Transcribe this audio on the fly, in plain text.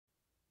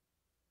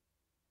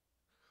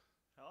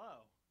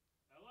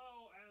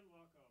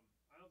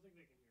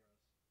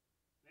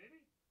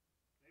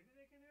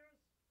taking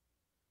yours?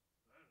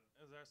 I don't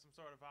know. Is there some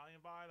sort of volume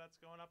bar that's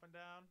going up and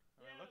down?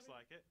 I mean, it looks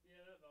like it.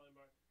 Yeah, that volume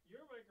bar.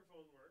 Your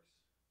microphone works.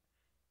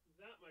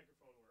 That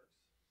microphone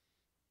works.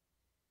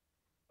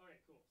 Okay,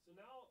 cool. So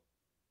now,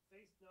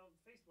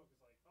 Facebook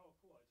is like, oh,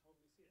 cool, I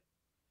totally see it.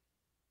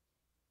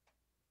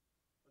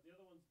 But the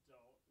other ones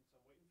don't, and so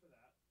I'm waiting for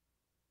that.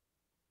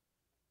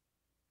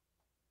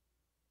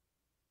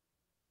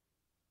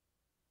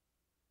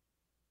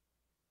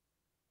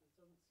 This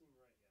doesn't seem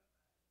right yet.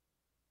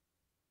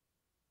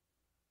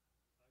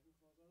 I can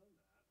close out on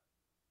that.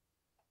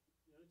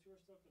 The other two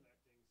are still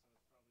connecting, so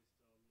it's probably still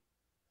in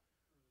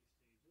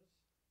the early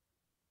stages.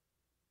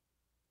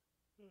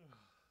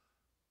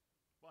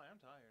 Boy,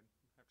 I'm tired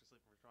after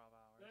sleeping for 12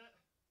 hours. Yeah,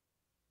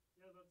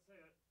 I was about to say,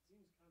 that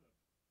seems kind of...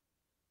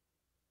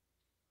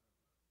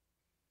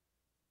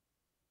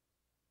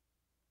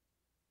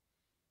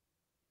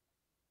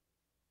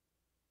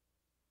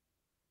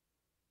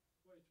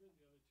 Boy, it's weird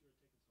the other two are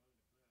taking so long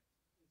to connect.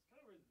 It's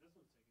kind of weird that this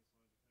one's taking so long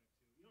to connect, too.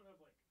 You don't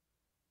have, like,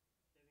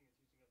 anything that's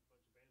using up a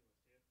bunch of bandwidth,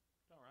 do you?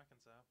 Don't reckon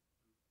so.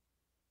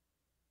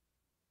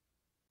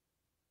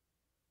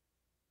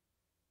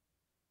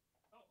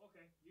 Oh,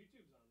 okay.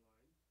 YouTube's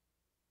online.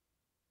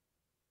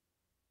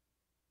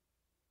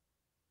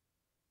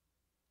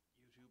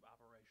 YouTube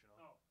operational.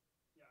 Oh,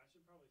 yeah, I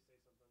should probably say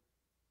something.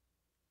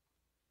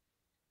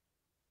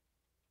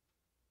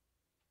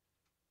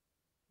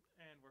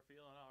 And we're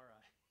feeling all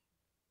right.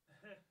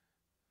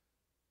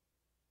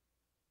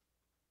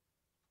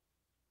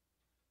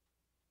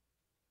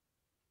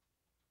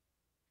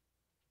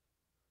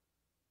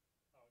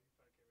 Oh, you probably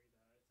can't read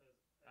that. It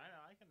says... I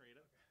know, I can read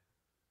it. Okay.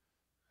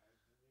 I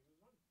didn't think it was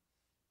one.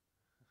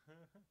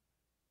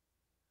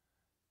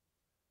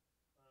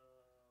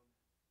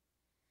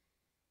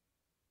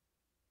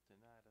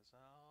 Tonight is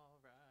all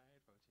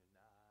right for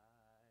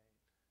tonight.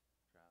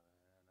 Driving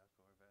a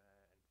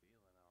Corvette and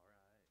feeling all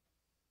right.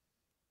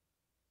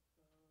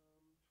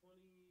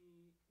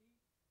 28:17.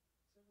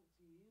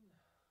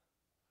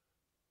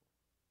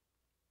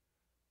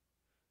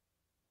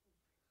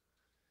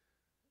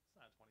 It's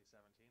not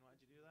 2017. Why'd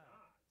you do that?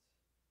 Not.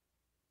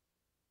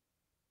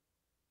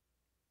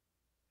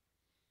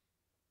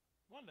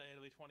 One day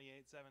it'll be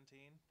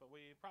 2817, but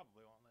we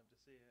probably won't live to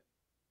see it.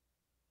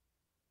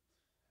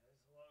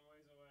 It's a long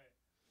ways away.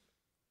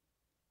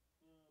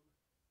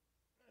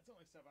 That's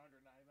only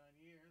 799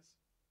 years.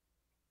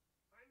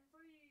 I'm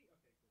free.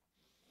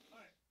 Okay, cool.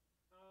 All right.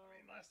 I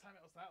mean, last time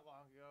it was that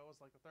long ago, it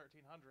was like the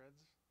 1300s.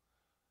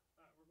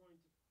 All right, we're going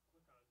to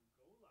click on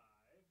Go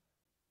Live.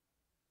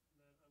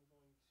 And then I'm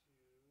going to tuck this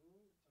guy right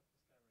here.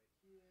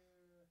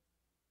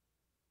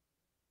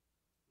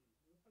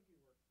 It looked like he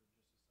worked for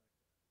just a second.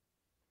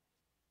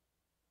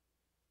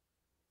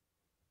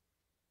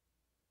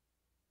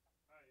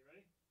 All right, you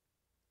ready?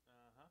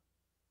 Uh-huh.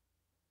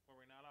 Were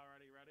we not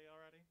already ready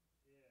already?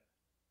 Yeah.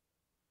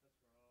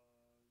 That's wrong.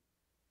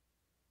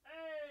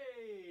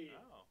 Hey!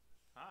 Oh,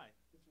 hi.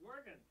 It's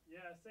working.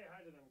 Yeah, say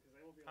hi to them because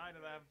they won't be able Hi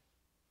to them.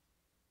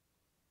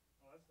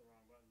 Oh, that's the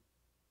wrong button.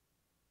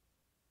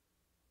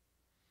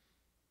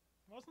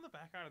 Wasn't the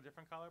background a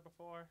different color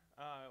before?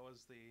 It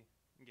was the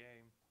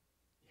game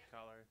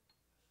color. It's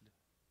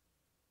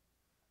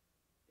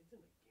in the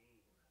game.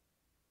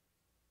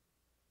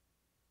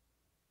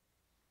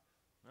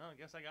 Well, I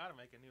guess I gotta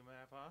make a new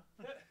map, huh?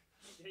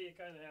 Yeah, you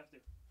kind of have to.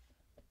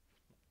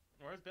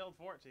 Where's build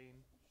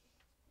 14?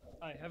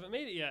 I haven't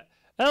made it yet.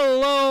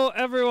 Hello,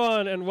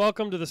 everyone, and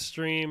welcome to the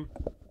stream.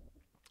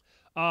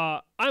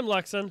 I'm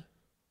Lexan.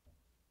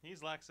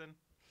 He's Lexan.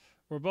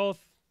 We're both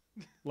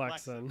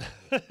Lexan.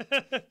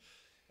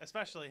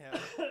 Especially him.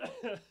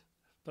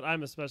 But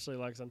I'm especially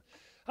Lexan.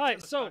 Hi,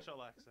 so special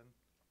Lexan.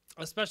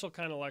 A special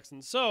kind of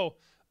Lexan. So,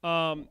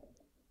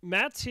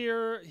 Matt's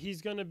here.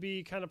 He's going to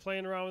be kind of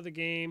playing around with the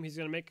game. He's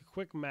going to make a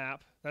quick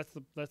map. That's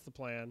the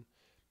plan.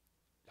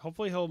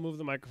 Hopefully, he'll move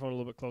the microphone a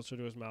little bit closer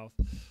to his mouth.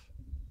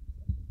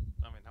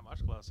 I mean, how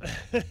much closer?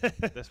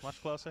 This much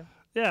closer?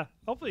 Yeah.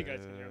 Hopefully, you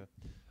guys can hear.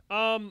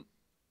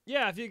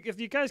 Yeah. If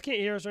you guys can't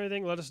hear us or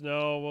anything, let us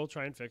know. We'll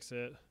try and fix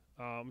it.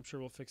 I'm sure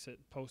we'll fix it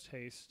post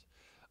haste.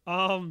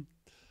 I'm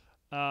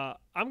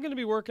going to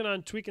be working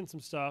on tweaking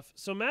some stuff.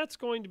 So Matt's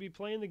going to be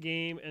playing the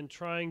game and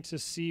trying to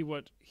see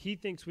what he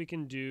thinks we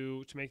can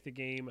do to make the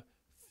game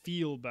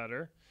feel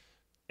better.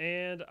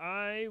 And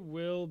I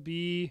will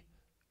be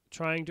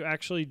trying to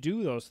actually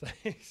do those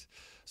things.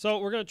 So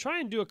we're going to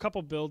try and do a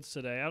couple builds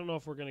today. I don't know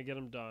if we're going to get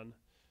them done,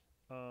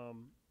 but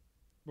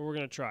we're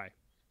going to try.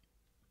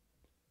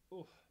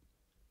 Ooh.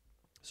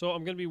 So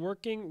I'm going to be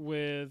working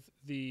with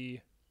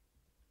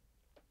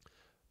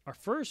our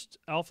first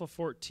Alpha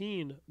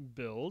 14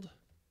 build.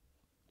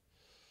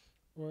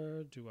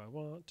 Where do I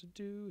want to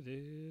do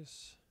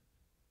this?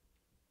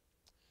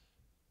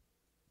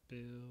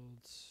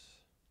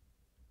 Builds.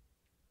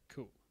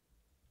 Cool.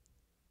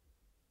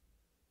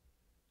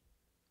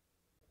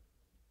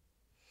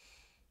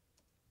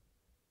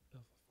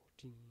 Alpha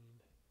 14.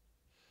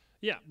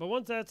 Yeah, but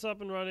once that's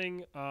up and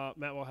running,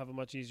 Matt will have a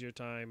much easier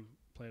time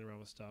playing around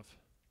with stuff.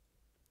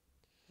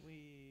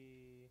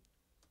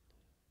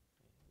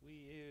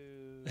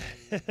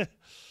 X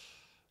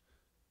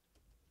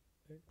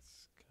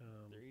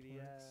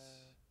 3DS.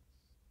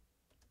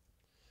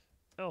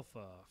 complex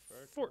alpha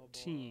Virtual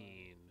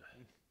 14.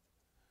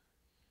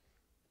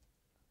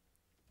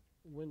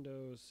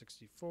 Windows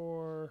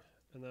 64,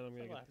 and then I'm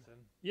gonna So, get. Laxton,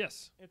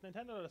 Yes. if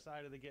Nintendo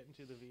decided to get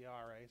into the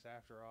VR race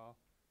after all,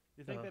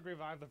 do you think they'd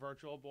revive the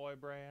Virtual Boy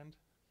brand?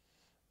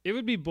 It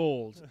would be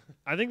bold.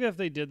 I think that if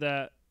they did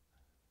that,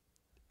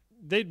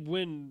 they'd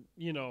win,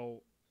 you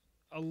know,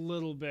 a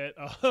little bit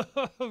of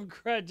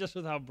cred just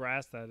with how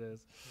brass that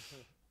is.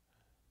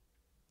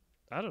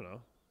 I don't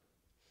know.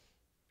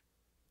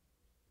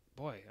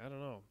 Boy, I don't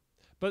know.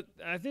 But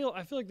I feel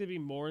like they'd be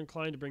more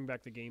inclined to bring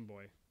back the Game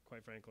Boy,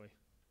 quite frankly.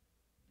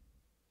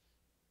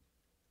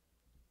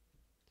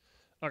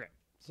 Okay,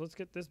 so let's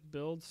get this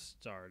build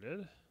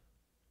started.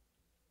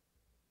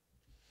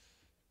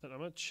 Then I'm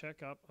going to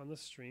check up on the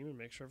stream and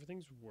make sure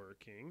everything's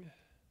working.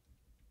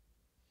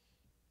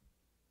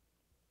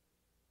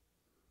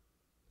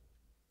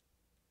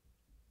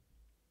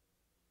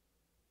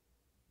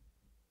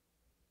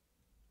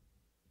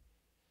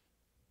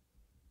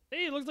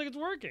 Hey, it looks like it's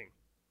working.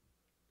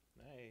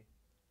 Hey.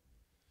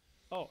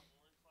 Oh.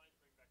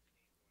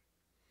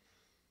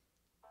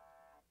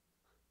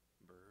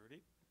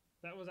 Birdie.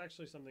 That was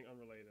actually something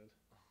unrelated.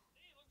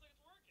 Hey, it looks like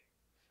it's working.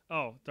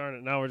 Oh, darn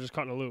it. Now we're just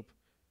caught in a loop.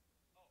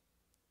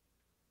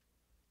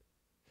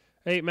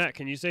 Hey, Matt,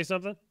 can you say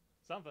something?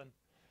 Something.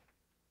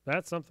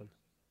 That's something.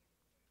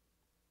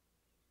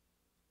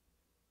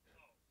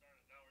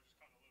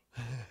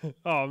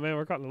 Oh, man,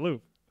 we're caught in a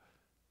loop.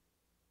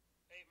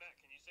 Hey, Matt,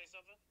 can you say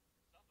something?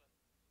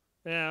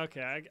 Yeah,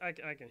 okay,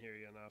 I can hear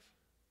you enough.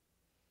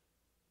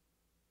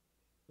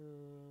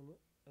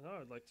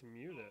 Now I'd like to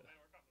mute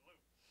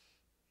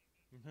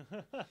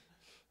it.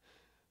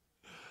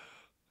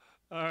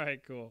 All right,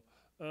 cool.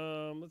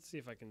 Let's see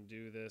if I can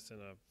do this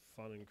in a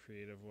fun and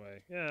creative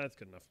way. Yeah, that's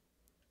good enough.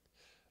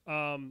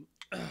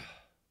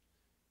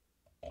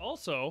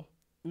 Also,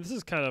 this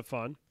is kind of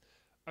fun.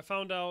 I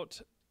found out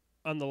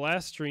on the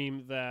last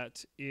stream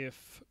that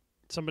if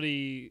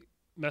somebody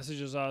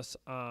messages us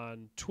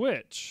on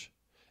Twitch,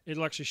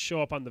 it'll actually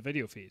show up on the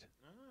video feed.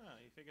 Ah,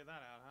 you figured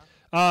that out,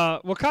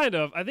 huh? Well, kind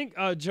of. I think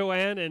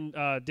Joanne and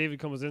David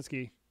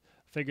Komozinski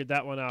figured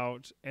that one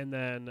out, and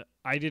then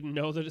I didn't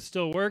know that it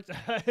still worked.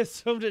 I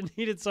assumed it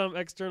needed some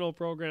external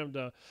program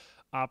to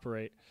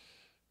operate.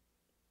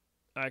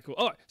 All right, cool.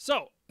 All right,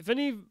 so if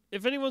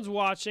anyone's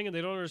watching and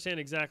they don't understand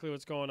exactly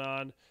what's going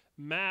on,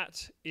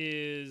 Matt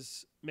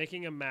is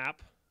making a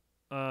map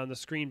on the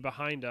screen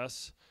behind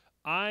us.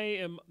 I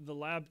am the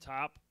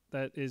laptop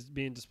that is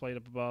being displayed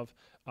up above.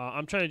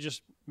 I'm trying to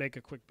just make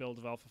a quick build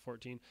of Alpha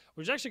 14,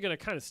 which is actually going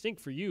to kind of stink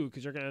for you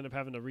because you're going to end up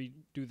having to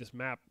redo this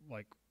map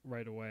like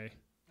right away.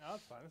 No,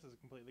 that's fine. This is a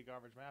completely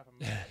garbage map.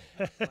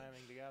 I'm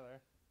slamming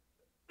together.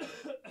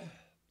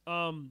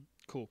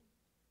 Cool.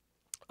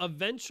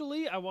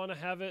 Eventually, I want to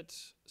have it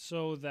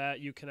so that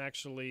you can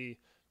actually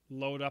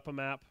load up a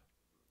map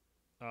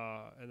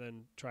and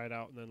then try it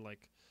out and then,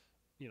 like,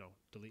 you know,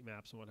 delete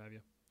maps and what have you.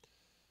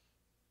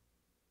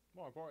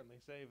 More importantly,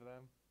 save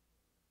them.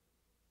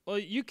 Well,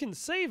 you can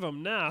save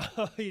them now.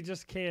 You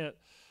just can't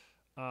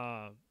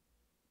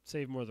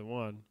save more than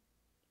one.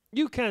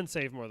 You can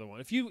save more than one.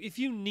 If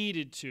you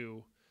needed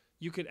to,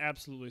 you could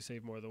absolutely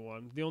save more than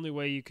one. The only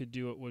way you could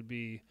do it would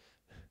be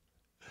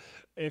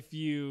if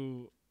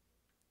you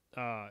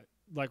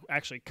like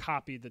actually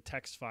copied the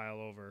text file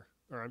over,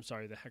 or I'm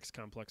sorry, the hex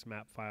complex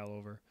map file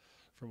over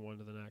from one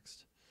to the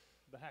next.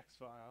 The hex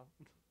file.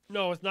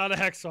 No, it's not a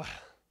hex file.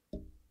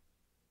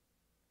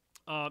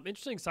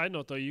 Interesting side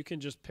note though, you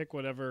can just pick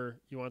whatever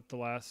you want the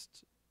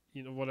last,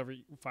 you know, whatever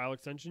file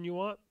extension you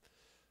want.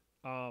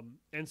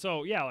 And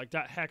so yeah, like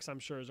that hex I'm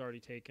sure is already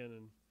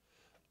taken,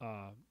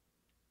 and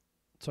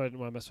so I didn't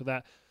want to mess with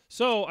that.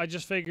 So I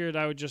just figured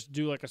I would just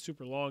do like a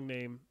super long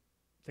name,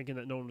 thinking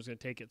that no one was going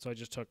to take it. So I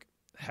just took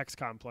hex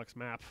complex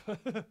map.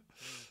 Figured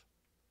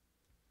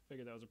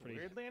that was a pretty.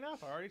 Weirdly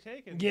enough, already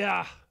taken.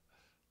 Yeah.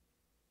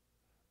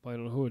 But I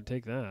don't know who would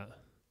take that.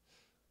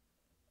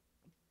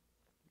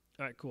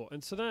 All right, cool.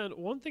 And so then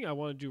one thing I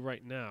want to do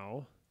right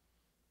now.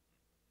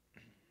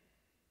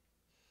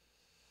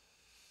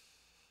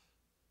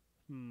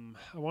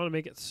 I want to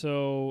make it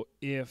so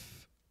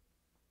if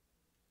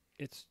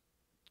it's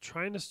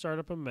trying to start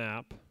up a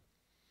map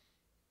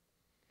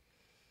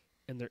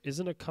and there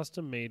isn't a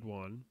custom made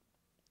one,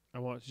 I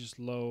want to just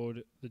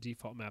load the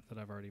default map that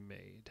I've already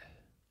made.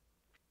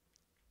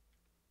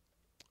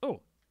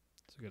 Oh,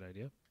 that's a good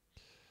idea.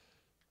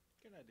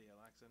 Good idea,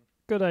 Lexon.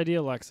 Good idea,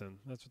 Lexon.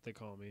 That's what they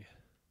call me.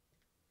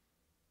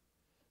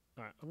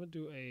 All right, I'm going to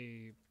do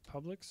a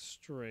public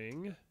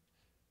string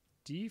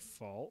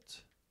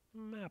default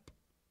map.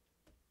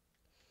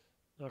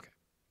 Okay.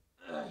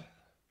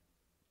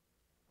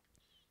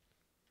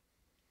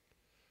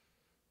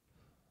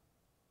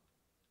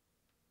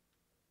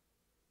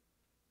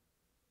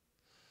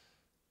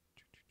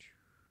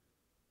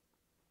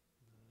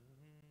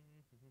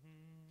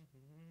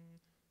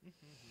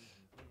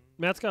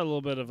 Matt's got a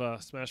little bit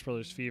of Smash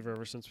Brothers fever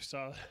ever since we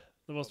saw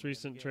the most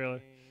recent trailer.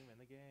 In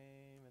the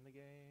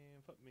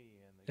game,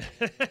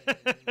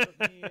 Put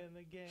me in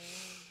the game.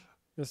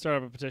 Let's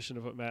start up a petition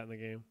to put Matt in the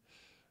game.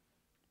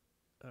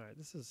 All right,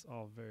 this is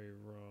all very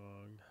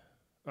wrong.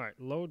 All right,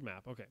 load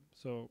map. Okay,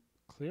 so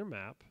clear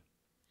map.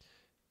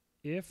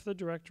 If the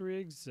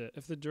directory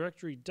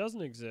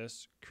doesn't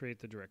exist, create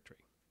the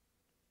directory.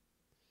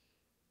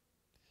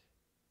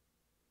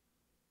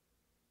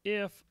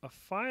 If a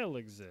file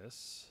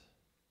exists,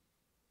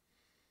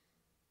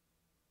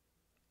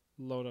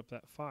 load up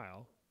that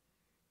file.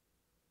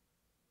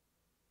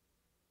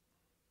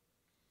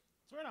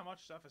 It's weird how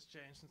much stuff has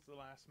changed since the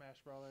last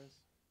Smash Brothers.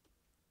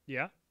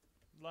 Yeah.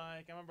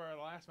 Like, I remember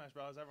the last Smash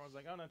Brothers, everyone's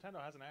like, oh,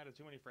 Nintendo hasn't added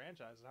too many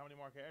franchises. How many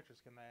more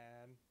characters can they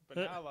add? But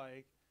now,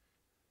 like,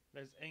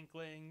 there's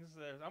Inklings.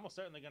 There's almost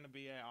certainly going to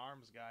be an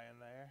ARMS guy in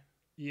there.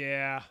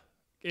 Yeah.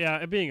 Yeah,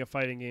 it being a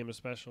fighting game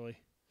especially.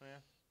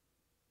 Yeah.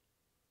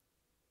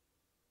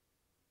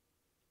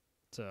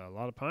 It's a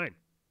lot of pine.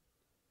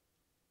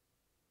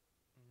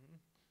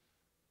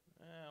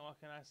 What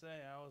can I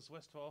say? I was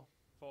wistful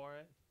for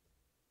it.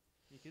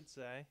 You could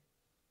say.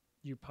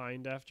 You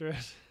pined after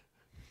it?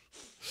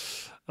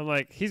 I'm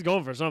like, he's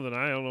going for something.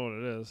 I don't know what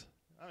it is.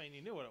 I mean,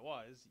 you knew what it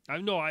was. I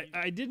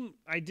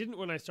didn't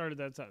when I started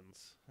that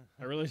sentence.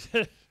 I really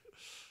did.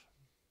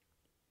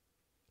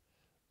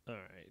 All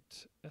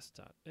right.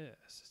 S.S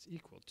is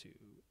equal to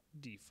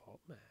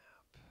default map.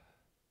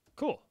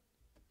 Cool.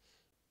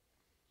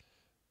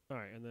 All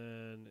right, and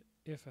then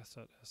if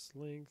S.S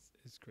length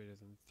is greater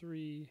than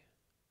 3,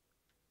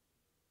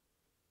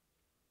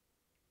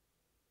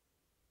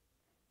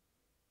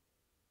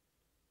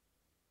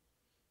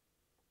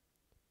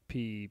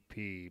 P.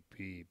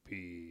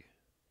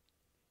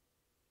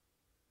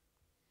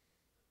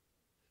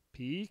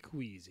 P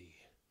Queasy.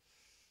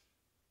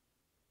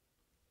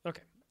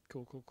 Okay,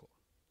 cool.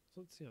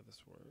 So let's see how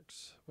this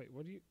works. Wait,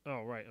 what do you...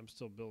 Oh, right, I'm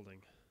still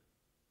building.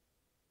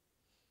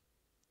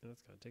 And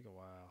that's going to take a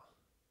while.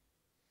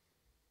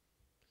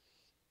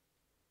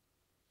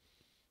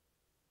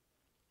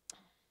 I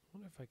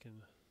wonder if I can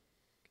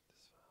get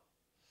this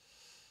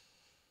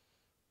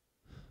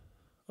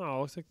file.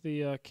 Oh, looks like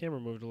the camera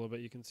moved a little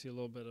bit. You can see a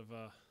little bit of...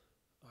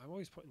 I'm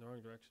always pointing the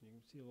wrong direction. You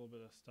can see a little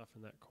bit of stuff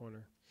in that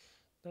corner.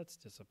 That's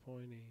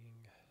disappointing.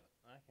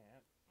 I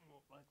can't.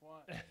 Like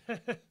what?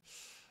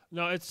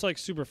 No, it's like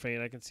super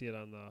faint. I can see it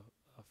on the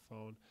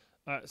phone.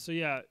 So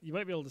yeah, you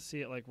might be able to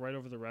see it like right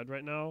over the red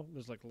right now.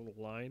 There's like a little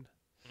line.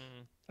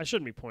 I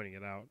shouldn't be pointing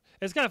it out.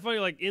 It's kind of funny,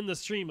 like in the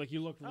stream, like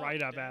you look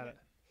right up at it.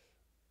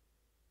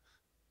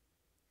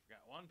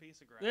 Forgot one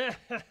piece of grass.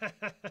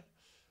 Yeah.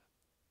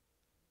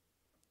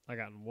 I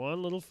got in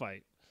one little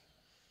fight.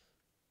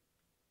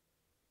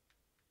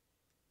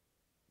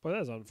 Boy,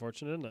 that's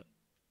unfortunate, isn't it?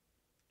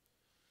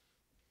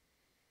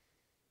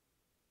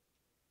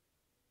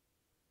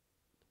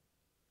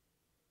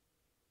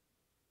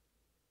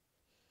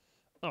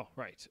 Oh,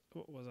 right.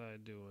 What was I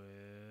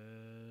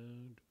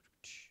doing?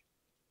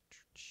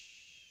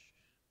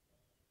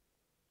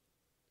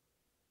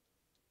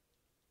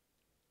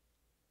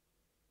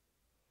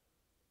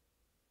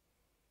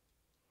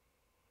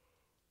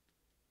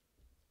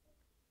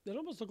 It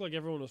almost looked like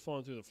everyone was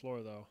falling through the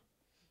floor, though.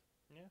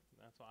 Yeah,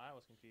 that's why I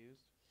was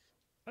confused.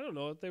 I don't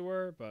know what they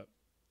were, but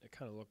it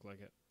kind of looked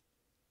like it.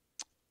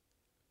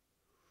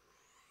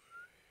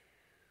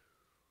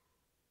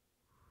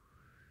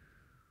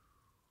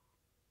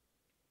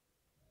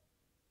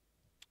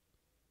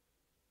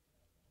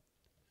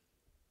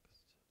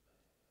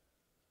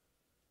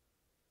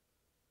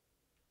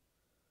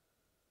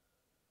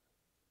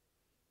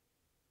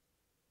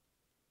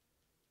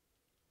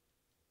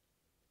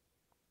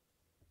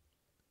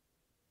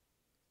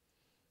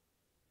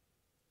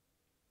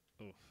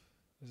 Oof,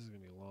 this is going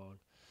to be long.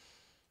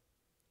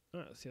 All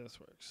right, let's see how this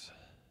works.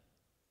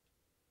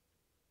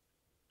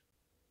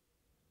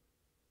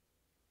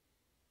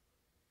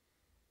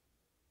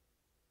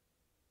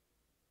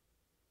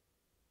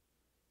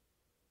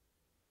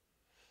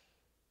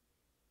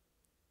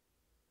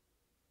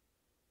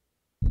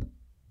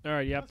 All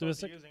right, you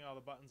optimistic? You're using all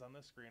the buttons on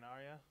this screen, are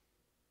you?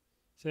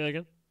 Say that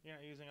again? You're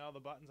not using all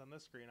the buttons on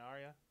this screen, are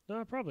you?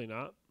 No, probably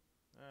not.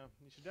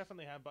 You should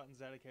definitely have buttons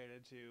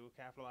dedicated to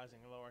capitalizing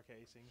and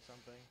lowercasing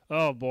something.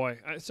 Oh boy!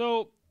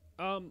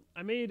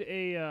 I made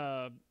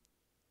a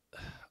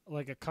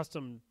like a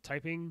custom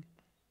typing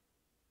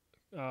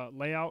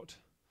layout.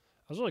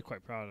 I was really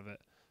quite proud of it,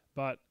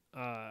 but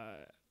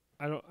I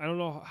don't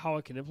know how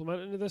I can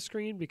implement it into this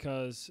screen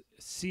because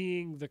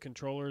seeing the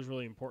controller is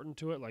really important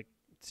to it, like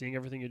seeing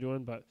everything you're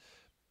doing. But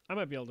I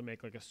might be able to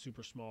make like a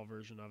super small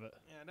version of it.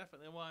 Yeah,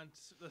 definitely want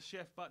the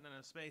shift button and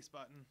a space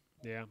button.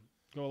 Yeah,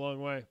 go a long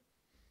way.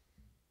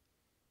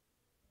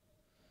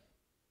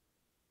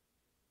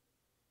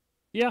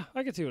 Yeah,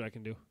 I can see what I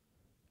can do.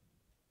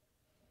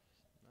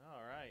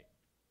 All right.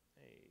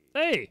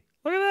 Hey,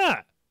 look at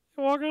that!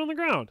 You're walking on the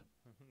ground.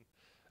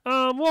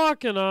 I'm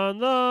walking on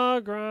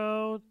the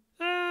ground.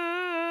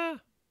 Ah.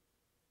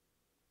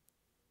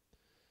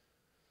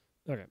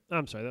 Okay,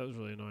 I'm sorry. That was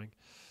really annoying.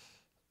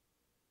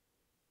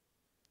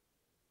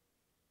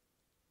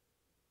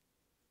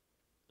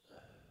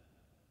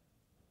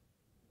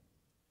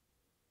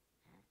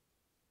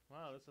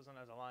 Well, this isn't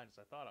as aligned as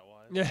I thought it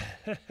was. Yeah.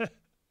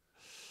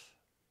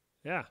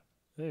 Yeah.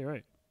 Yeah, you're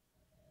right.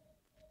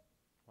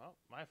 Well,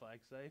 my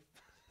flag's safe.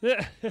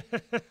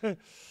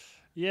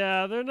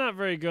 Yeah, they're not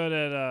very good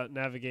at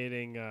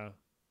navigating,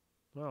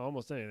 well,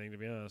 almost anything, to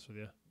be honest with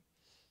you.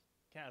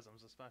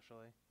 Chasms,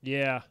 especially.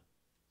 Yeah.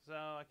 So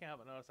I can't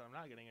help but notice that I'm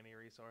not getting any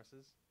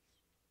resources.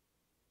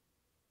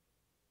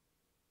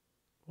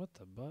 What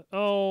the butt?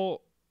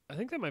 Oh, I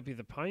think that might be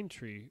the pine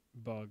tree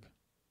bug.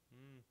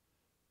 Mm.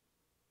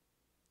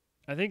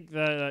 I think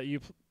that you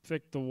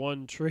picked the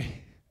one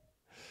tree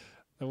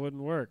that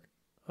wouldn't work.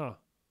 Huh.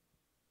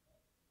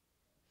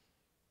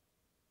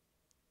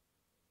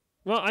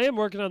 Well, I am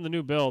working on the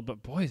new build,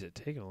 but boy, is it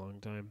taking a long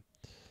time.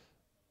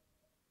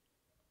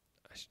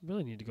 I should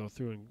really need to go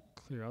through and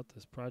clear out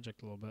this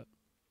project a little bit.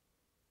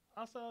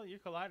 Also, your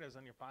colliders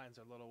on your pines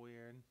are a little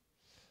weird.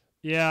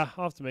 Yeah,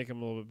 I'll have to make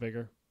them a little bit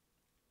bigger.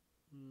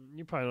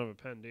 You probably don't have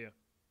a pen, do you?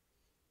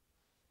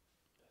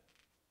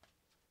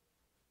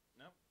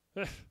 Nope.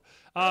 There's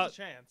There's a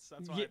chance.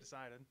 That's why ye- I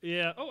decided.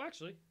 Yeah. Oh,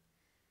 actually.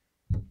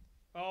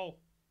 Oh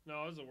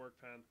no, it's a work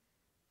pen.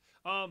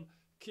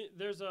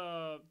 There's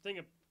a thing.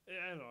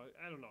 I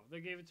don't know.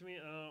 They gave it to me.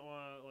 And I don't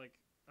want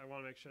to I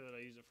want to make sure that I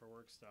use it for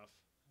work stuff.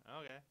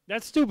 Okay.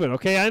 That's stupid.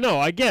 Okay, I know.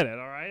 I get it.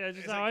 All right. That's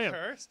just Is how I it am.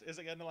 cursed? Is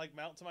it going to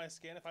melt to my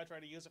skin if I try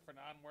to use it for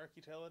non-work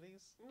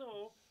utilities?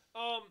 No.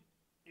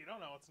 You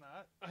don't know it's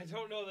not. I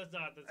don't know. That's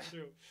not. That's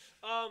true.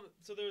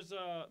 So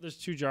there's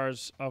 2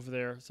 jars over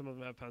there. Some of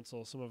them have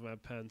pencils. Some of them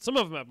have pens. Some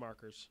of them have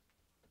markers.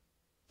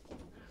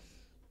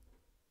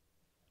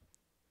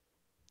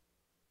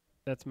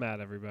 That's Matt,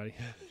 everybody.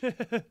 I don't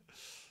want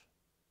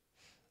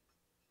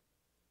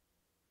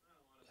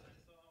a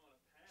pencil. I want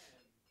a pen.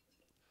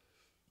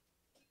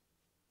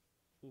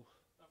 Ooh.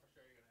 Oh, for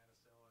sure you're going to add a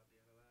still at the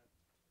end of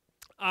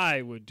that.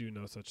 I would do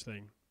no such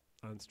thing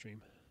on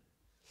stream.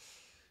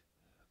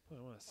 Well,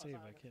 I want to save.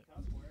 I can't.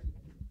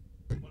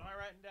 When am I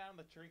writing down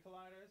the tree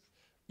colliders?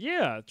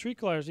 Yeah, tree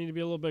colliders need to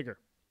be a little bigger.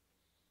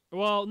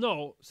 Well,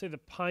 no, say the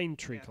pine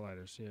tree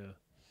colliders. Yeah.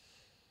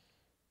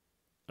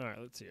 All right,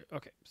 let's see here.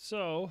 Okay,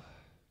 so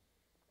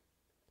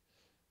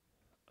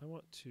I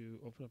want to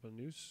open up a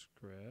new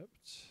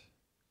script.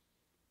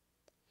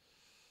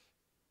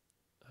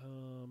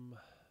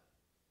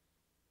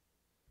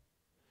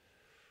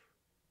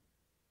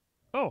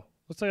 Oh,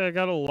 looks like I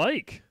got a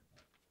like.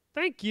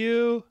 Thank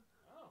you.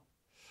 Oh.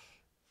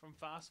 From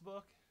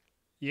Facebook?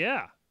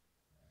 Yeah.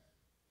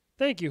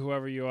 Thank you,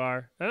 whoever you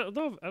are. I don't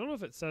know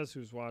if it says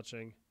who's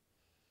watching.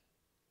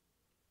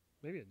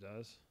 Maybe it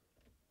does.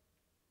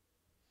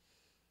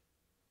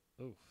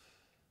 Oof.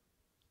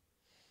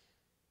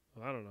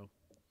 Well, I don't know.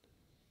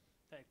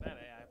 Take that,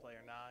 AI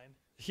Player 9.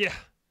 Yeah,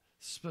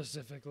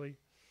 specifically.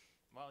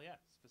 Well, yeah,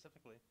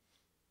 specifically.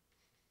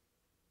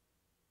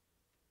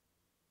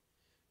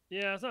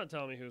 Yeah, it's not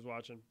telling me who's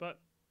watching, but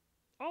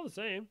all the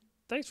same,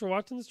 thanks for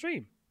watching the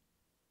stream.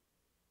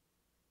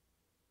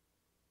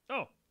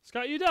 Oh,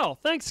 Scott Udell.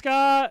 Thanks,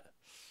 Scott.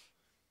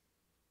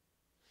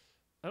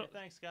 Hey,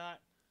 thanks, Scott.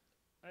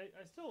 I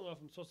still don't know if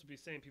I'm supposed to be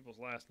saying people's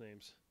last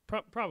names.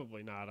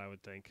 Probably not, I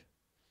would think.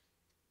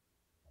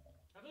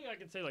 I think I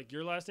can say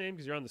your last name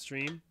because you're on the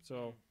stream,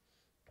 so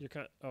you're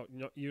kind of,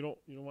 you don't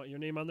want your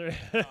name on there?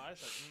 No, I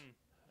said,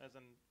 as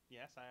in,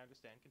 yes, I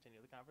understand.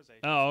 Continue the conversation.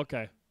 Oh,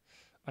 okay.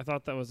 I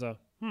thought that was a,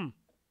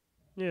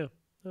 yeah, I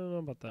don't know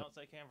about that. Don't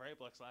say Cam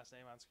Vrablic's last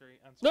name on screen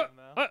No,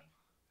 though.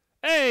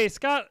 Hey,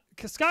 Scott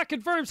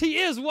confirms he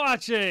is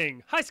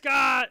watching. Hi,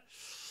 Scott.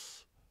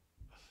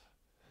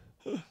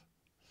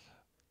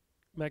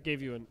 Matt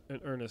gave you an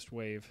earnest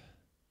wave.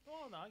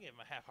 Oh, no, I gave him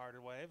a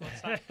half-hearted wave.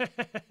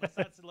 Let's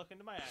not look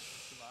into my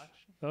actions too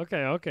much.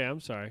 Okay, I'm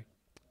sorry.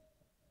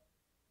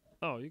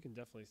 Oh, you can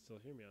definitely still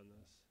hear me on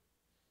this.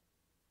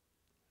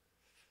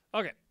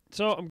 Okay,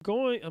 so I'm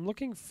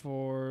looking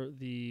for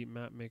the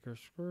map maker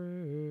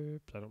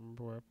script. I don't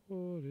remember where I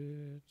put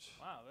it.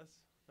 Wow,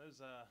 there's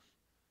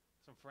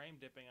some frame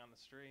dipping on the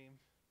stream.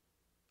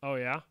 Oh,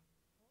 yeah?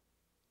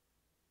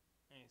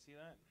 Hey, you see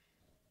that?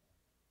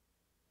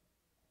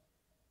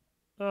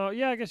 Oh,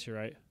 yeah, I guess you're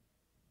right.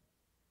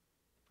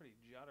 Pretty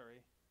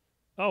juddery.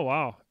 Oh,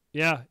 wow.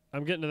 Yeah,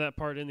 I'm getting to that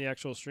part in the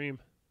actual stream.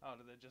 Oh,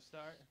 did it just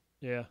start?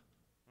 Yeah.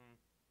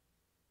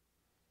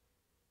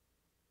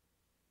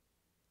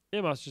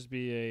 It must just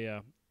be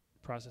a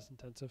process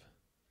intensive.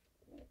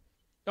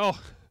 Oh,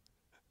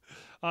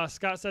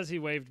 Scott says he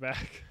waved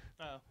back.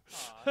 Oh,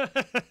 aw.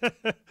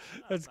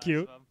 That's nice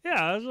cute. of him.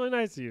 Yeah, that's really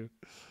nice of you.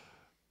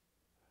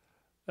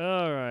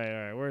 All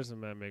right. Where's the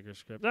map maker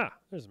script? Ah,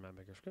 there's the map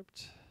maker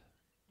script.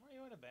 Were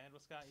you in a band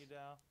with Scott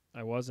Udell?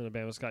 I was in a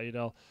band with Scott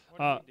Udell.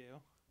 What did he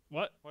do?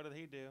 What? What did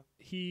he do?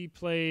 He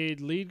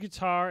played lead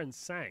guitar and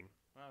sang.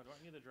 Wow,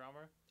 weren't you the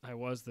drummer? I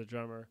was the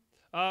drummer.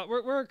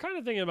 We're kind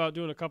of thinking about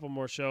doing a couple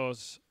more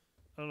shows.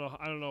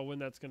 I don't know when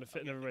that's gonna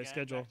fit in everybody's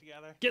schedule.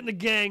 Getting the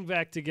gang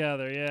back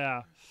together,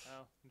 yeah.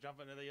 Oh, jump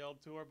into the old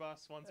tour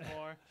bus once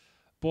more.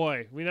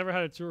 Boy, we never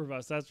had a tour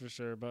bus, that's for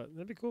sure. But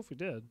that'd be cool if we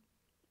did.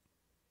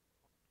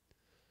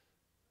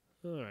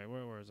 All right,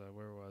 where was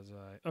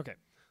I? Okay.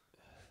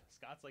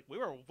 Scott's like, we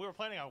were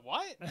planning on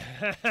what?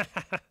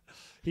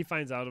 He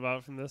finds out about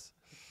it from this.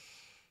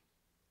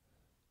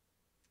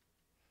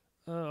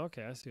 Oh,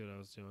 okay. I see what I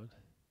was doing.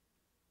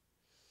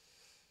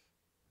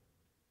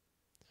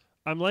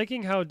 I'm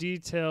liking how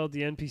detailed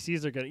the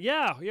NPCs are getting.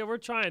 Yeah, we're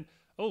trying.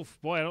 Oh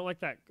boy, I don't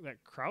like that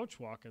crouch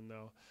walking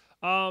though.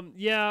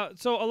 Yeah.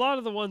 So a lot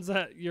of the ones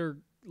that you're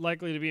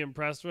likely to be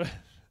impressed with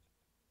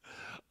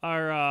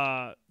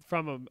are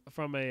from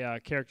a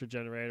character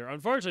generator.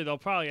 Unfortunately, they'll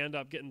probably end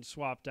up getting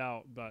swapped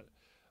out, but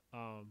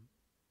I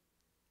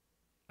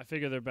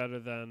figure they're better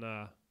than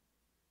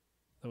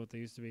what they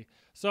used to be.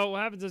 So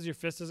what happens is your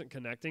fist isn't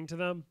connecting to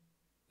them.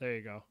 There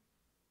you go.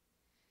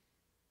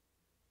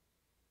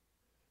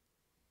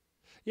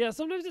 Yeah,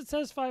 sometimes it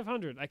says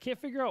 500. I can't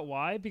figure out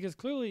why, because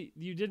clearly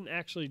you didn't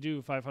actually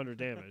do 500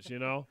 damage, you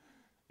know?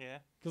 Yeah.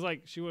 Because,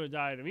 like, she would have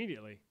died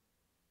immediately.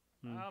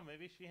 Oh,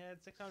 maybe she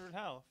had 600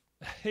 health.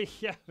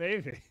 Yeah,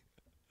 maybe.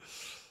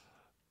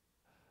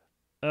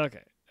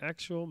 Okay,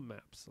 actual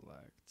map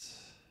select.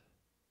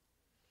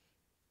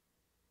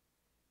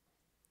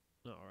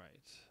 All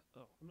right.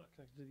 Oh, I'm not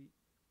connected to the...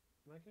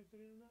 Am I connected to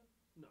the internet?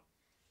 No.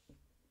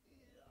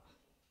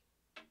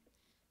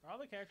 Are all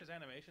the characters'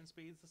 animation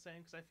speeds the same?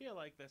 Because I feel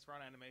like this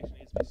run animation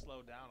needs to be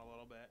slowed down a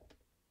little bit.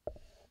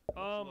 It's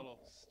a little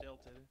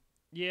stilted.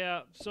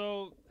 Yeah,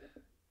 so...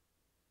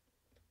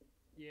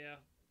 Yeah,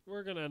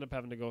 we're going to end up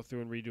having to go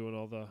through and redoing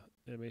all the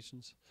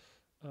animations.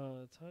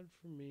 Time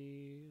for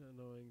me,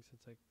 annoying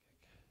since I...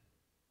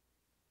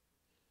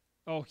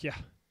 Oh, yeah.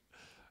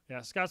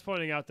 Yeah, Scott's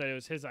pointing out that it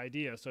was his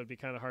idea, so it'd be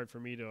kind of hard for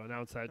me to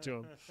announce that to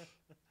him.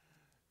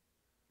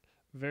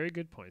 Very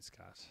good point,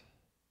 Scott.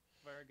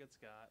 Very good,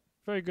 Scott.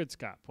 Very good,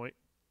 Scott. Point.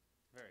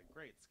 Very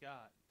great,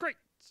 Scott. Great,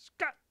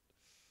 Scott.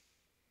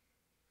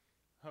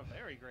 Oh,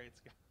 very great,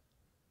 Scott.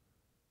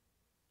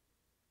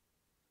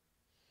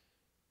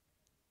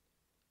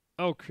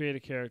 Oh, create a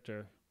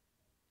character.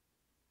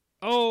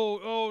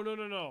 Oh,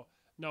 no.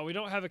 No, we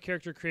don't have a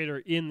character creator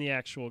in the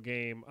actual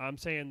game. I'm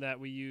saying that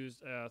we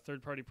used a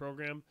third-party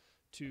program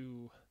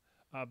to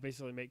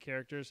basically make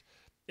characters.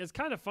 It's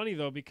kind of funny,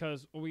 though,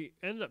 because what we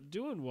ended up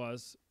doing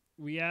was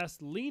we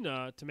asked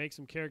Lena to make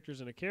some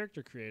characters in a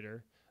character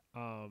creator.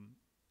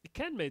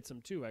 Ken made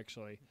some, too,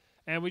 actually.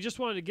 And we just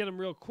wanted to get them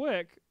real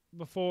quick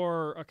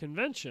before a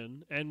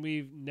convention, and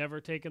we've never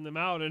taken them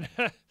out.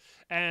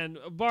 And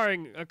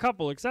barring a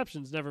couple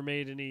exceptions, never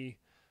made any...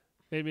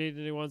 They made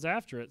any ones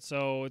after it,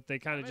 so they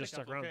kind of just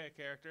stuck around.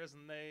 Characters,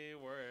 and they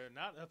were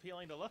not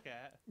appealing to look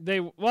at.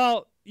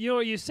 Well,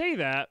 you say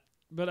that,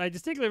 but I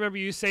distinctly remember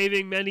you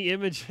saving many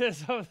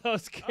images of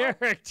those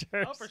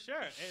characters. Oh, for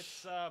sure.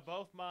 It's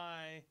both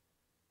my.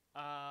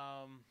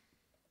 I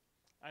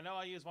know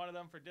I use one of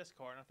them for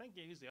Discord, and I think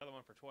you use the other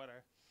one for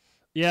Twitter.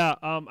 Yeah,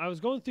 I was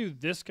going through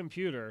this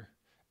computer,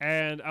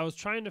 and I was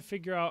trying to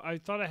figure out. I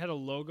thought I had a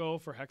logo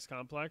for Hex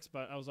Complex,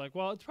 but I was like,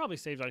 well, it's probably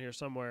saved on here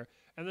somewhere.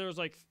 And there was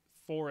like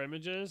 4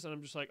 images, and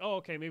I'm just like, oh,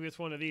 okay, maybe it's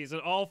one of these,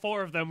 and all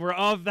 4 of them were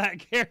of that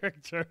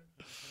character.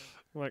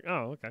 I'm like,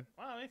 oh, okay.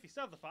 Well, I mean, if you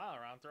still have the file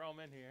around, throw them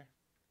in here.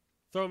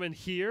 Throw them in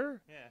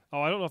here? Yeah.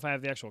 Oh, I don't know if I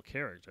have the actual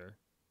character.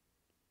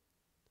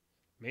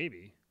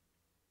 Maybe.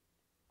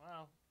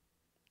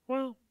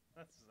 Well.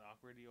 That's an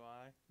awkward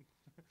UI.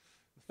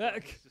 The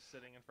flag is just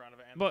sitting in front of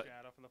it and the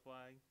shadow from the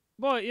flag.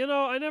 But,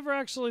 I never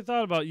actually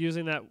thought about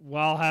using that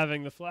while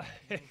having the flag.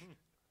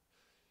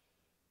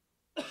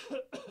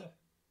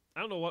 I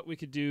don't know what we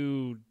could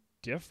do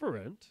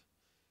different.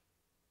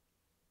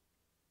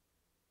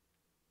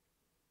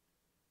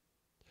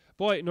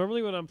 Boy,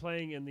 normally when I'm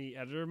playing in the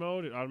editor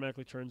mode, it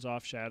automatically turns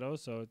off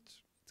shadows, so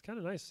it's kind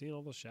of nice seeing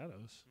all those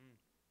shadows.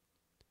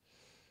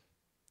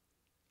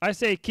 I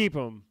say keep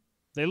them.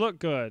 They look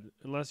good,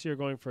 unless you're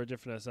going for a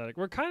different aesthetic.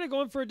 We're kind of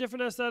going for a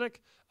different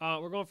aesthetic.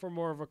 We're going for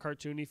more of a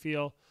cartoony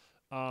feel.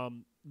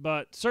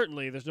 But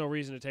certainly, there's no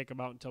reason to take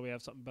them out until we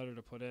have something better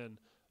to put in.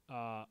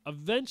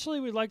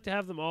 Eventually, we'd like to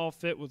have them all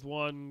fit with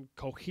one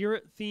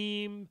coherent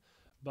theme,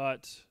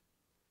 but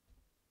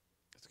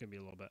it's going to be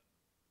a little bit.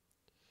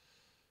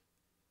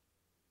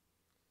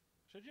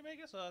 Should you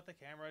make it so that the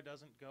camera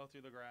doesn't go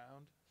through the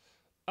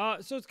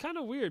ground? So it's kind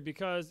of weird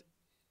because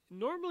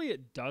normally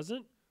it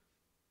doesn't,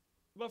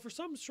 but for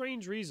some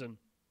strange reason,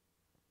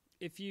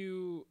 if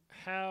you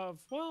have,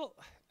 well,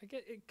 I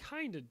get it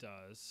kind of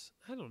does.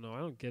 I don't know. I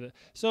don't get it.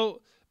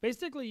 So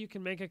basically, you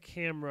can make a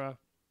camera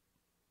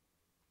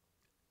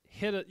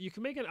you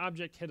can make an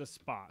object hit a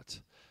spot,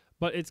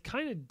 but it's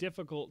kind of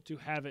difficult to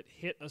have it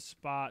hit a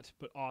spot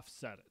but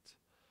offset it.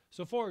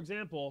 So for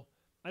example,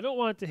 I don't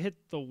want it to hit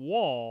the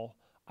wall.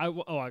 I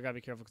gotta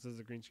be careful because this is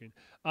a green screen.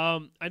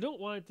 I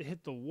don't want it to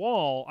hit the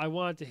wall. I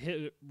want it to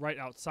hit it right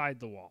outside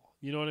the wall.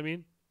 You know what I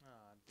mean?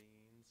 Ah,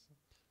 beans.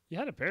 You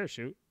had a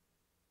parachute.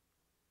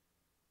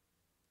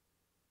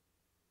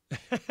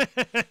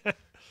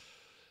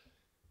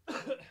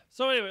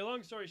 So anyway,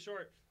 long story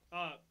short,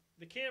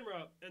 the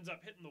camera ends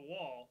up hitting the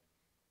wall,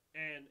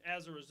 and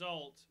as a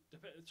result,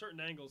 certain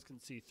angles can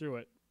see through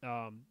it,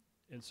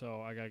 and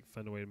so I gotta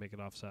find a way to make it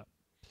offset.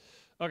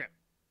 Okay,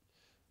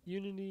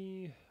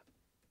 Unity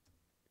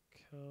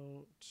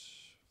count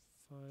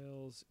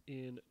files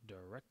in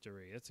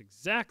directory. That's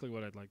exactly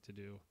what I'd like to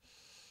do.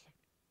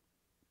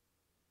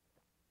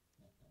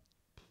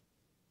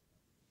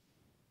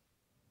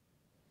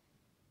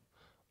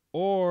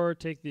 Or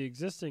take the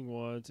existing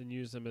ones and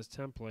use them as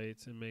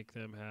templates and make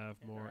them have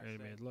more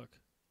animated look.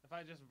 If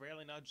I just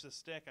barely nudge the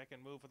stick, I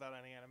can move without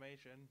any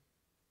animation.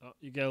 Oh,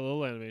 you get a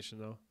little animation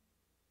though.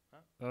 Huh?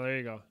 Oh, there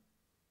you go.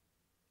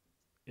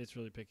 It's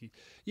really picky.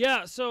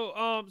 Yeah,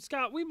 so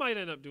Scott, we might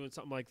end up doing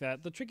something like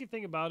that. The tricky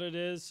thing about it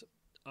is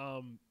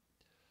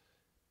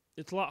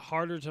it's a lot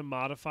harder to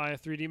modify a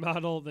 3D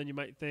model than you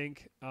might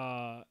think.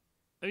 I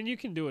mean, you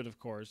can do it, of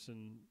course,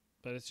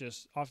 but it's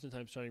just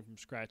oftentimes starting from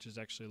scratch is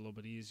actually a little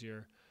bit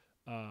easier.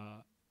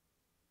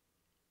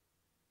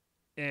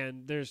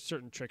 And there's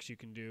certain tricks you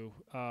can do.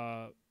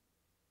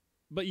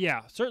 But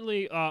yeah,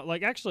 certainly,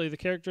 like actually the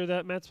character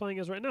that Matt's playing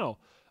as right now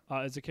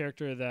is a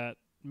character that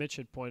Mitch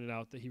had pointed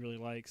out that he really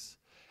likes.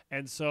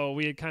 And so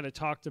we had kind of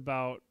talked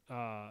about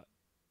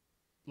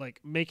like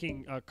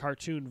making a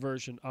cartoon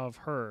version of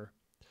her.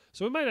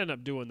 So we might end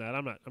up doing that.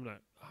 I'm not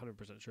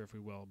 100% sure if we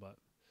will, but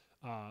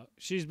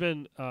she's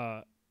been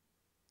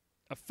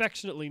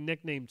affectionately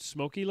nicknamed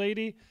Smoky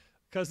Lady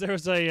because there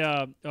was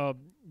a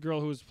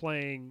girl who was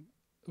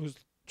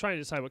trying to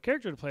decide what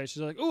character to play.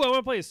 She's like, "Ooh, I want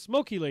to play a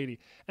Smoky Lady,"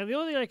 and the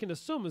only thing I can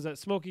assume is that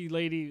Smoky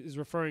Lady is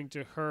referring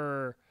to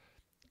her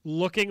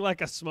looking like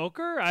a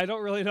smoker. I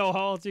don't really know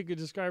how else you could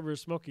describe her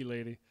as Smoky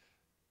Lady.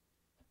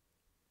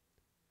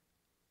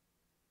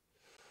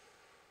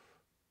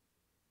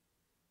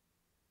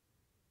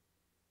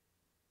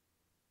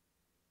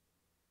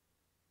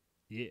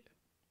 Yeah.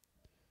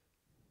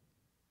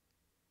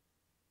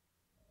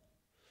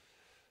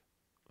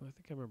 I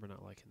think I remember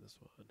not liking this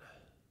one.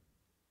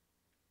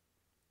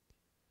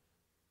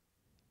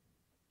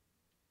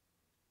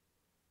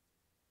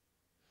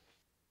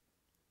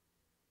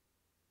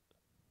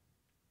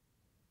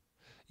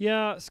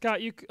 Yeah,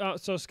 Scott.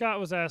 So Scott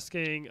was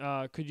asking,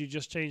 could you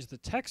just change the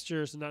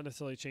textures and not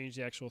necessarily change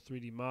the actual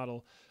 3D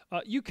model?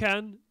 You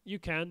can,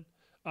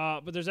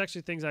 but there's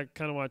actually things I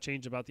kind of want to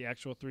change about the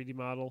actual 3D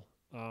model.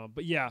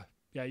 But yeah,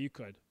 you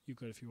could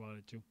if you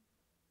wanted to.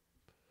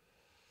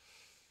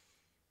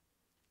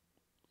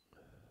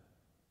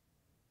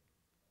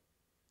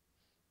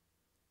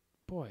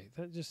 Boy,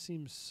 that just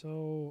seems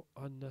so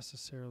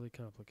unnecessarily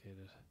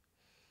complicated.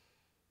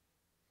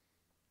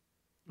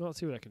 Well, let's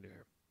see what I can do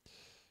here.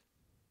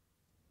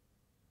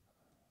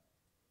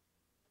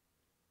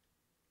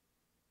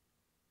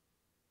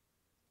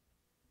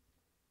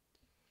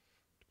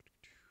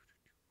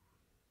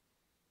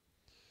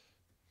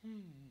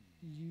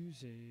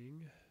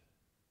 Using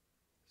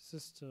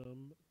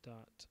system.io.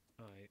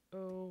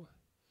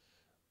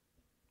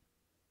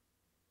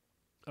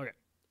 Okay.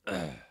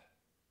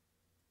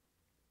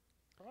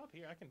 From up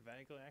here, I can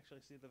vaguely actually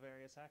see the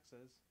various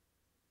hexes.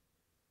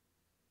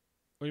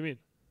 What do you mean?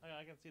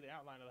 I can see the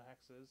outline of the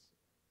hexes.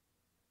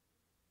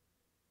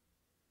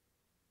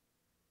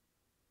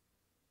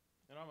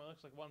 It normally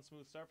looks like one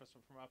smooth surface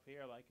from up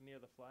here, like near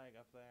the flag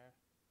up there.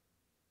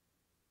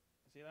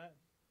 See that?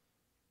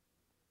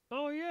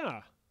 Oh,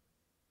 yeah.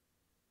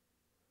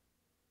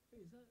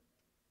 Wait, is that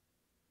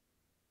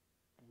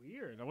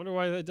weird? I wonder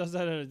why that does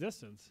that at a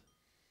distance.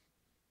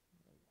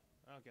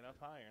 I'll get up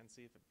higher and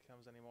see if it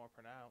becomes any more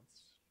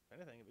pronounced. If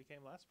anything, it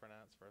became less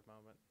pronounced for a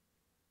moment.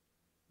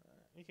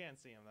 You can't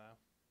see him, though.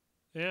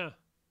 Yeah.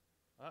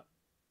 Oh.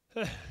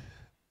 Oh,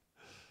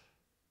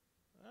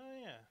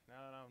 yeah.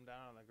 Now that I'm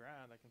down on the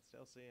ground, I can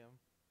still see him.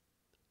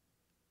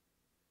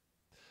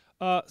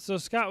 So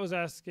Scott was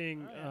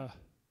asking, Oh, yeah.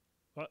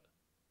 what?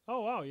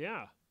 Oh, wow,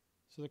 yeah.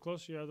 So the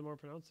closer you are, the more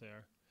pronounced they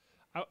are.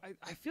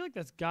 I feel like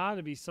that's got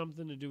to be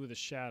something to do with the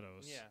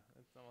shadows. Yeah,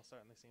 it almost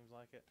certainly seems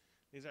like it.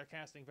 These are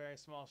casting very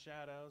small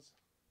shadows.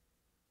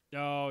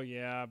 Oh,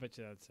 yeah, I bet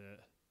you that's it.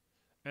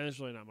 And there's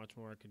really not much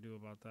more I can do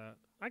about that.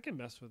 I can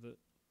mess with it.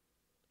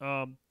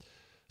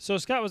 So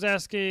Scott was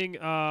asking,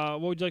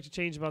 what would you like to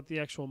change about the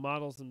actual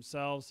models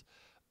themselves?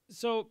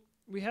 So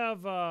we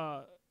have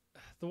the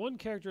one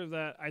character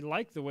that I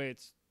like the way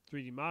it's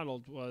 3D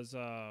modeled was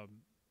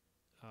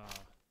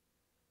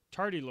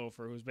Tardy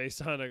Loafer, who's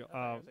based on a. I was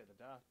gonna say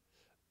the duck.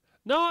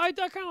 No, I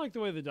kind of like the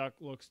way the duck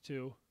looks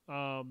too.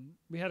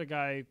 We had a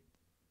guy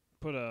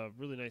put a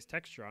really nice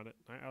texture on it.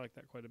 I like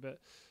that quite a bit.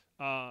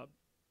 But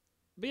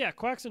yeah,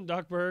 Quaxon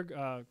Duckburg,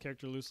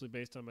 character loosely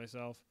based on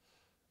myself.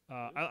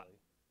 Well,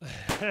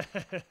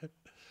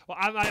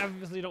 I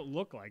obviously don't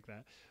look like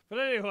that. But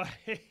anyway.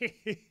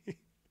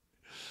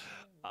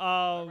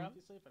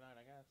 Ralphie sleep at night,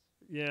 I guess.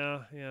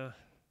 Yeah.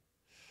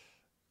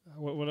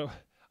 What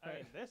I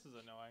mean, this is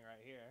annoying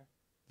right here.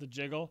 The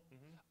jiggle?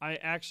 Mm-hmm. I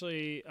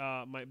actually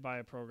might buy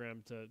a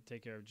program to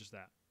take care of just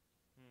that.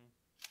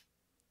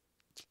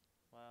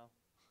 Wow.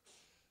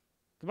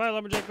 Goodbye,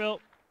 Lumberjack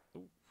Bill.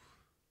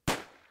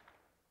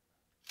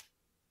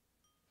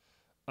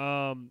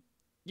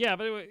 Yeah,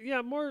 but anyway,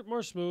 yeah, more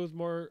smooth,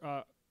 more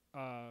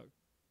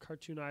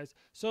cartoonized.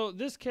 So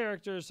this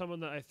character is someone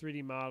that I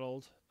 3D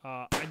modeled.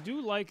 I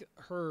do like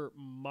her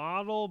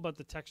model, but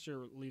the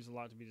texture leaves a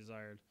lot to be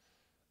desired.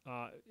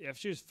 If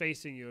she was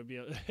facing you,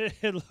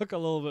 it'd look a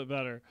little bit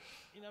better.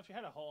 You know, if she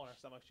had a hole in her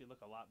stomach, she'd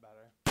look a lot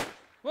better.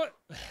 What?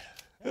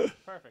 Yeah,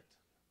 perfect.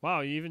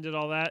 Wow, you even did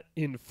all that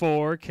in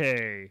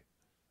 4K.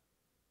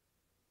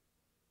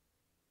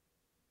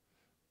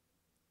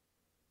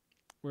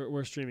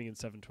 We're streaming in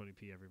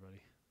 720p,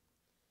 everybody.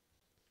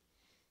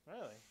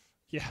 Really?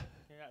 Yeah.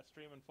 You're not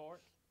streaming for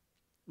it?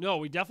 No,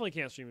 we definitely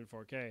can't stream in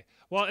 4K.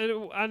 Well,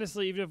 and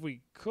honestly, even if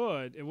we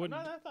could, it wouldn't.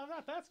 I'm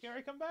not that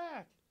scary. Come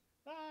back.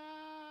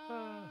 Oops.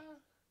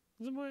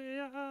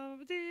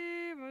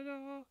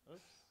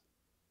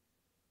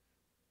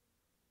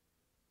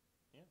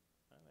 Yeah,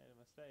 I made a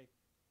mistake.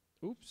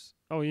 Oops.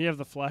 Oh, you have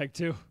the flag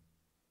too.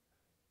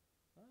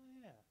 Oh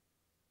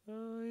yeah.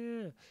 Oh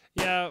yeah.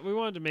 Yeah, we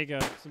wanted to make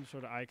some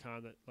sort of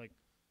icon that like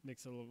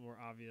makes it a little more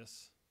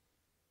obvious.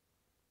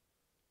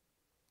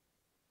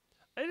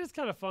 It is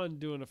kind of fun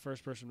doing a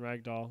first-person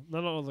ragdoll.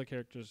 Not all the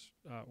characters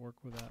work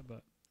with that,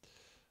 but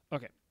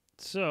okay.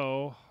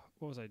 So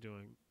what was I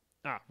doing?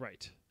 Ah,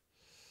 right.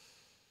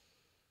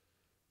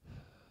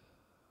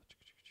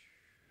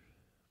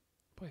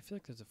 Boy, I feel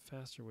like there's a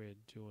faster way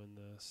of doing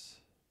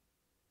this.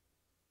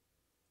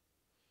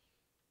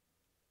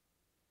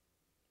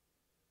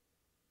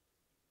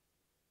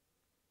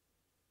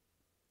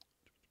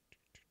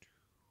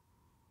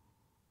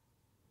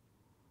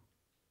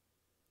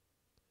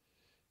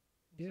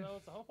 Yeah.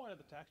 So the whole point of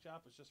the tech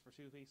shop is just for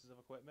 2 pieces of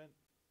equipment?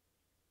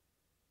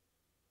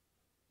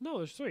 No,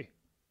 there's 3.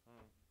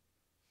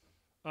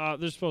 Hmm.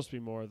 There's supposed to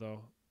be more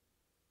though.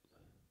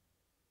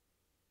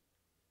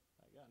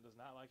 That gun does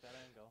not like that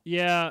angle.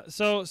 Yeah,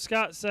 so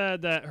Scott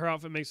said that her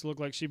outfit makes it look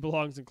like she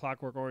belongs in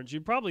Clockwork Orange.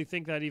 You'd probably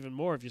think that even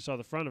more if you saw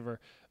the front of her.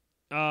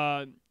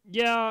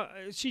 Yeah,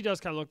 she does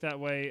kind of look that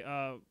way.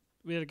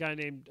 We had a guy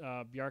named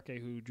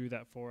Bjarke who drew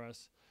that for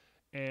us,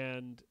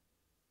 and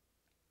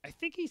I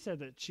think he said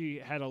that she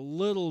had a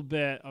little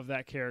bit of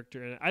that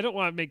character in it. I don't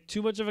want to make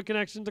too much of a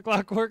connection to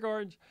Clockwork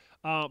Orange,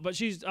 but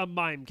she's a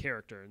mime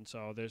character, and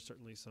so there's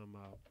certainly some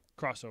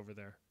crossover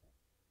there.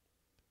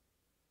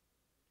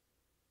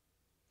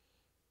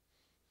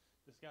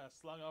 Just kind of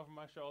slung over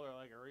my shoulder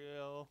like a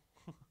real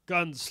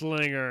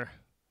Gunslinger.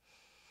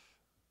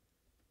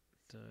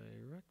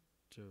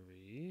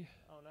 Directory.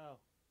 Oh no.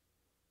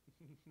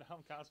 Now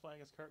I'm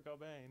cosplaying as Kurt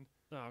Cobain.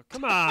 Oh,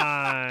 come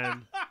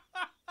on.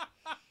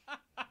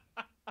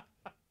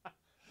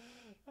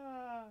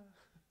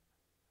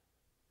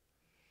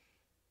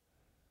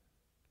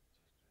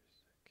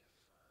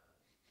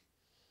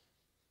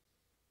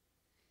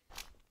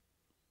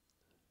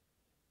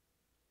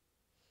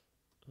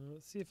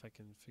 Let's see if I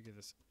can figure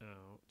this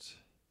out.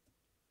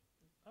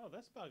 Oh,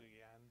 this bug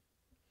again.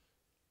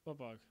 What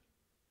bug?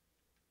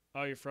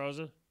 Oh, you're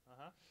frozen?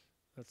 Uh-huh.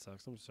 That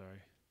sucks. I'm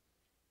sorry.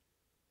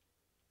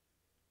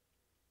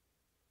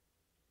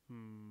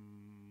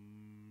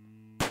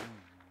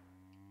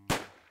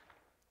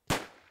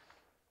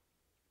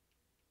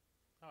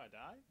 Oh, I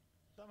died?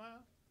 Somehow?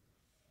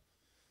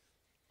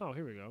 Oh,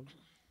 here we go.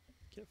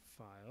 Get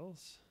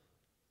files.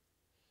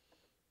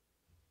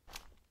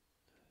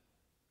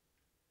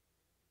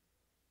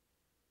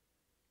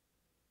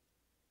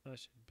 I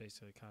should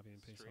basically copy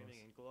and paste Streaming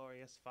in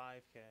glorious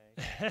 5K.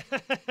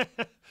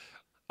 all.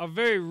 A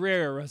very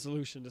rare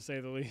resolution, to say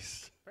the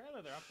least.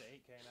 Apparently they're up to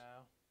 8K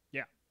now.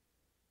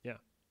 Yeah.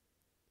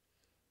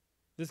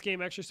 This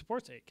game actually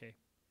supports 8K.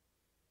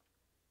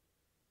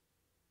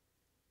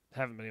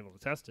 Haven't been able to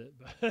test it,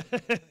 but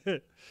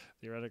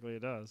theoretically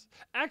it does.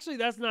 Actually,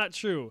 that's not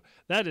true.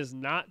 That is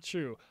not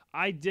true.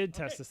 I did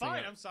test this thing Fine,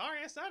 out. I'm sorry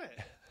I said it.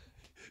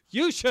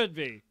 You should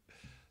be.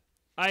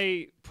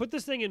 I put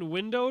this thing in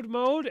windowed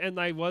mode, and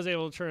I was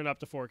able to turn it up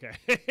to 4K.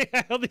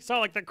 I only saw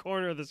like the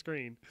corner of the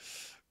screen,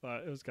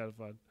 but it was kind of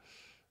fun.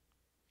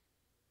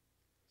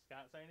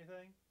 Scott say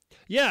anything?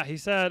 Yeah, he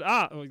said,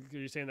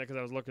 you're saying that because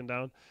I was looking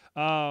down.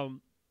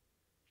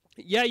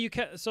 Yeah, you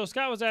can. So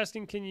Scott was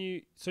asking,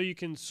 so you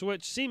can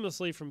switch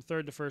seamlessly from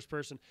third to first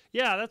person.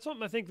 Yeah, that's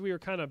something I think we were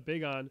kind of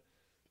big on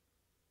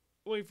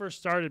when we first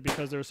started,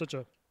 because there was such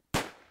a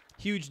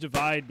huge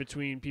divide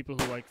between people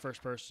who like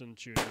first person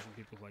shooters and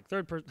people who like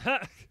third person.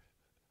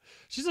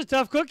 She's a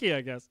tough cookie,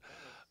 I guess.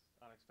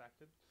 That was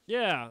unexpected.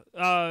 Yeah.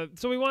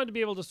 So we wanted to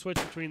be able to switch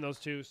between those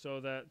two so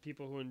that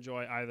people who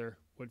enjoy either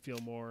would feel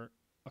more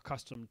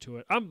accustomed to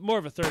it. I'm more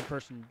of a third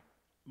person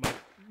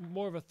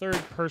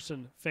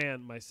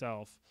fan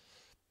myself.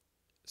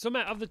 So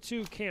Matt, of the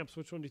 2 camps,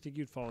 which one do you think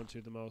you'd fall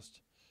into the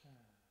most?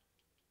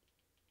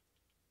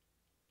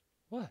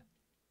 What?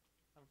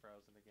 I'm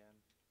frozen again.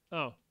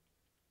 Oh.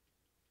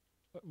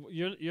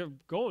 You're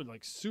going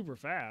like super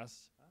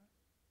fast. Huh?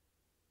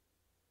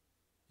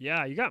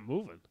 Yeah, you got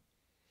moving.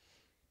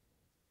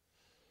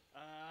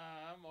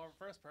 I'm more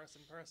first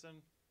person.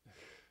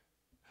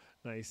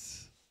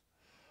 Nice.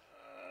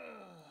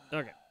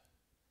 Okay.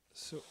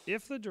 So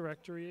if the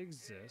directory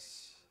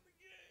exists.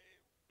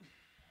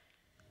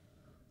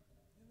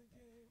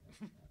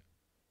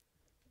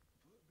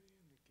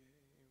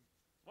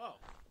 Whoa.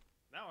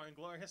 Now we're in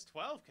glorious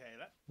 12K.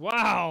 That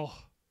Wow.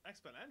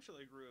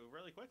 exponentially grew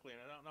really quickly,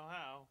 and I don't know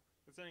how.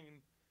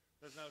 Considering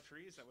There's no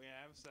trees that we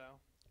have, so.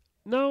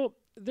 No,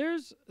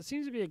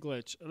 seems to be a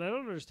glitch, and I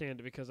don't understand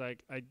it because I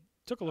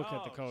took a look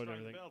at the code and destroying the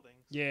everything.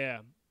 buildings. Yeah,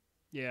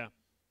 yeah.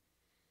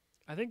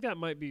 I think that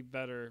might be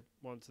better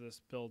once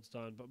this build's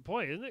done. But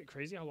boy, isn't it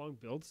crazy how long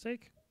builds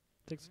take?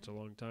 It takes such a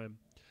long time.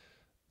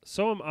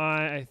 So am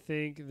I. I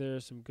think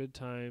there's some good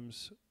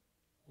times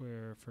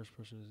where first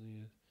person is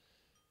needed.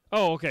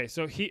 Oh, okay.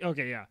 So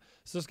yeah.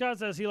 So Scott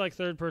says he likes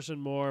third person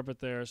more,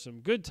 but there are some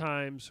good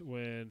times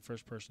when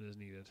first person is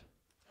needed.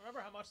 I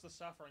remember how much the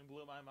Suffering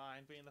blew my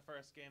mind, being the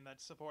first game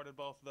that supported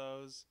both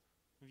those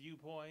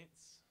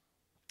viewpoints.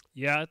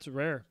 Yeah, it's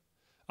rare.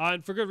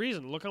 And for good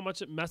reason. Look how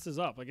much it messes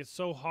up. Like, it's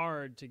so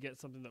hard to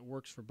get something that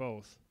works for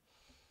both.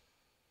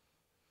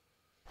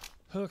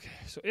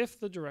 Okay, so if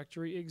the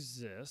directory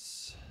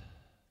exists...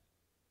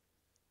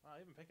 Wow,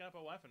 even picking up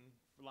a weapon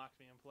locked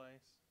me in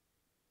place.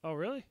 Oh,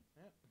 really?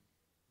 Yep.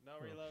 No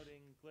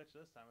reloading glitch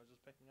this time. I was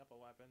just picking up a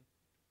weapon.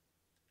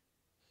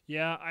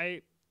 Yeah,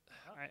 there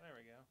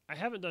we go. I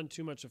haven't done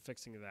too much of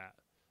fixing that.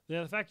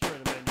 Yeah, the fact you're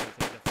in a menu, I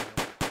think definitely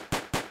helps.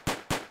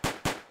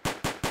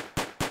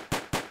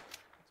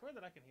 It's weird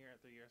that I can hear it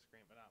through your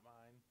screen, but not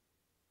mine.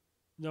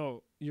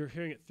 No, you're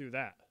hearing it through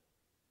that.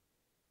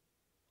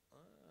 Oh.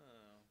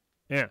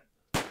 Yeah.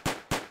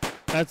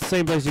 That's the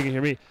same place you can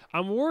hear me.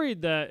 I'm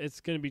worried that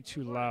it's going to be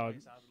too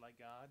loud. Sounded like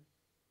God.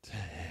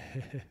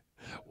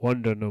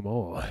 Wonder no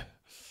more.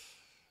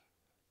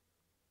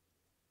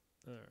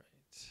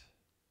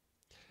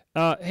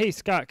 All right. Hey,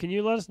 Scott, can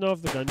you let us know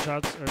if the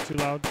gunshots are too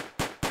loud?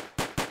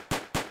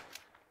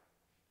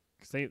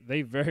 Because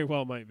they very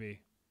well might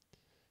be.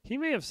 He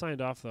may have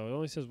signed off, though. It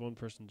only says one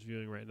person's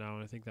viewing right now,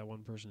 and I think that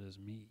one person is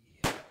me.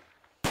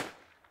 Boy,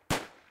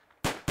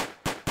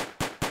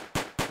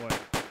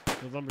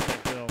 the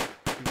lumberjack Bill,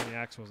 even the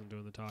axe wasn't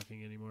doing the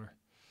talking anymore.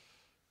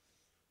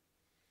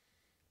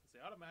 Is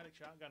the automatic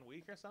shotgun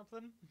weak or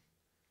something?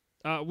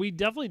 We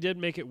definitely did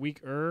make it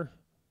weaker.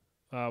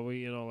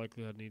 We, in all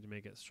likelihood, need to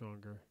make it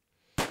stronger.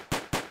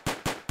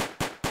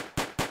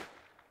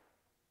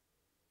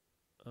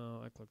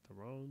 I clicked the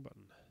wrong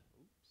button.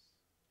 Oops.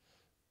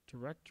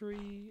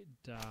 Directory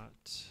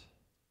dot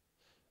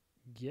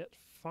get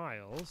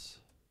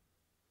files.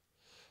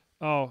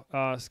 Oh,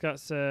 Scott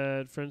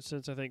said, for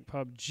instance, I think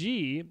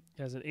PUBG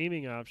has an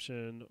aiming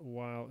option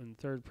while in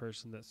third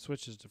person that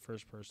switches to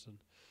first person.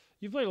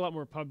 You've played a lot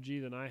more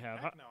PUBG than I have.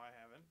 Heck no, I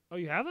haven't. Oh,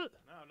 you haven't?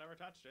 No, I've never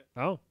touched it.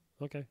 Oh,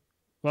 okay.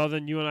 Well,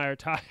 then you and I are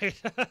tied.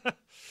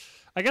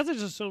 I guess I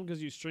just assumed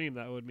because you stream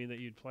that would mean that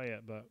you'd play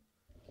it, but...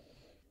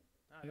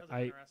 No, it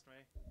doesn't interest me.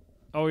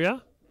 Oh, yeah?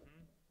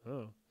 Mm-hmm.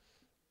 Oh.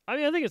 I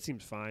mean, I think it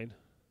seems fine.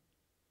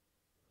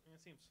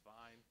 It seems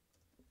fine.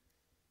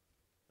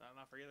 Not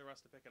enough for either of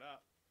us to pick it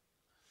up.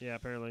 Yeah,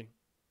 apparently.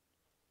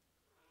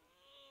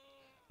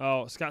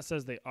 Oh, Scott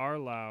says they are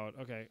loud.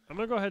 Okay, I'm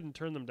going to go ahead and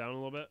turn them down a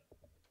little bit.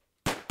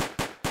 That's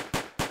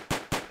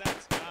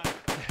Scott.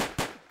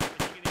 If you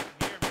can even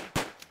hear me.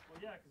 Well,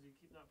 yeah, because you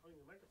keep not putting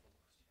the microphone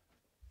close to you.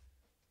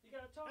 You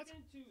got to talk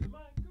into the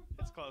microphone.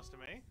 It's close to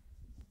me.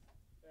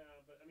 Yeah,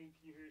 but, I mean,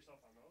 can you hear yourself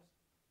on those?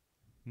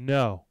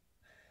 No.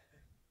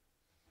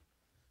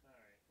 All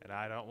right. And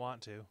I don't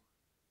want to.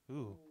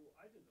 Ooh.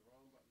 I did the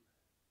wrong button.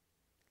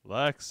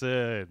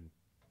 Lexin.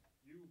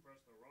 You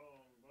pressed the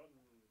wrong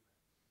button.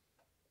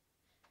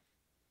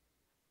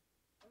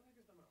 How the heck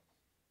is the mouse?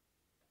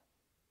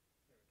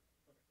 There we go.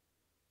 Okay.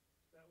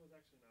 That was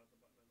actually not the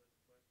button I meant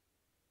to click.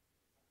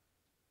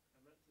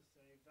 I meant to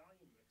say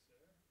volume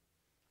mixer.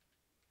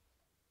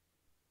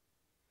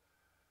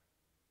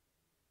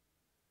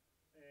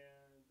 And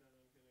then I'm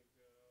going to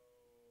go...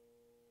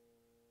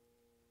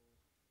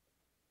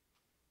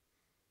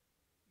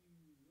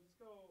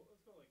 Let's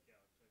go like, yeah,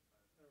 25.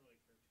 I don't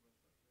really care too much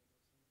about hearing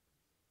those things.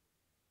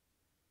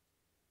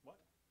 What?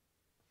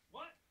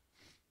 What?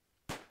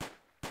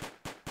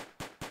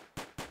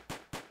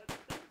 That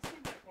doesn't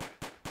seem that quiet.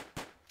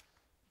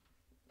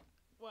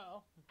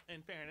 Well,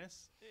 in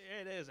fairness,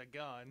 it is a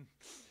gun.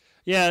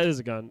 Yeah, it is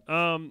a gun.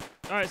 All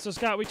right, so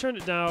Scott, we turned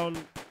it down.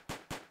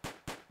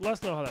 Let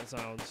us know how that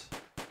sounds.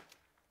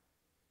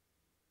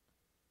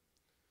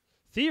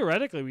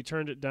 Theoretically, we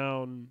turned it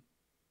down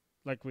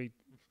like we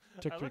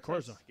took 3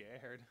 quarters off.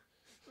 Scared.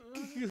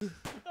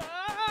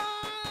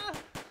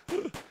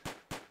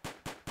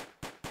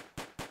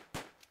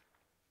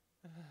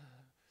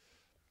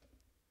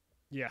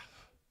 Yeah.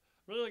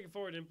 Really looking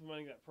forward to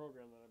implementing that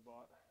program that I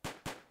bought.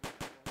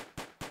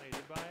 Oh, you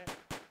did buy it?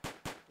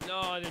 No,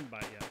 I didn't buy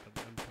it yet,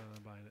 but I'm planning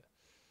on buying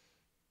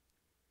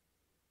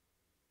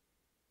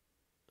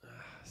it.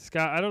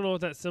 Scott, I don't know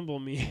what that symbol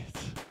means.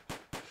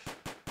 Was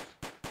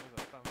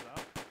it thumbs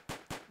up?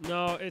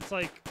 No, it's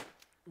like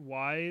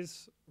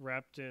Y's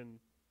wrapped in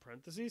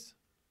parentheses.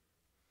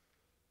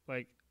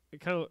 Like, it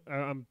kind of,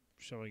 I'm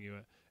showing you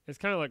it. It's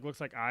kind of like,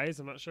 looks like eyes,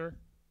 I'm not sure.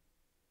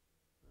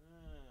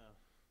 Oh.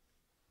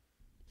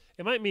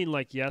 It might mean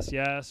like yes,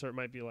 yes, or it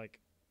might be like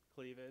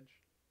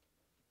Cleavage.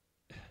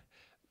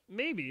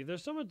 maybe.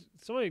 There's so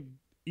many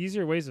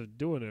easier ways of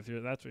doing it if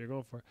that's what you're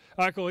going for.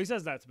 All right, cool. He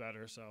says that's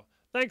better, so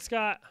thanks,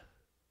 Scott.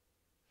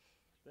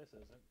 This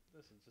isn't.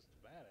 This is just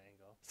a bad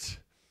angle.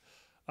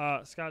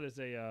 Scott is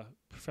a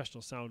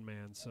professional sound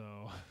man,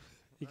 so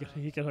he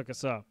can hook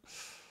us up.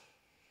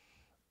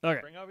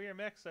 Okay. Bring over your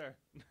mixer.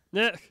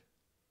 Nick.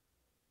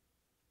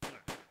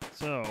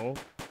 So,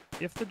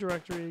 if the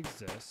directory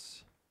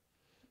exists,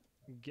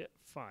 get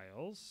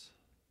files.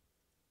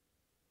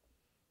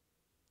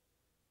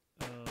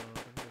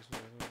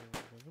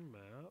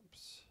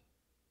 Maps.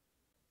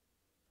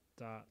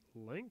 Dot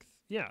length.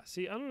 Yeah.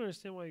 See, I don't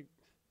understand why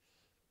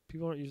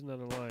people aren't using that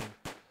online.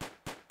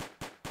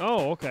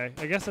 Oh, okay.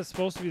 I guess that's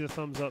supposed to be the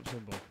thumbs up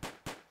symbol.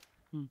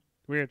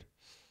 Weird.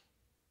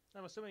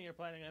 I'm assuming you're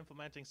planning on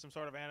implementing some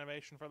sort of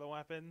animation for the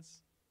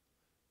weapons.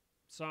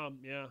 Some,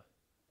 yeah.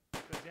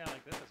 Because, yeah,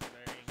 like this is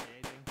very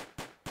engaging.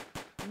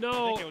 No.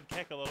 I think it would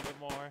kick a little bit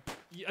more.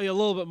 Yeah, a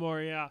little bit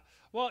more, yeah.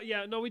 Well,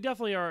 yeah, no, we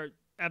definitely are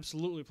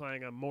absolutely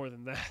planning on more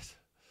than that.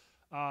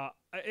 I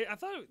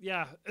thought,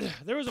 yeah,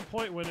 there was a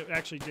point when it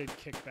actually did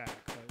kick back,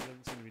 but it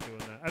doesn't seem to be doing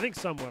that. I think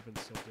some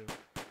weapons still do.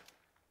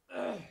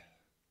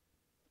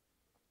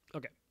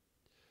 Okay.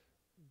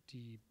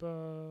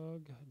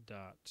 Debug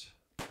dot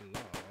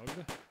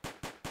log.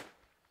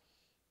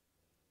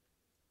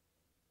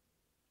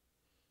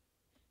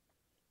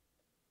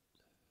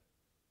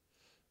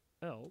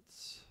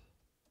 Else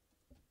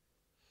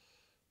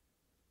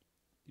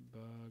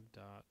debug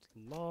dot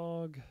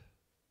log.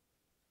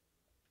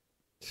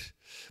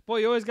 Boy,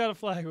 you always got a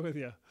flag with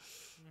you.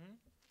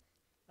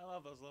 I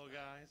love those little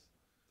guys.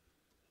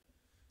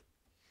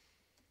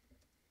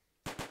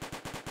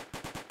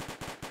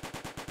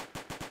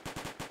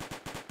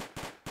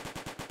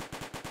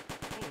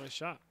 Oh, nice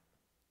shot.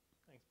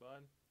 Thanks,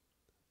 bud.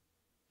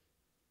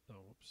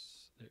 Oh,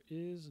 whoops. There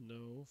is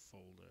no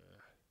folder.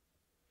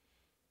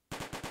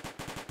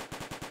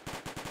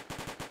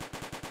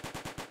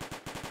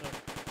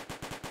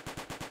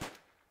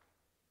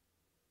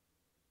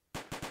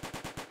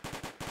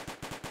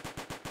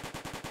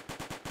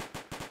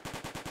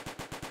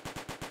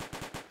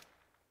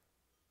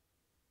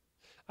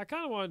 I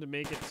kind of wanted to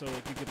make it so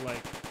like you could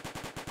like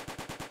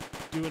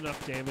do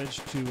enough damage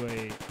to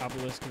a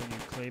obelisk when you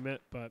claim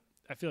it, but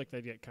I feel like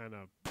they'd get kind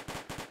of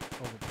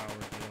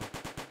overpowered, you know.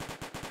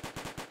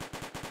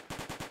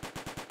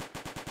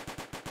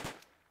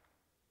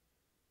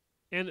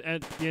 And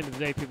at the end of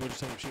the day, people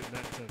just end up shooting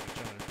that instead of each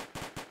other.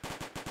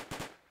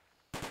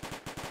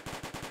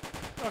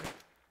 Okay.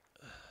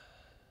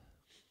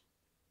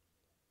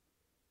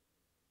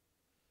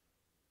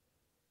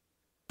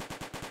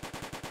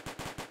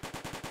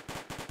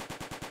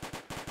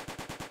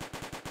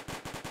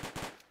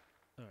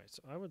 All right,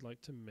 so I would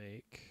like to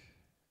make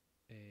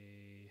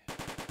a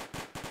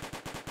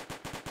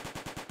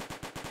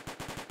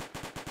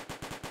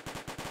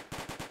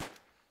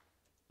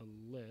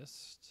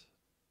list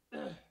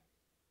of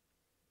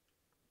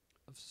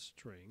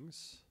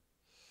strings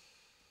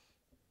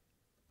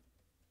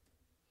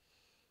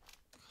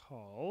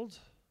called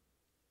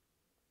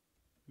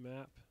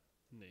map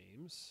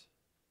names,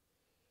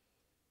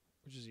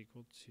 which is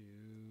equal to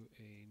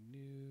a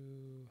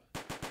new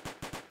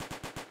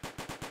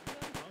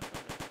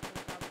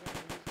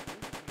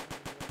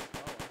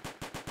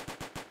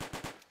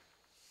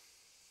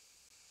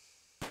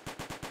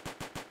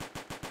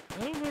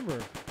I don't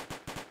remember.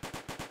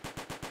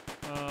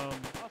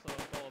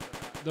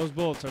 Those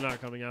bullets are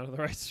not coming out of the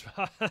right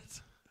spot.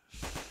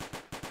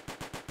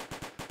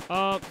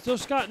 So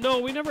Scott, no,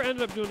 we never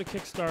ended up doing a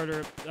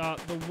Kickstarter.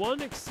 The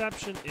one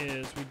exception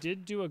is we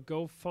did do a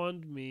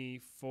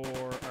GoFundMe for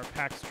our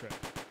PAX trip.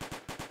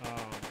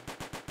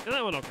 And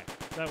that went okay.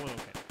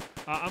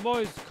 I'm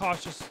always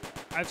cautious.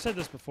 I've said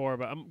this before,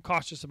 but I'm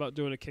cautious about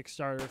doing a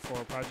Kickstarter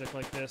for a project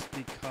like this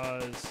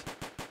because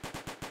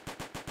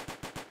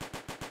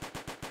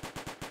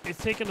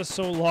it's taken us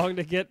so long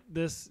to get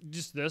this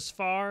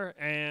far,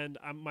 and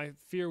my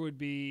fear would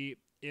be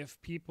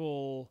if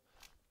people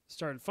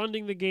started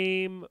funding the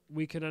game,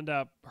 we could end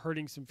up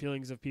hurting some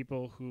feelings of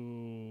people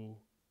who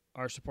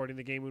are supporting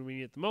the game when we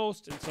need it the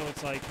most. And so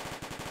it's like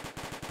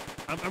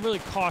I'm really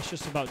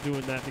cautious about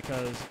doing that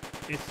because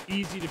it's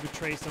easy to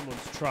betray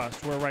someone's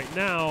trust, where right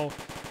now,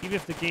 even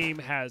if the game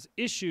has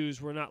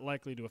issues, we're not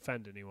likely to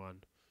offend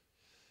anyone.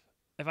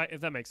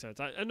 If that makes sense.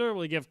 I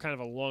normally give kind of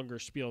a longer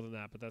spiel than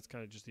that, but that's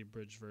kind of just the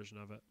abridged version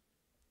of it.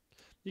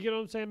 You get what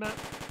I'm saying, Matt?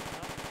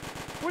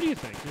 What do you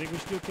think? Do you think we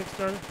should do a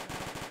Kickstarter?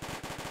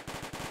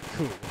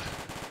 Cool.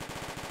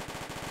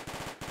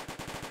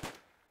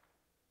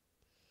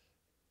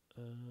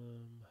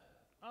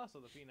 Also,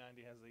 the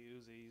P90 has the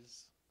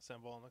Uzis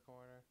symbol in the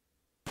corner.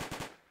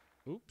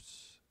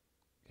 Oops.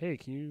 Hey,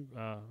 can you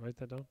write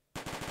that down?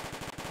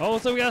 Oh,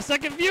 so we got a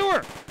second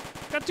viewer!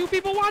 Got 2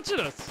 people watching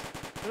us!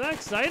 Isn't that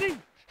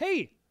exciting?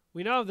 Hey,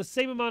 we now have the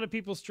same amount of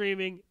people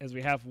streaming as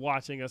we have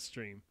watching us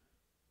stream.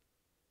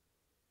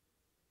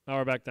 Now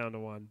we're back down to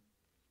 1.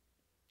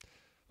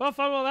 Well,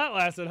 fun while that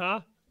lasted, huh?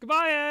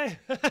 Goodbye,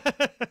 eh?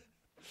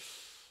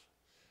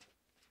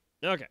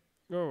 Okay.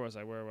 Where was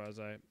I?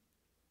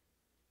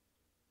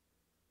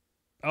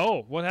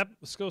 Oh, what happened?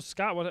 So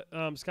Scott,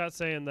 Scott's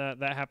saying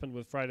that happened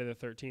with Friday the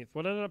 13th.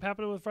 What ended up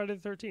happening with Friday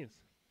the 13th?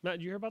 Matt,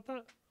 did you hear about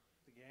that?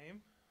 The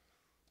game?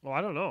 Well,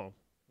 I don't know.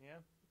 Yeah.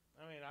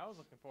 I mean, I was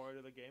looking forward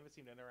to the game. It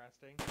seemed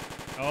interesting.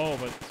 Oh,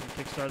 but some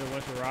Kickstarter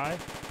went awry? It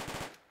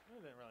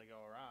didn't really go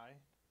awry.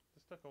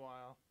 Just took a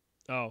while.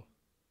 Oh.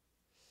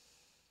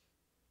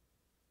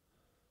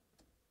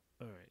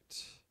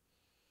 Alright.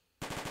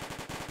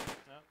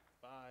 Nope,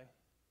 bye.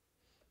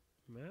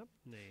 Map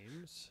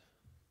names.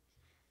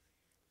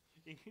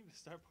 You need to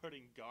start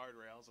putting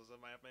guardrails as a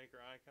map maker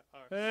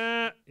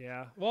icon.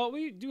 Yeah. Well,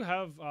 we do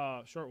have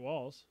short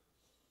walls.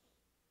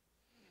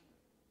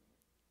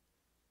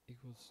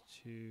 Equals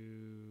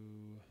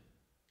to...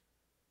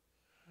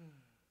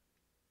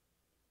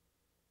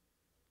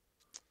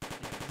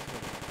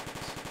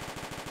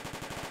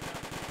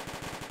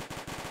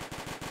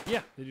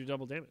 Yeah, they do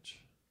double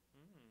damage.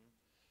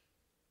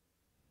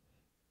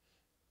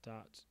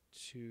 Dot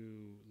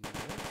to list.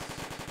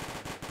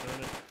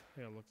 Darn it.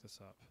 I gotta look this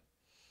up.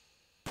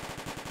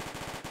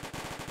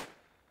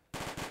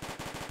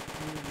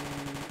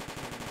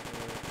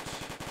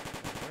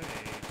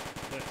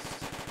 List.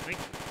 Thank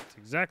you. That's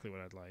exactly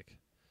what I'd like.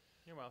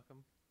 You're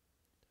welcome.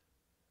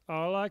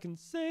 All I can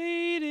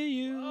say to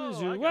you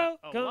is you're I got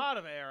welcome. a lot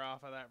of air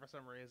off of that for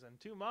some reason.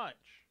 Too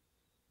much.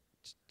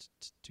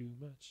 Too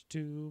much,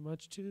 too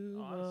much, too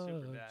much. I'm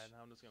super dead.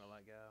 I'm just gonna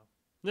let go.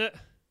 Nah.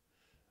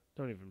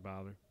 Don't even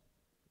bother.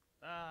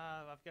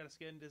 I've got a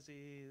skin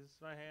disease.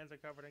 My hands are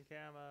covered in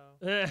camo.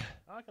 Oh,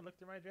 I can look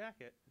through my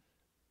jacket.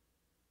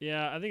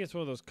 Yeah, I think it's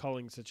one of those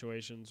culling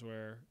situations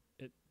where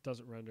it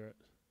doesn't render it.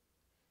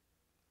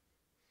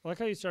 I like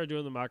how you started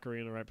doing the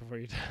Macarena right before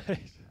you died.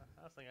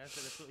 I was thinking I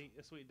said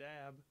a sweet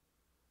dab.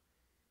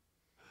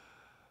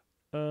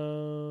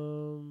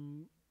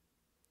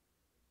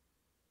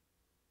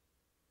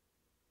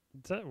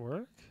 Does that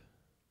work?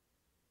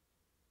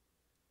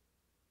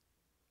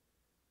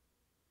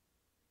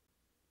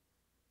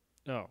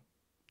 Oh,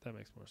 that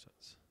makes more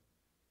sense.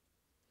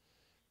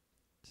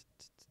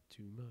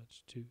 Too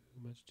much, too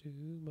much, too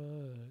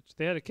much.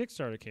 They had a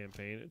Kickstarter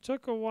campaign. It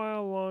took a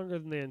while longer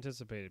than they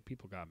anticipated.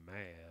 People got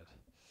mad.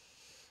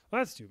 Well,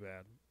 that's too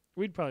bad.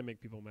 We'd probably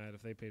make people mad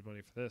if they paid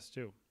money for this,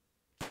 too.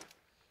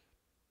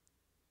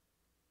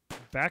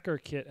 Backer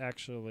kit,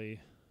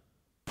 actually.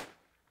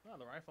 Oh,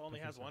 the rifle only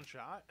has one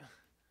shot?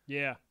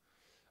 Yeah.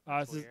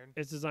 That's weird.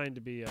 It's designed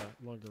to be a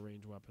longer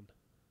range weapon.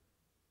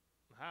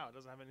 How? It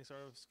doesn't have any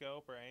sort of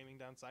scope or aiming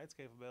down sights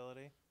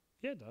capability.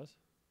 Yeah, it does.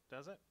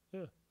 Does it?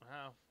 Yeah.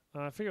 How?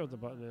 I forget what the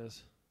button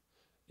is.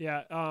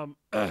 Yeah,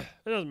 it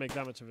doesn't make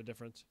that much of a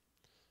difference.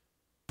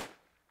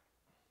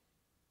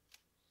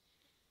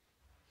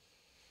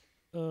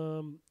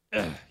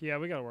 Yeah,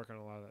 we gotta work on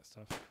a lot of that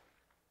stuff.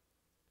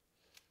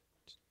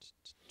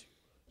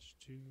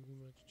 Too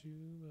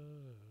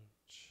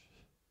much.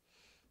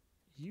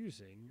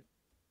 Using,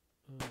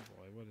 oh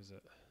boy, what is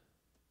it?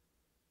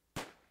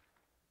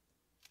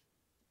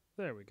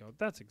 There we go.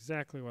 That's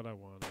exactly what I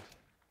wanted.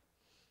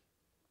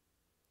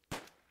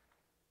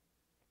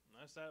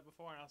 I've said it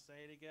before and I'll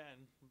say it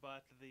again,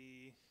 but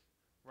the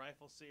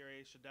rifle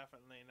series should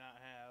definitely not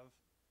have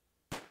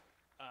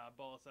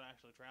bullets that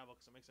actually travel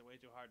because it makes it way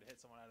too hard to hit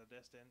someone at a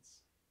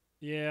distance.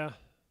 Yeah.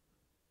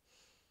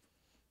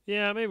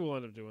 Yeah, maybe we'll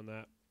end up doing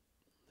that.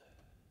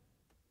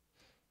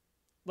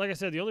 Like I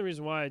said, the only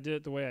reason why I did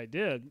it the way I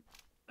did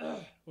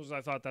was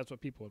I thought that's what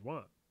people would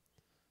want.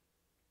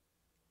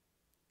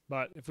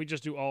 But if we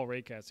just do all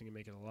raycasting, it'd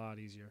make it a lot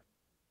easier.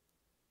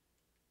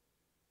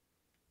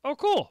 Oh,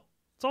 cool.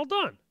 It's all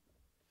done.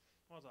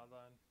 What's all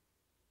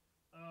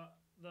done?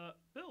 The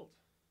build.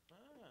 Oh.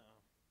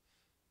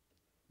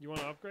 You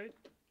want to upgrade?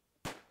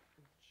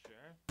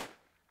 Sure.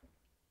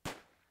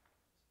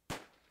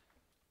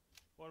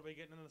 What are we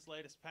getting in this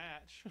latest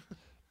patch?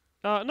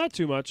 Not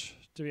too much,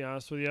 to be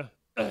honest with you.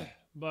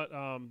 But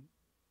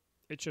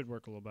it should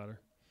work a little better.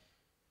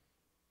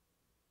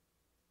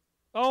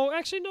 Oh,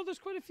 actually, no, there's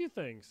quite a few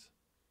things.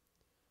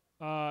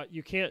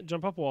 You can't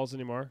jump up walls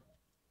anymore.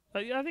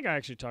 I think I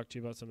actually talked to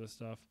you about some of this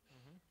stuff.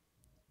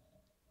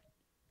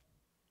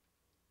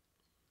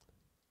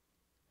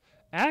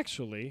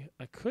 Actually,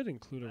 I could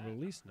include a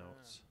release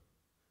notes.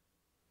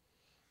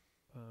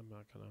 I'm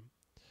not going to.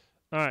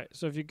 All right,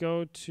 so if you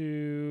go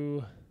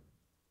to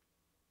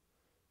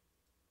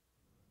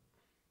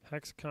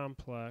Hex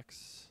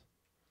Complex,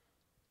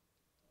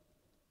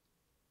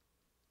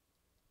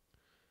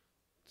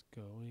 it's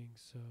going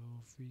so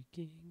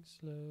freaking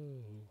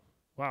slow.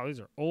 Wow, these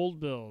are old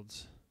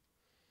builds.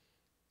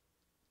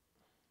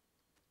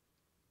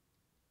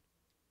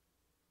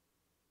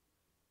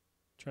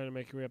 Trying to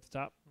make your way up the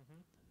top.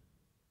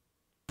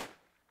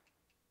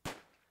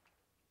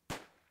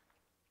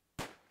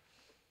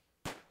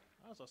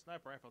 Also,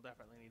 sniper rifle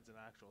definitely needs an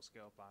actual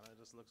scope on it. It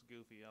just looks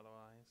goofy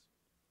otherwise.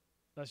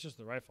 That's just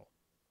the rifle.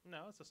 No,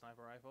 it's a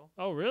sniper rifle.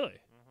 Oh, really?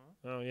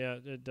 Oh, yeah,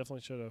 it definitely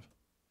should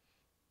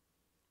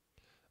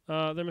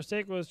have. Their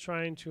mistake was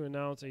trying to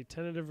announce a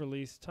tentative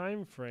release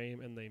time frame,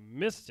 and they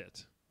missed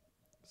it.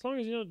 As long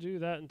as you don't do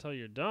that until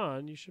you're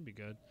done, you should be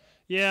good.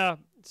 Yeah,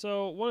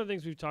 so one of the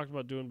things we've talked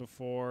about doing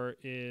before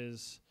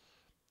is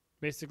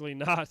basically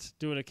not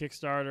doing a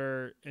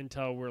Kickstarter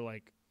until we're,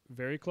 like,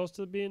 very close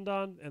to being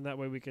done, and that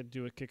way we could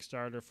do a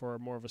Kickstarter for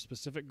more of a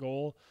specific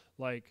goal,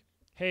 like,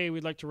 hey,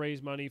 we'd like to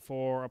raise money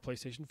for a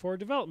PlayStation 4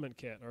 development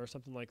kit or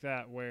something like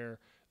that, where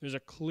there's a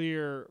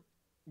clear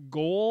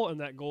goal and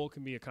that goal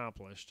can be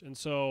accomplished. And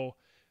so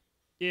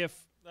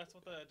if... That's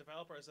what the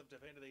developers of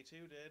Divinity 2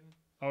 did.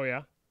 Oh,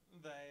 yeah?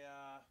 They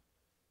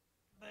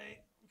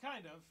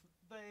kind of...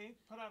 They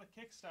put out a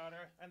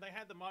Kickstarter, and they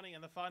had the money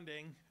and the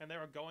funding, and they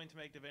were going to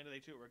make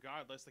Divinity 2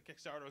 regardless. The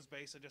Kickstarter was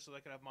basically just so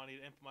they could have money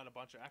to implement a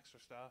bunch of extra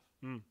stuff.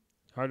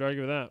 Hard to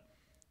argue with that.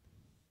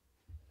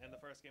 And the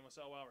first game was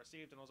so well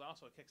received, and was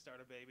also a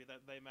Kickstarter baby,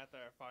 that they met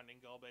their funding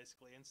goal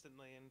basically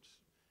instantly, and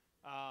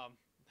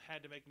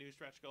had to make new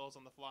stretch goals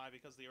on the fly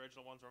because the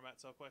original ones were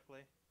met so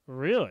quickly.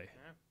 Really?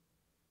 Yeah.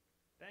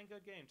 Dang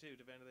good game, too,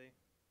 Divinity.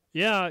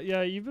 Yeah,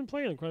 you've been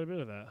playing quite a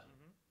bit of that.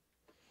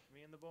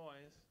 Me and the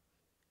boys.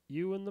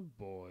 You and the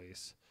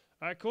boys.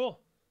 All right, cool.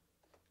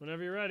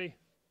 Whenever you're ready.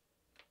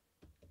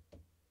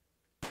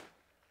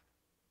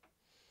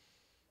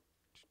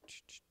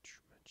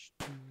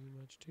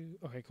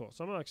 Okay, cool.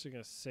 So I'm actually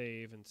going to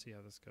save and see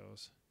how this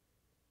goes.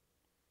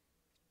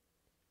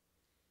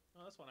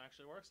 Oh, this one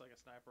actually works like a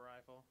sniper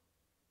rifle.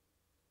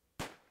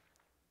 I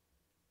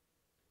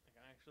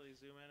can actually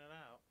zoom in and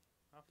out.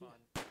 How fun.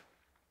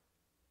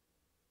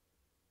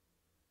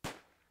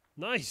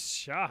 Nice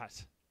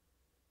shot.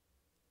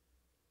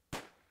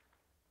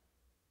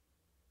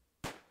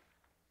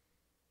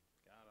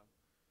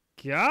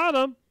 Got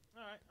him.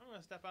 All right, I'm going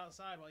to step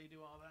outside while you do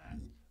all that.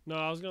 No,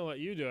 I was going to let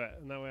you do it,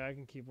 and that way I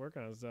can keep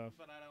working on stuff.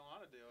 But I don't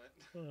want to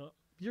do it.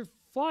 Your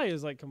fly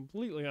is like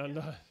completely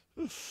undone. I know that.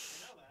 The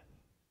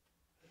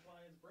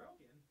fly is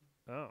broken.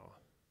 Oh.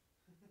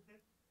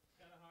 It's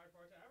kind of hard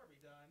for it to ever be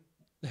done.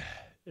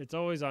 It's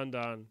always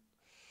undone.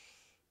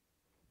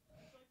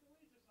 It's like the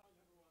Weezer song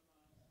everyone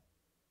loves.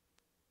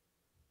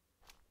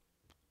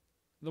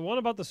 The one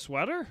about the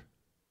sweater?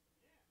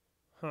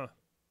 Huh.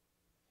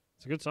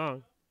 It's a good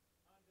song.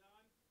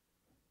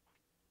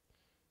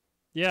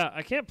 Yeah,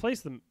 I can't place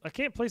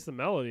the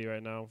melody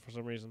right now for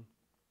some reason.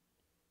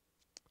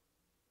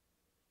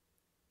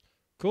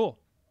 Cool.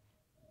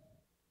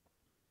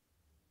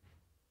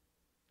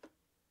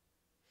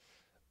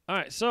 All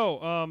right,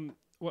 so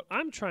what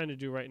I'm trying to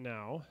do right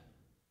now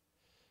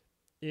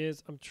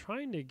is I'm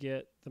trying to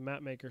get the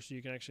map maker so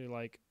you can actually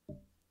like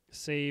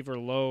save or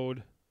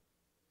load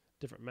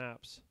different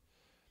maps.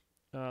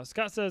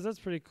 Scott says that's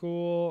pretty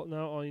cool.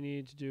 Now all you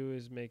need to do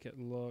is make it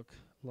look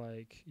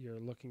like you're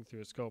looking through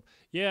a scope.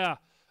 Yeah,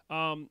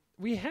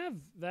 we have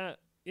that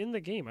in the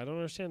game. I don't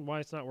understand why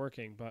it's not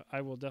working, but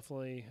I will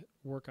definitely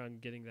work on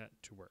getting that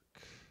to work.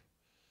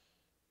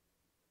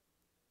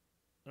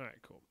 All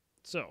right, cool.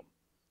 So,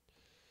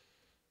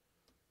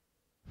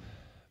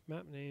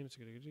 map names.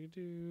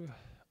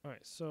 All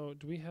right, so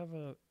do we have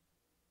a...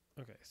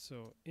 Okay,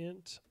 so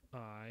int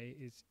I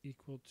is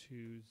equal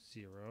to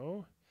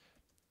 0.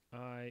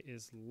 I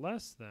is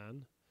less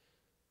than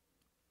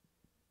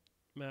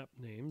map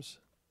names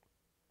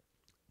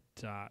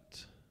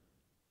dot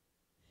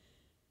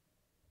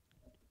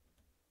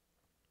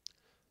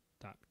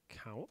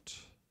count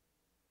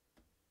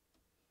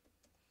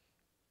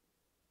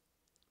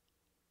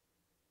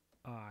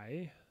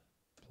I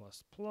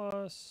plus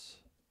plus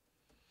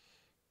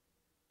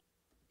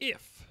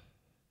if...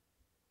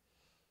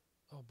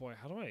 Oh boy,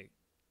 how do I...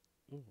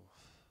 Ooh,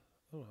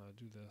 I don't know how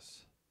to do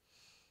this.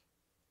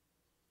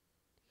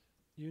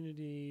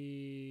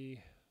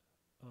 Unity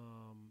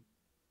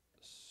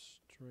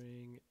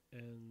string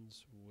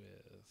ends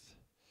with...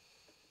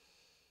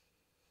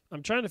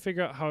 I'm trying to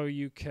figure out how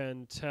you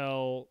can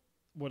tell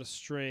what a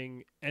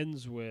string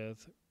ends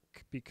with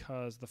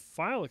because the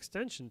file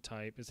extension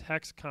type is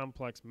hex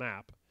complex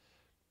map.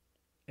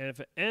 And if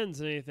it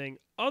ends in anything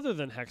other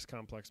than hex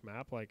complex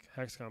map, like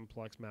hex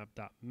complex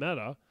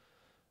map.meta,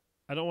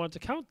 I don't want it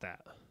to count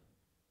that.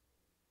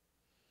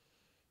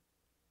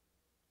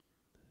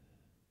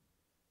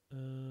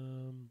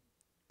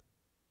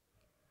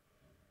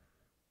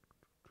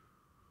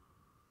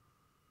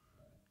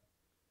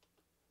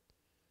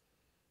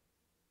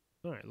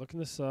 All right, looking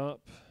this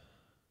up.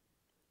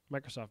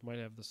 Microsoft might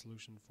have the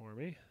solution for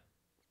me.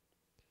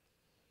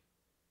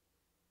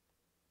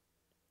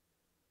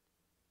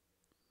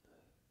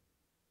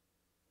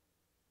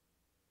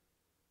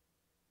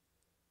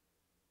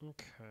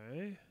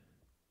 Okay.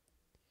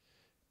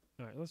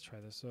 All right, let's try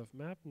this. So if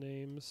map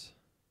names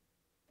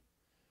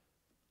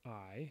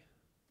I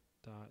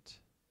dot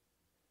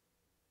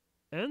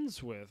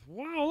ends with...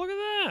 Wow, look at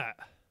that!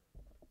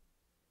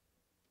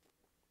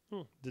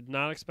 Did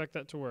not expect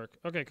that to work.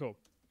 Okay, cool.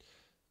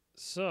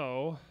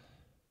 So,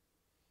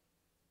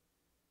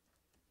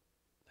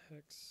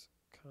 hex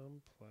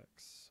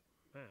complex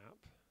map.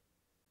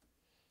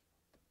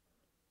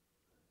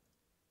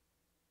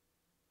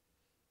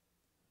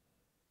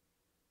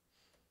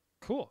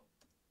 Cool.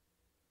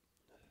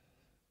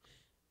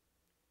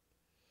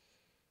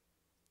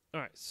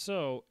 All right,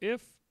 so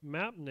if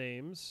map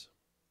names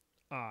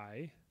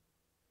I...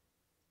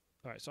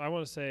 All right, so I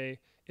want to say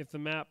if the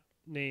map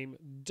name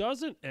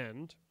doesn't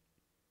end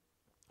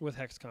with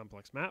hex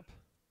complex map,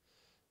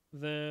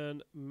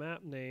 then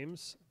map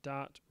names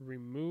dot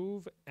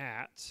remove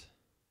at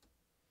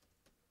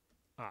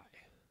I.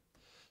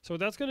 So what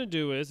that's going to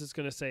do is it's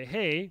going to say,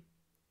 hey,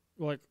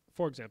 like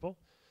for example,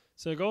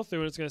 so go through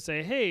and it's going to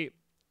say, hey,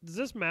 does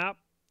this map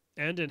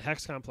end in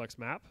hex complex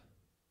map?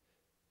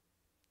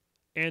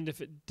 And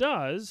if it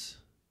does,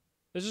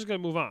 it's just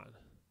going to move on.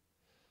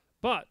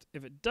 But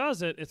if it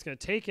doesn't, it's going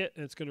to take it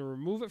and it's going to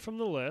remove it from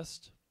the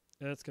list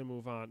and it's going to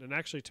move on. And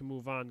actually to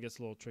move on gets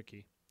a little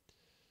tricky.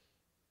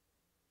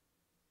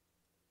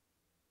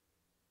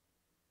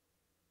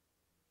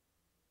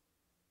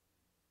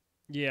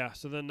 Yeah,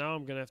 so then now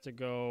I'm going to have to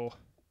go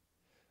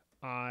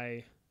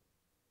I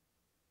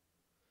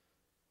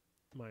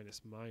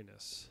minus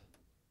minus,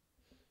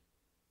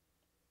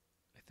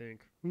 I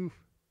think.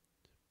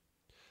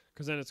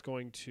 Because then it's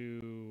going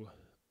to,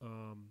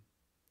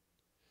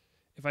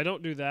 if I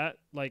don't do that,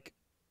 like,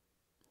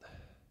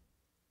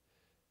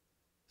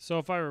 so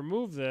if I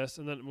remove this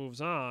and then it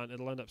moves on,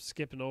 it'll end up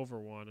skipping over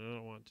one, and I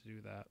don't want to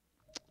do that.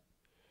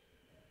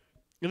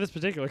 In this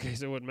particular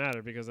case, it wouldn't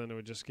matter because then it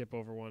would just skip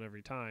over one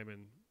every time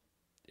and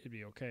it'd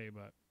be okay,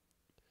 but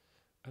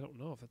I don't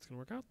know if that's going to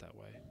work out that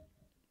way.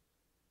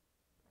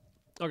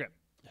 Okay.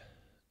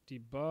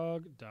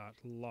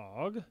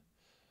 Debug.log.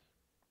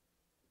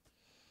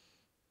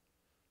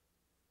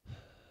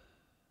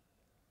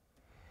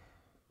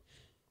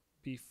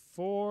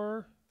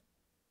 Before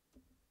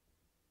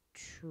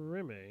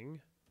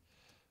trimming,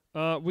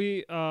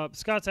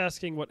 Scott's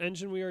asking what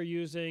engine we are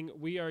using.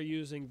 We are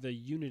using the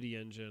Unity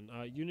engine,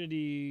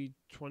 Unity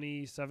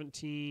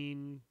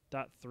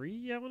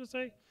 2017.3. I want to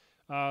say.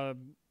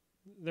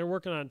 They're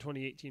working on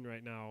 2018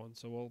 right now, and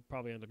so we'll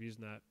probably end up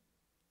using that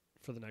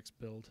for the next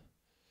build.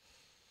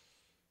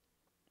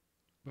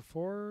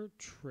 Before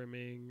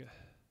trimming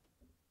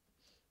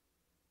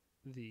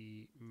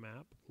the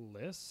map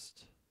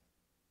list,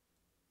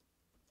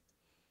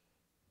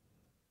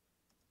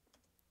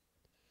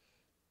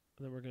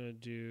 and then we're going to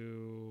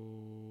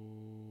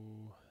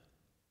do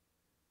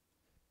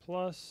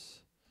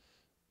plus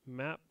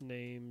map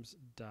names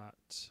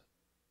dot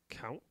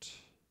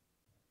count.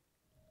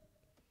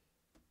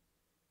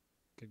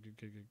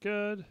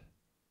 Good.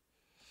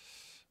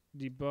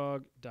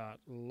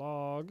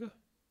 Debug.log.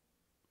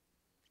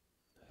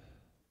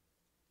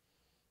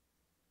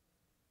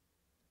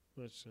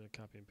 I'm just going to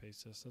copy and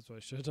paste this. That's what I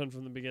should have done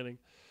from the beginning.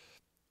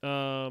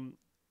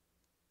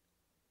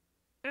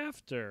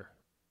 After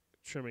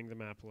trimming the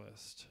map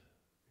list.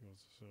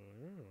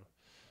 All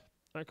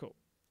right, cool.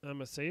 I'm going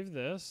to save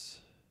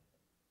this.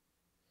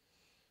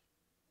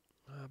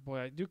 Boy,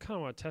 I do kind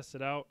of want to test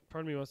it out.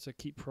 Part of me wants to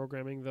keep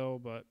programming, though,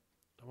 but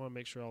I want to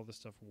make sure all this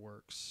stuff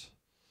works.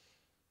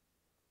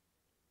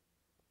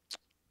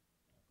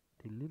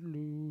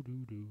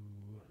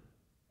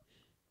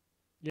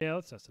 Yeah,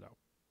 let's test it out.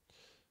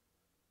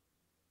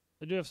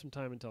 I do have some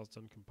time until it's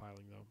done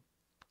compiling, though.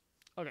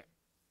 Okay.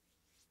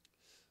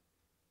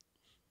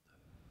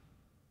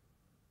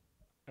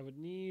 I would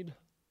need...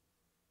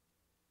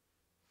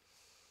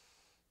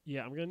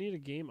 Yeah, I'm going to need a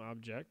game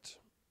object.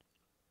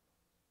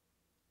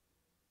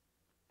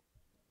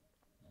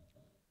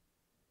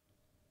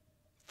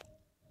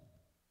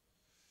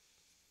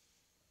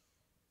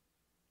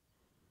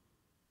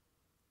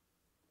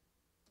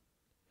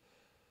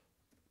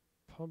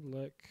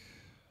 Public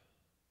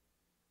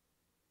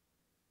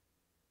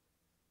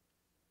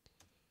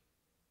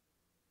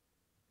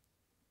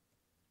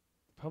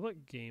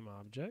game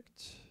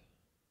object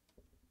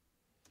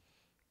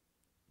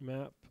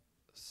map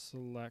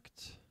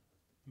select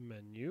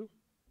menu.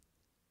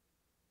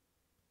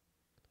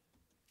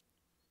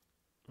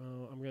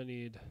 I'm gonna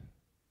need,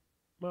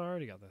 well, I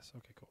already got this.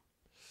 Okay, cool.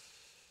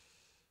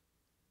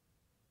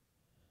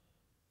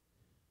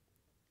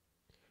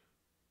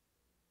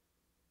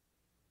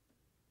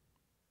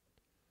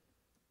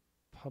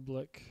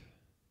 Public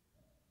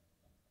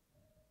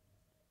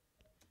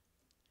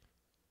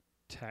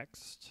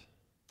text.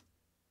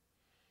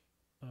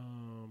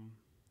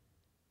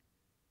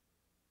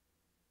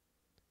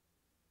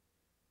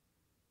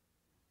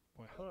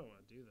 Boy, how do I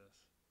want to do this?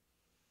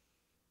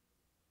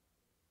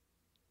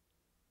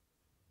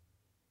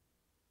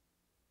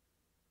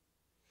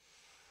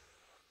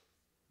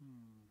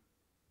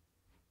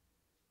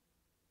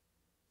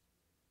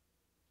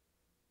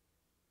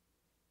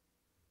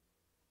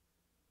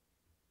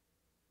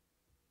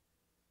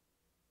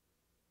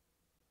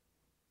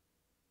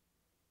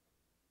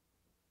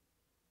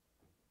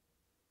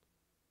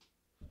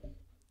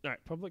 All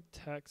right, public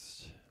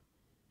text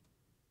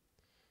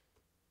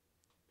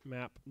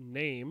map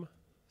name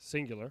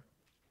singular.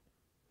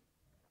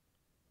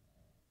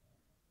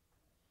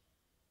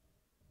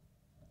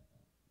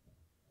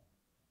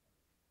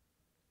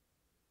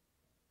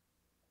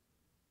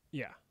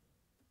 Yeah.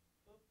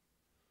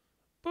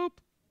 Boop.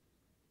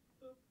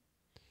 Boop.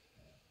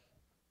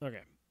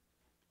 Okay.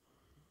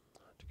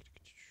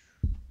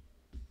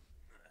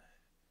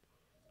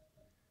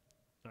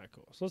 All right,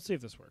 cool. So let's see if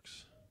this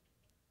works.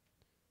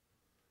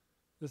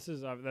 This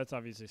is that's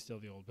obviously still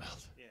the old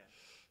build. Yeah.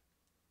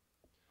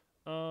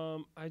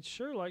 I'd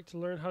sure like to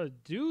learn how to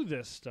do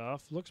this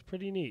stuff. Looks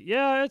pretty neat.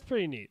 Yeah, it's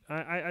pretty neat.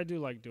 I do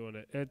like doing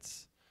it.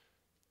 It's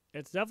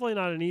definitely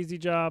not an easy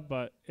job,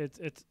 but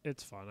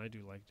it's fun. I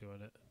do like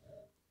doing it.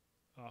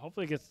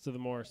 Hopefully, it gets to the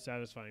more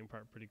satisfying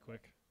part pretty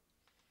quick.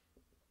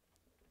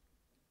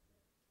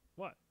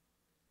 What?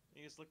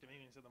 You just looked at me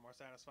and said the more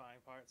satisfying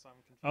part, so I'm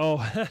confused.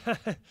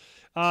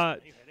 Oh, Are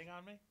you hitting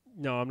on me?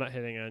 no, I'm not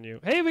hitting on you.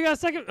 Hey, we got a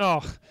second.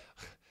 Oh,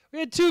 we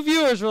had 2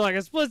 viewers for like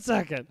a split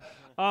second.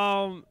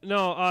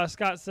 No,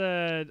 Scott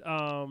said,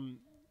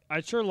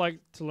 I'd sure like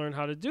to learn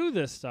how to do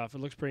this stuff. It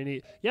looks pretty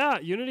neat. Yeah,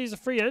 Unity's a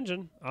free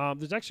engine.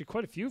 There's actually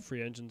quite a few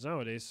free engines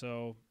nowadays,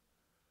 so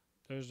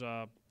there's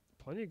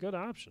plenty of good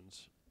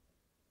options.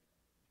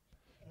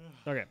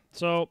 Okay,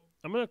 so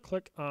I'm going to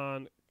click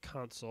on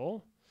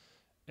console,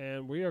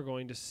 and we are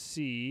going to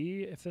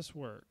see if this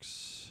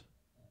works.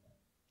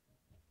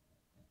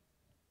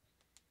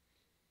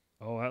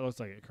 Oh, that looks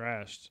like it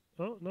crashed.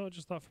 Oh, no, it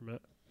just thought for a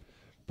minute.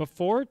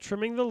 Before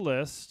trimming the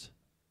list,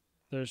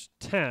 there's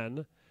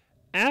 10.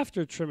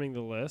 After trimming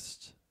the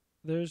list,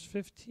 there's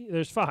 15.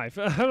 There's 5.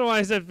 I don't know why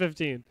I said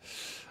 15.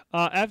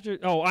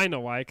 Oh, I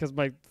know why, because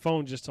my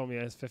phone just told me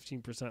it has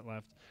 15%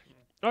 left.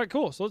 All right,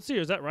 cool. So let's see.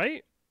 Is that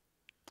right?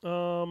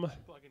 Plug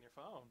in your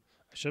phone.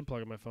 I should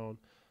plug in my phone.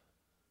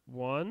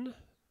 1,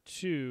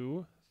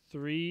 2,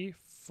 3,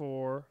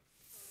 4,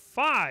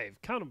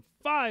 5. Count them.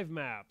 5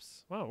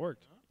 maps. Wow, it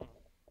worked. Oh.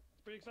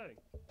 Pretty exciting.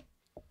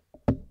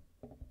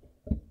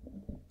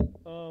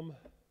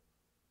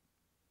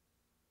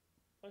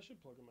 I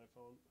should plug in my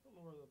phone. I don't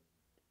know where the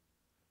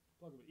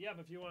plug would be. Yeah,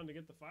 but if you wanted to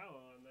get the file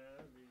on there,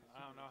 that'd be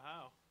I don't know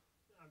how.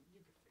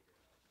 you could figure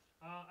it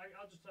out.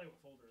 I'll just tell you what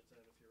folder it's in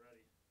if you're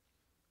ready.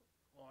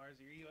 Well, where's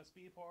your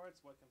USB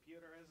ports? What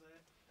computer is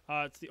it?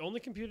 It's the only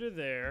computer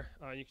there.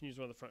 You can use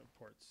one of the front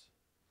ports.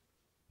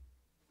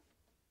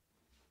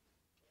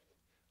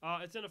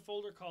 It's in a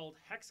folder called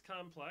Hex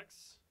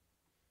Complex,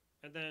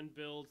 and then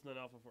Builds, and then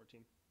Alpha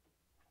 14.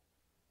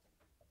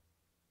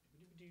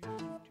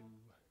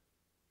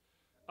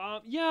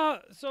 Yeah,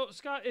 so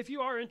Scott, if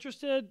you are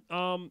interested,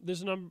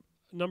 there's a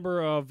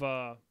number of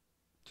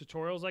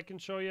tutorials I can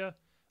show you.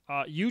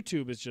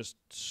 YouTube is just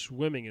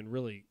swimming in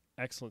really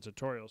excellent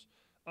tutorials.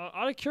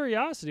 Out of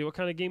curiosity, what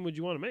kind of game would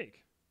you want to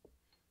make?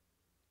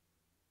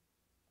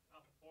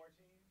 Alpha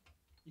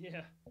 14?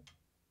 Yeah.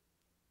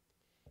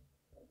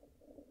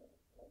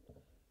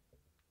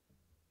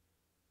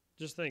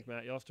 Just think,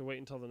 Matt, you'll have to wait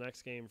until the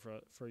next game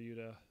for you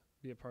to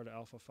be a part of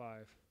Alpha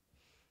 5.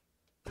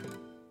 Those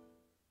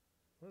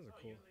are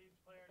cool.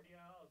 Player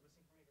DLL is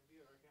missing from your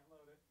computer. I can't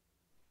load it.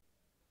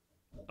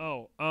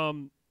 Oh,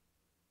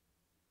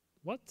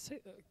 what?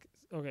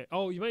 Okay.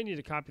 Oh, you might need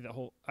to copy that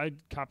whole.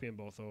 I'd copy them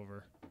both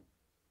over.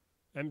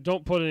 And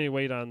don't put any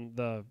weight on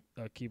the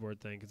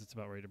keyboard thing because it's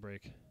about ready to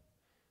break.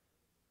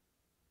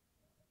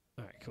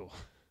 All right, cool.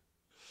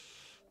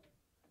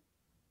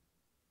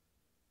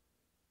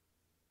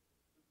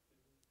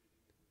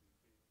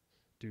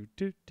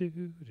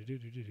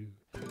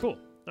 Cool.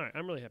 All right,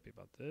 I'm really happy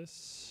about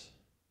this.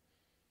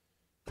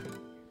 Player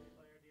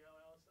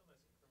DLL is still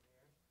missing from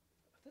here.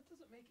 That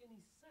doesn't make any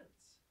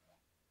sense.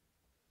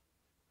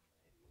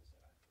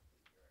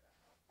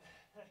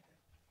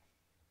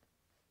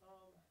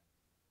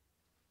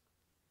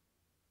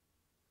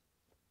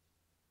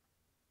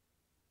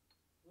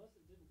 Unless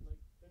it didn't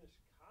like finish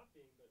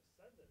copying, but it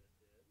said that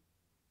it did.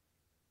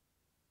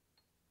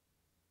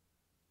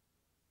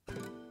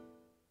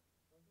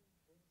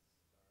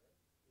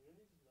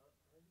 Unity's not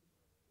already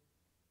running.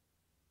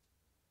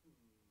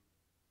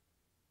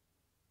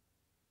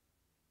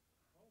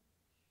 How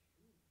peculiar.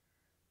 And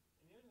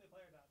Unity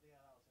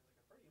player.dll seems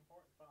like a pretty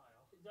important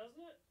file.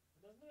 Doesn't it?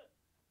 Doesn't it?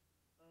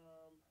 I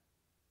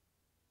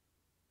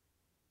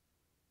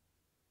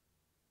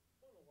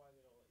don't know why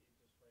they don't let you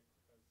just right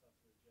click on stuff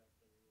and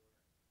reject anymore.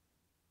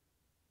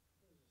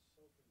 This is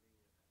so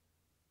convenient.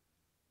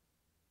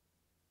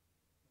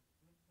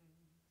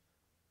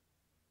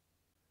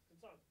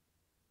 It's on.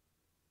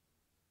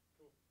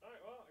 Cool. Alright,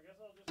 well, I guess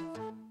I'll just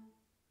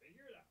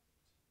figure it out.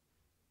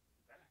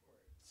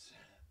 Backwards.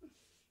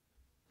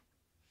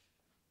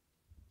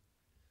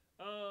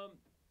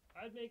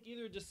 I'd make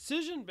either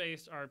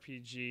decision-based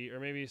RPG or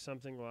maybe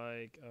something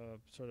like a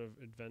sort of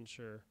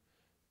adventure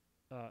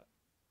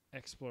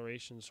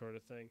exploration sort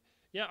of thing.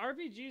 Yeah,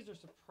 RPGs are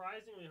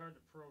surprisingly hard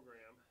to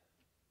program.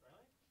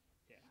 Really?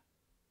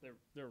 Yeah.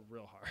 They're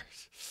real hard.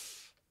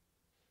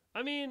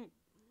 I mean,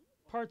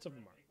 parts of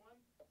them are.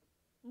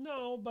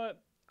 No,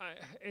 but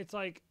it's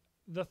like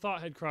the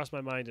thought had crossed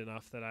my mind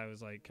enough that I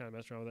was like kind of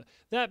messing around with it.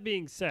 That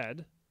being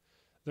said,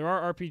 there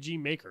are RPG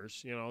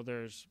makers. You know,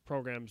 there's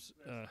programs.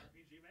 There's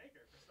RPG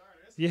Maker for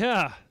starters.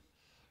 Yeah,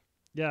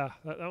 yeah,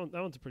 that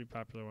one's a pretty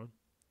popular one.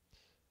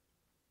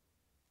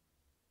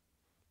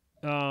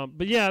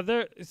 But yeah,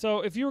 there.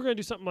 So if you were gonna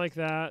do something like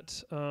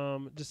that,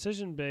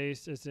 decision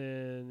based is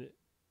in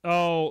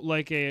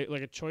like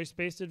a choice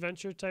based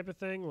adventure type of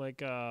thing,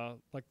 like a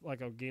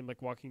game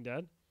like Walking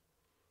Dead.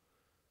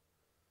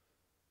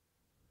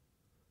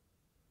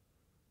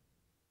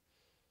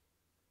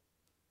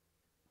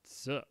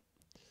 Sup?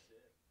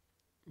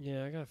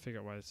 Yeah, I gotta figure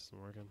out why this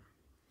isn't working.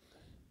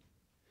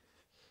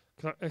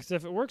 'Cause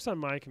if it works on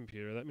my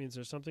computer, that means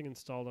there's something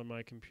installed on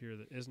my computer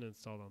that isn't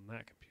installed on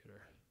that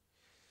computer.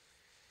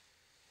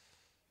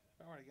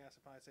 If I were to guess,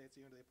 I'd probably say it's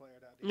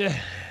UnityPlayer.dll.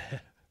 Yeah.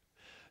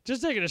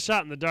 Just taking a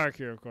shot in the dark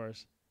here, of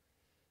course.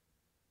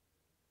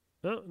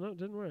 No, it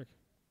didn't work.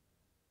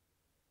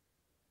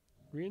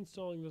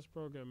 Reinstalling this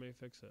program may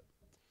fix it.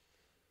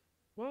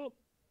 Well,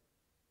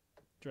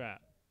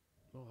 drat.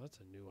 Oh, that's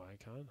a new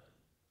icon.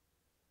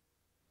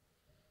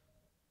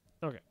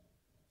 Okay.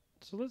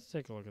 So let's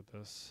take a look at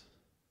this.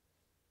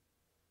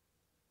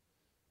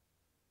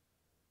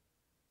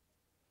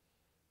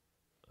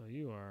 Oh,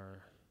 you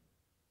are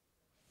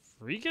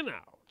freaking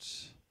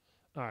out.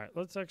 All right,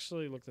 let's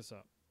actually look this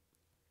up.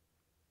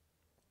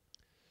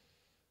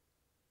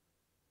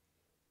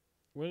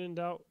 When in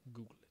doubt,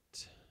 Google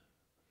it.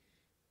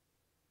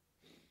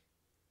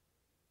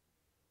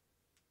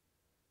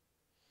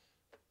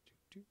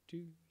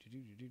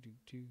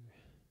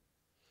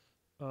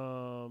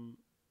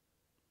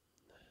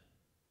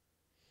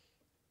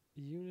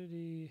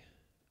 Unity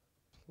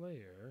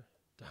player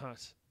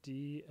dot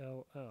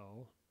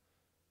DLL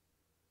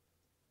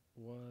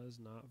was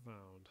not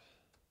found.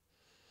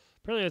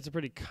 Apparently that's a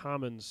pretty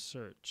common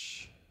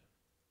search.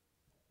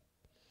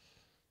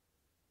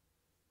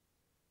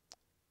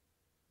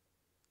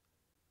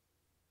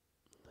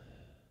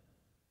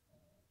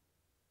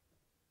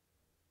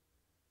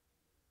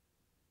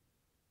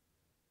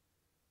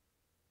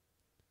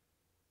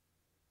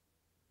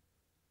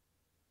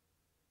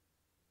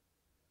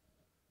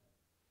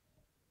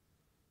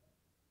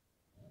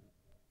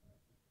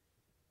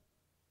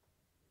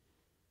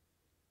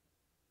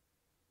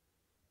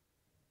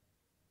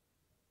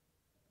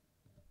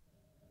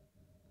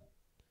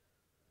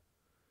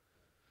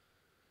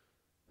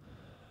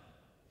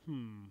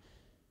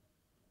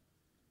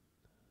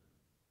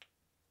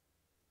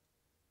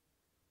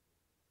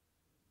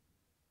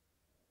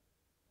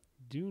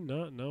 Do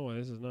not know why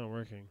this is not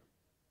working.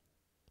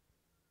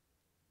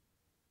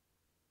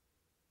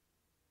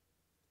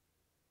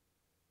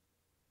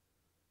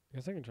 I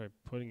guess I can try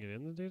putting it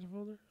in the data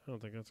folder. I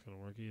don't think that's going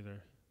to work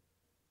either.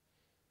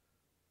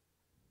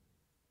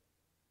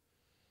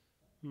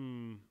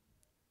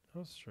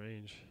 How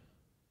strange.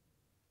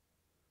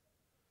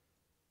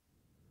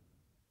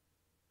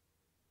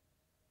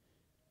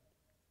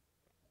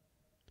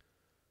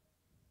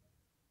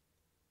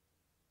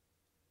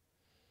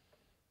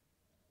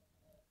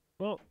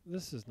 Well,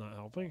 this is not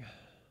helping.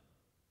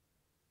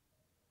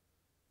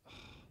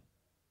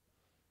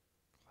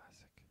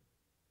 Classic.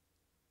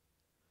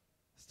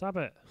 Stop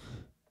it.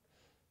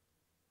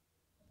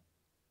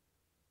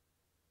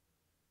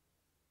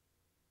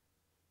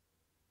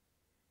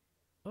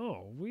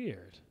 Oh,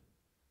 weird.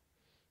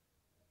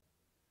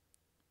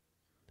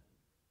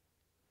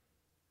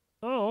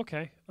 Oh,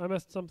 okay. I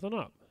messed something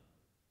up.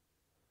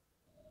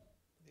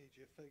 Did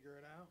you figure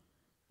it out?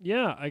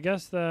 Yeah, I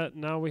guess that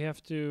now we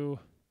have to...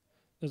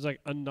 There's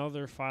like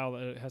another file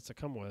that it has to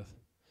come with.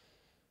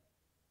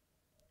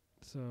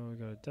 So we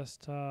go to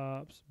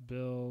desktops,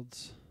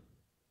 builds,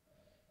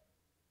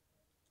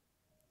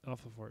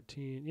 alpha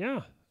 14.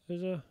 Yeah,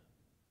 there's a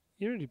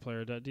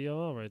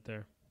UnityPlayer.dll right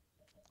there.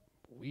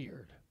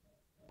 Weird.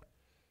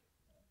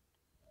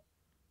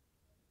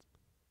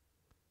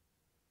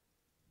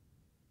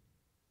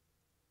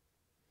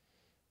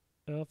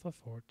 Alpha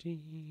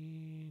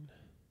 14.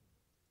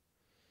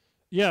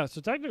 Yeah, so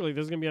technically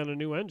this is going to be on a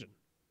new engine.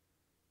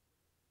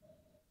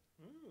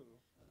 Ooh.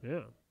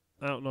 Yeah.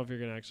 I don't know if you're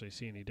going to actually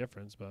see any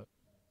difference, but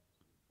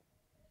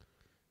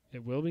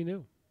it will be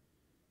new.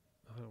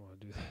 I don't want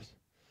to do that.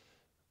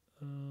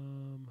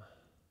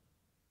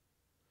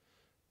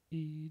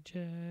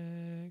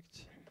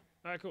 Eject.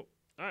 All right, cool.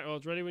 All right, well,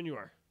 it's ready when you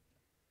are.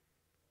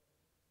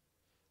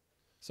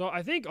 So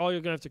I think all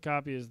you're going to have to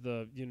copy is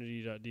the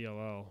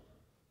unity.dll.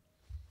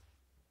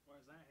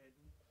 Where's that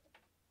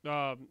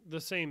hidden?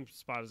 The same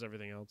spot as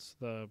everything else.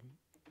 The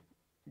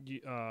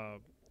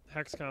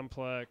hex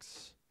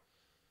complex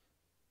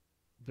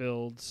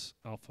builds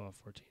alpha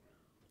 14.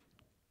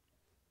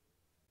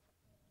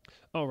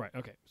 Oh, right.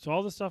 Okay. So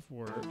all this stuff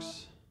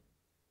works,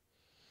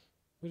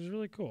 which is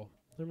really cool.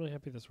 I'm really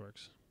happy this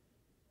works.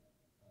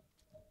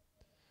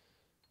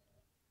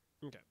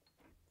 Okay.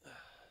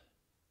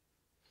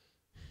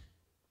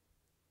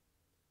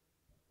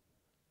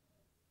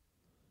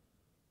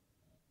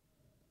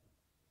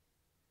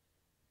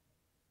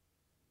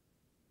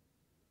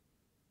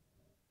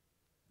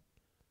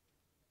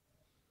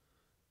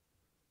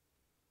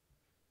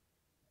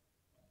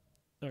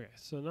 Okay,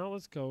 so now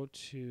let's go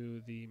to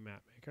the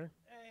map maker.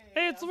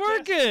 Hey, it's I'm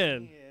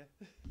working! here.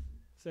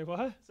 Say what?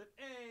 I said,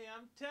 hey,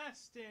 I'm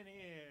testing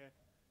here.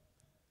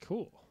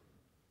 Cool.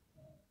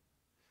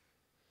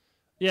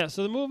 Yeah,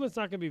 so the movement's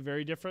not going to be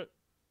very different.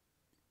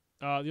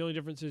 The only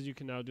difference is you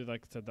can now do,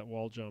 like I said, that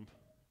wall jump.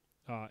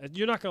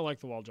 You're not going to like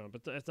the wall jump.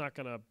 It's not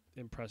going to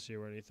impress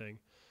you or anything.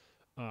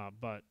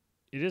 But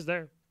it is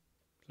there.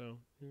 So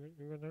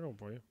you're going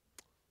for you.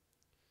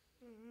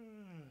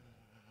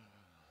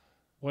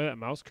 Boy, that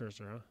mouse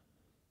cursor, huh?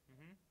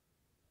 Mm-hmm.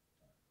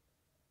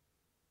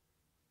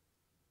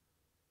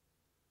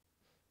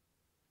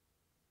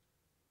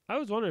 I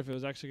was wondering if it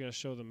was actually going to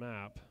show the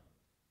map.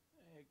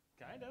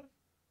 Kind of.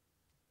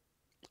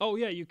 Oh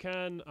yeah, you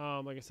can.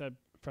 Like I said,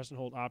 press and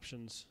hold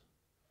options.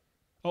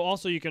 Oh,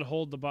 also you can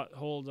hold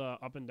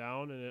up and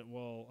down, and it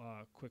will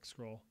quick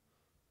scroll.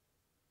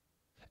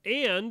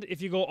 And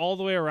if you go all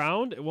the way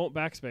around, it won't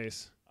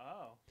backspace.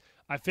 Oh.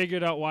 I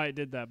figured out why it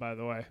did that, by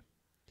the way.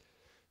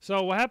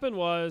 So what happened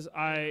was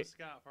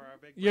Scott for our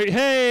big.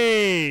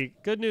 Hey,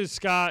 good news,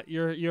 Scott.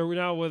 You're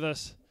now with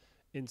us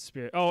in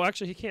spirit. Oh,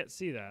 actually, he can't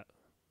see that.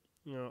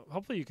 You know,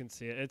 hopefully you can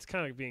see it. It's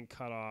kind of being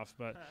cut off,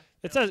 but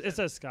it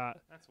says Scott.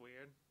 That's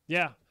weird.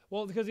 Yeah.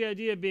 Well, because the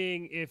idea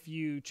being, if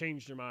you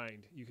changed your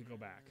mind, you could go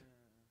back.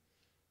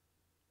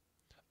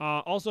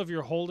 Also, if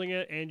you're holding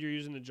it and you're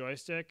using the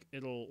joystick,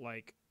 it'll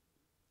like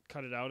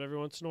cut it out every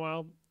once in a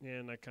while,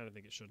 and I kind of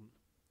think it shouldn't.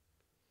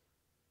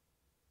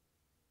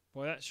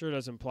 Boy, that sure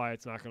does imply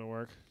it's not going to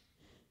work.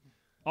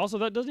 Also,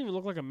 that doesn't even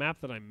look like a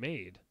map that I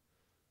made.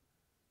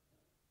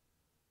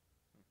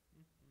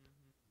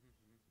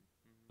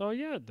 Oh,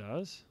 yeah, it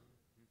does.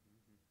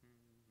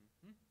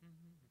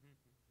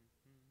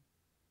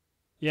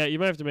 Yeah, you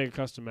might have to make a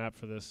custom map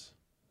for this.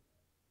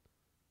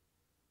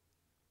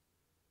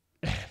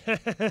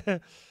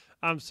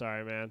 I'm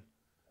sorry, man.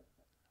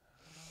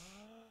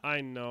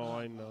 I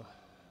know.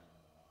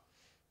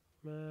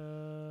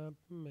 Map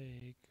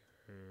maker.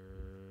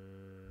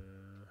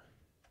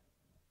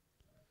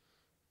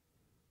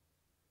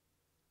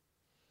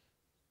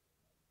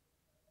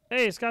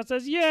 Hey, Scott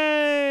says,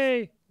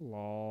 yay!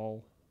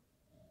 Lol.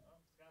 Oh,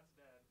 Scott's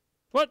dead.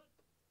 What?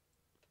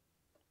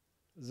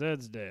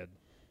 Zed's dead.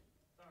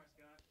 Sorry,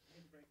 Scott. I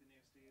hate to break the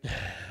news to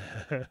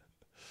you.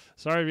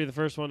 Sorry to be the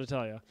first one to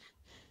tell you.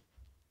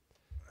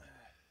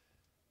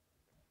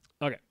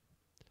 Okay.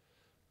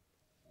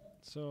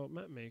 So,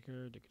 map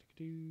maker.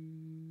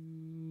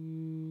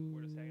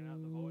 We're just hanging out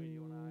in the void,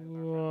 you and I,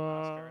 with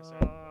our friend Mouse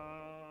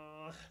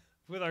Cursor.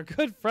 With our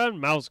good friend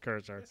Mouse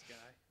Cursor. This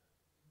guy.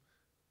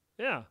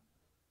 Yeah.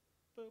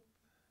 Boop.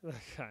 That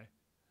guy.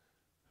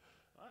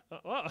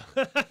 What? Well.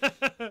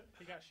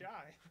 He got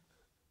shy.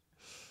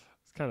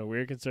 It's kind of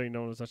weird considering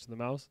no one was touching the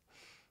mouse.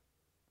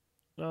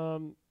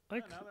 Now there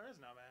is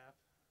no map.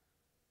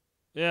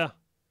 Yeah.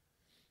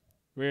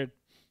 Weird.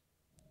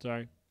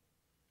 Sorry.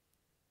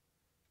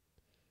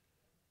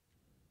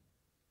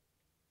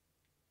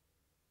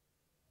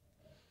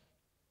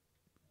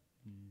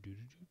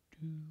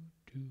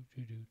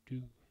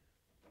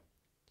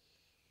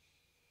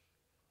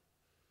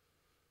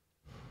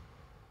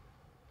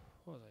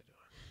 What was I doing?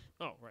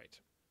 Oh, right.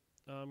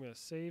 I'm going to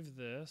save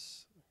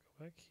this.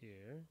 Go back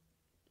here.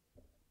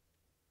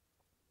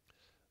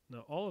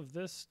 Now, all of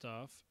this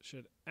stuff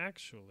should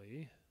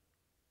actually...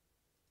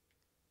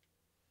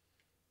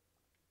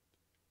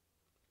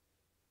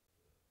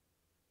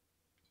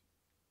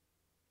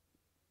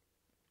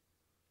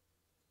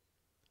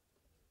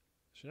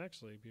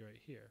 be right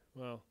here.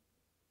 Well...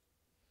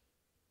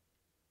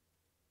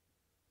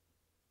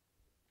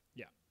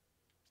 yeah.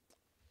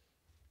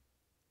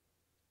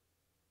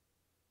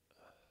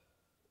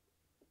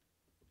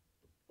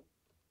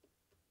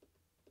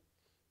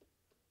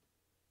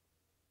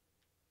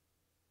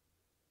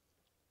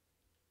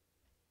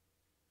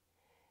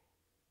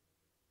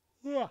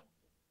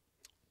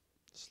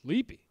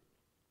 Sleepy.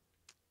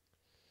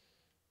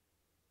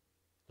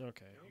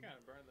 Okay. You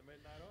gotta burn the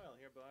midnight oil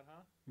here, bud,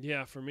 huh?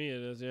 Yeah, for me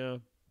it is, yeah.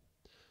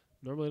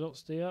 Normally I don't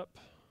stay up.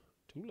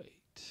 Too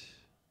late.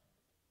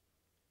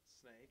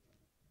 Snake.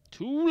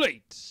 Too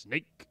late,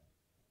 snake.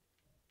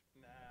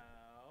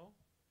 Now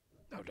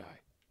die. There you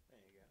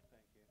go.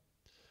 Thank you.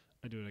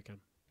 I do what I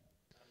can.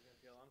 I'm gonna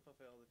feel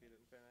unfulfilled if you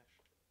didn't finish.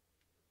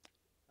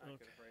 I Okay.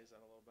 could have phrased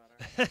that a little better.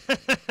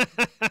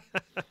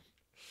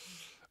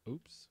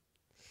 Oops.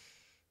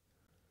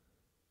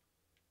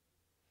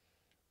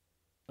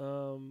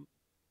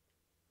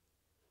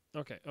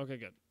 Okay,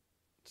 good.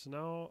 So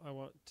now I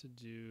want to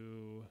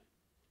do...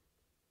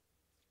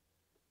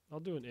 I'll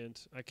do an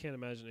int. I can't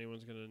imagine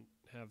anyone's going to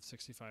have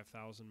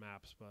 65,000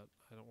 maps, but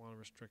I don't want to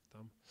restrict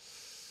them.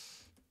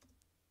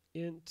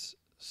 Int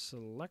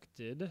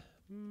selected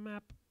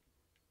map.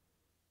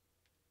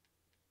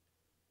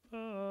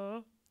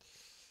 Oh,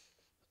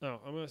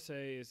 I'm going to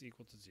say is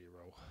equal to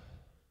 0.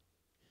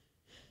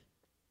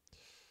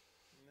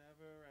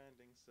 Never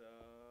ending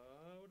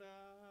soda.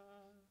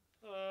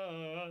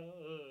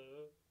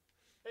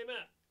 Hey,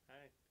 Matt.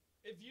 Hey.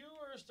 If you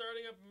were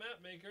starting up a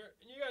map maker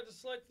and you got to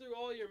select through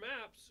all your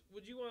maps,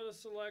 would you want to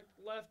select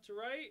left to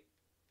right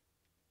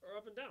or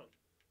up and down?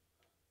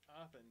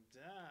 Up and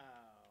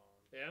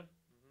down. Yeah?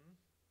 Mm-hmm.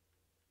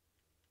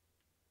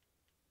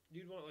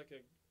 You'd want like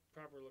a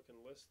proper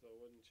looking list though,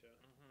 wouldn't you?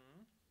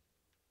 Mm-hmm.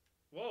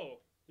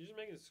 Whoa, you're just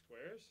making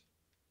squares?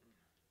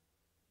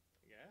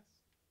 I guess.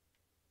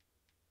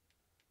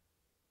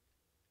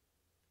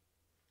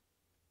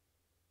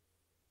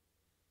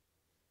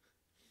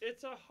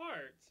 It's a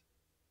heart.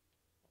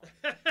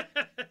 I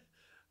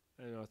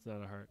know it's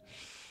not a heart.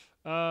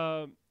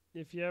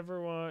 if you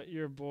ever want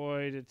your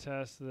boy to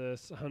test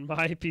this on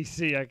my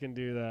PC, I can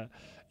do that.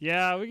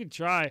 Yeah, we could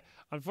try.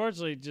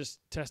 Unfortunately, just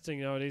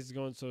testing nowadays is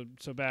going so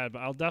bad, but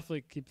I'll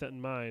definitely keep that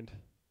in mind.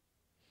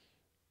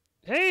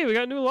 Hey, we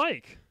got a new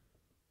like.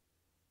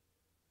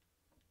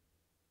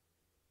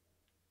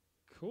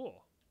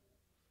 Cool.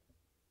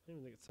 I don't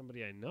even think it's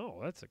somebody I know.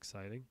 That's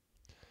exciting.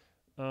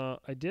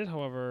 I did,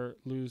 however,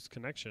 lose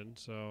connection,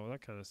 so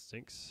that kind of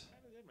stinks.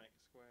 Kinda did make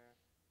a square.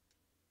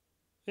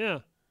 Yeah.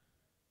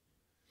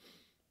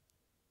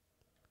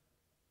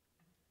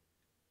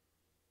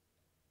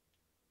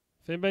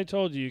 If anybody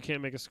told you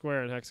can't make a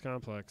square in Hex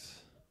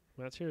Complex,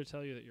 Matt's here to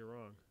tell you that you're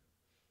wrong.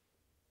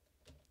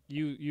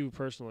 You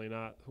personally,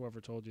 not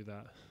whoever told you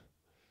that.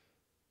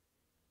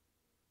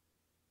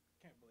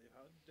 Can't believe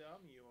how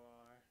dumb you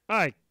are.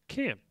 I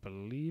can't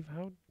believe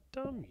how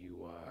dumb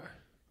you are.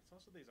 It's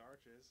also these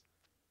arches.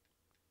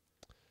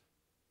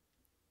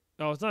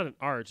 Oh, it's not an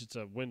arch. It's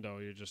a window.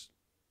 You're just...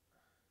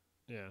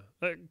 Yeah.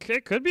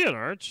 It could be an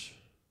arch.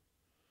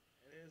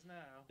 It is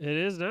now. It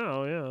is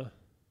now, yeah.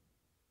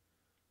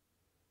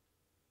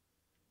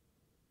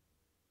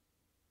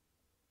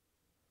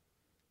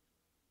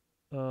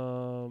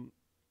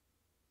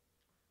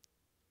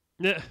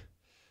 Yeah.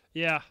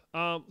 Yeah.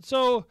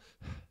 So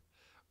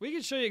we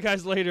can show you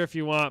guys later if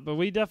you want, but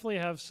we definitely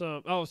have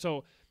some... Oh,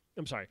 so...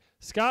 I'm sorry.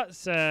 Scott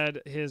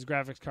said his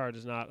graphics card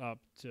is not up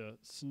to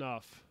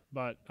snuff,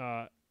 but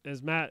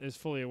as Matt is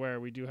fully aware,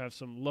 we do have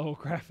some low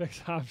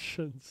graphics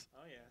options.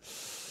 Oh,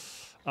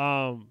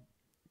 yeah.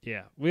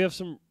 Yeah, we have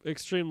some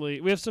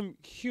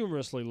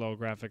humorously low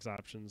graphics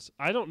options.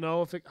 I don't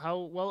know how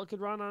well it could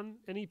run on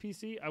any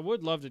PC. I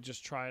would love to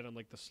just try it on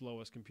like the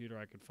slowest computer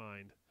I could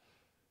find.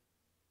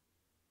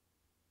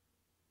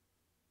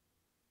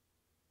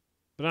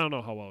 But I don't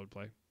know how well it would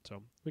play,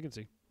 so we can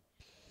see.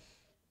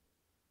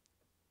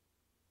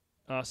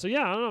 So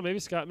yeah, I don't know. Maybe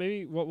Scott.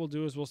 Maybe what we'll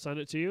do is we'll send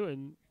it to you,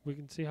 and we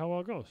can see how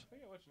well it goes. I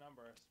forget which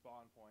number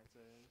spawn points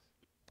is.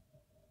 I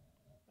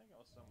think it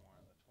was somewhere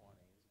in the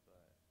 20s,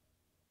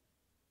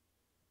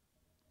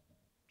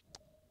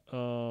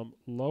 but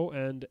Low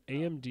end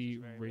AMD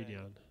it's very big.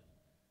 Radeon.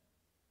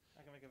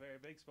 I can make a very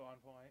big spawn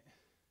point.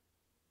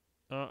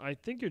 I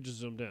think you're just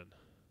zoomed in.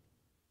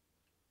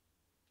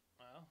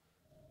 Well,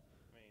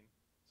 I mean,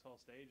 this whole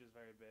stage is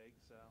very big,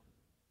 so.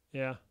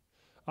 Yeah.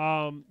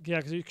 Yeah,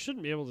 because you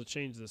shouldn't be able to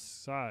change the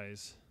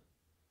size.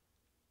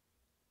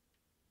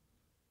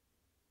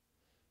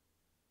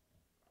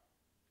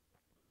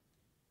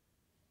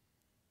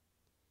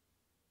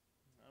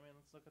 I mean,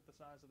 let's look at the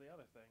size of the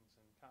other things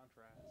in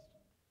contrast.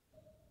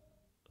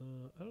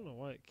 I don't know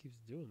why it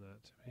keeps doing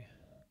that to me.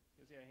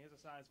 Because, yeah, here's the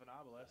size of an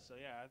obelisk, so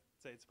yeah, I'd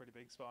say it's a pretty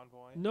big spawn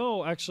point.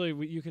 No, actually,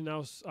 you can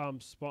now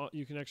spawn.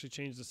 You can actually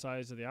change the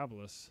size of the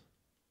obelisk.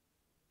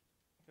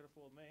 Could have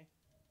fooled me.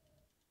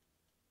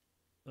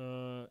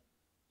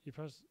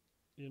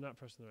 You're not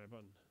pressing the right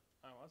button.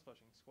 I was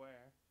pushing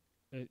square.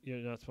 You're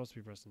not supposed to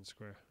be pressing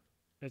square.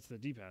 It's the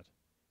D-pad.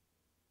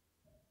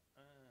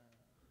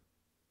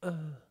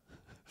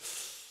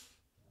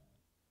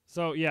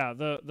 So yeah,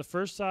 the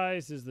first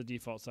size is the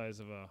default size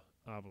of a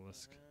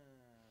obelisk. I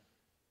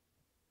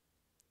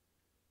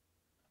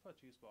put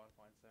 2 spawn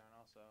points there, and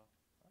also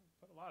I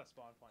put a lot of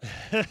spawn points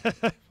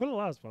there. Put a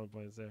lot of spawn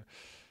points there.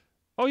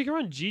 Oh, you can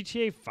run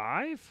GTA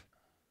 5?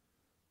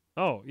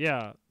 Oh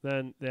yeah,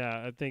 then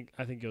yeah, I think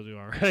you'll do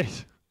all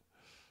right.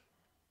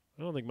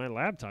 I don't think my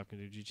laptop can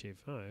do GTA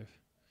 5.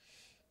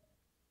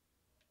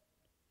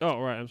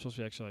 Oh right, I'm supposed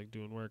to be actually like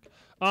doing work.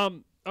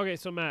 Okay,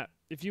 so Matt,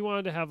 if you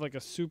wanted to have like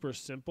a super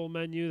simple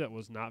menu that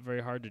was not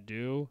very hard to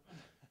do,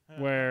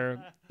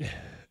 where you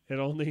can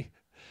only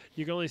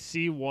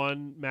see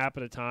one map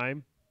at a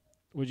time,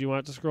 would you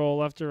want to scroll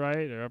left to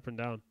right or up and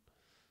down?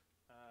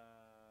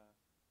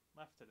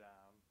 Left to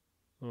down.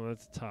 Oh,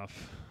 that's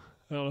tough.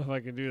 I don't know if I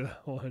can do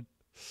that one.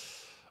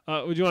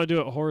 Would you want to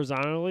do it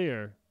horizontally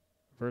or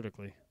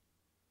vertically?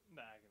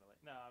 Diagonally.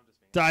 No, I'm just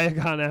being.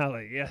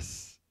 Diagonally,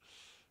 yes.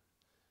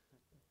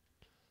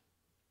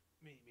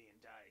 Meet me in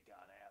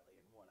Diagon Alley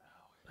in 1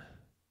 hour.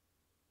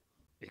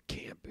 It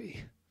can't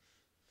be.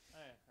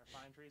 Hey, are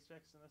pine trees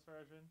fixed in this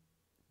version?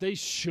 They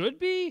should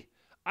be.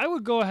 I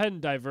would go ahead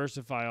and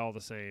diversify all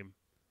the same.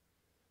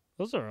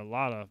 Those are a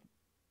lot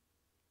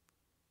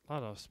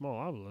of small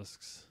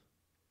obelisks.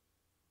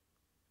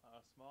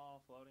 A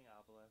small floating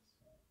obelisk.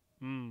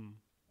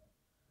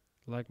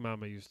 Like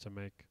Mama used to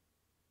make.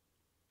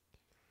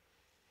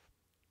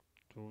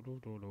 Do do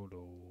do do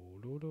do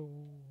do do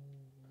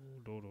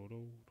do do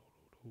do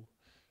do.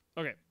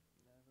 Okay.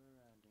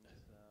 Never-ending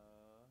soda.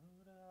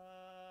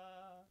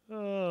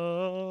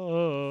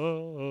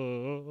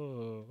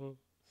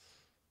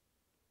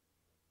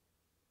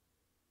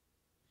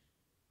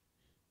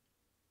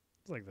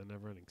 It's like the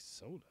never-ending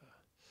soda.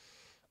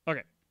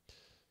 Okay.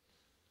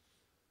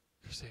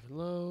 Save and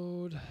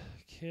load.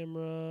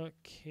 Camera.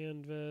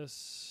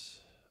 Canvas.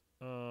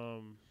 I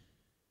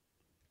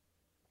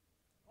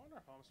wonder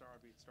if Homestar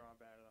would beat Straw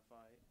Bad in a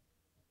fight.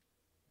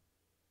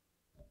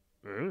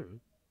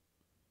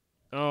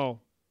 Oh.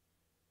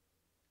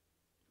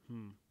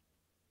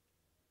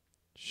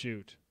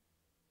 Shoot.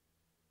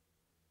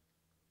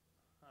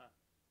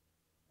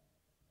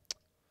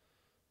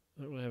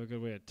 I don't really have a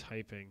good way of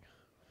typing.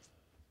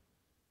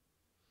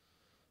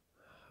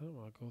 I don't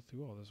want to go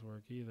through all this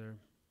work either.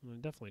 I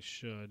definitely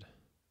should.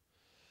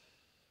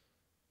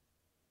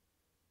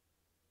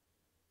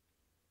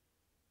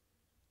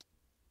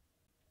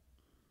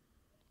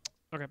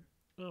 Okay.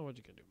 Oh, what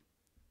you gonna do?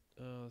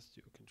 Let's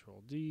do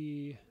Control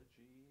D.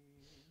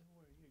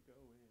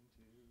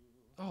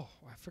 Oh,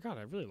 I forgot.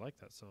 I really like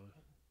that song.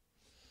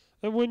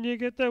 And when you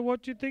get there,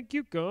 what you think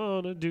you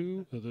gonna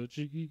do? The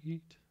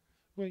cheat.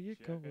 Where you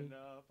going? Checking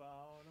up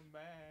on a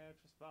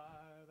mattress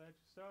fire that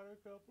you started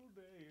a couple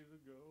days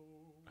ago.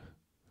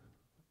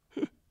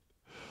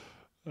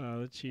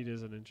 The cheat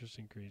is an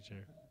interesting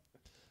creature.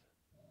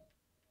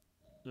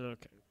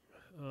 Okay.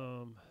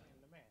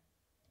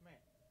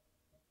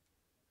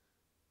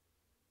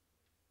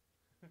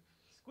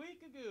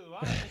 Squeak-a-goo,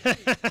 I'm the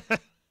cheat.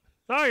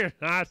 No, you're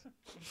not.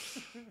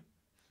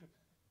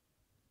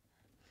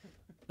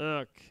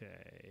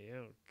 Okay.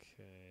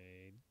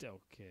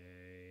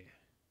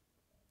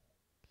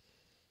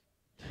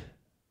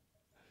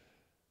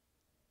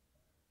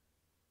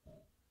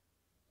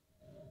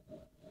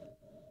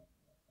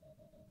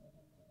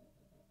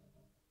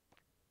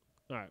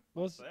 All right.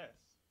 What's this?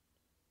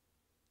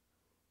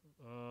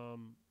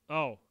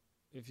 Oh,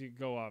 if you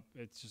go up,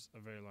 it's just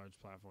a very large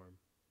platform.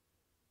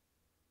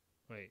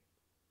 Wait.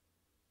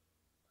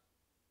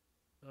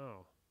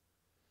 Oh.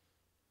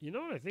 You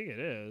know what I think it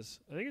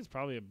is? I think it's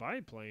probably a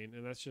biplane,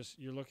 and that's just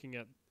you're looking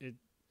at it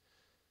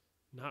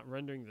not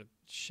rendering the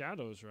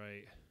shadows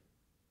right.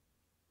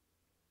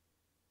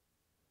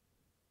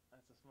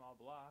 That's a small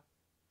block.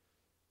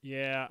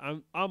 Yeah,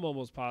 I'm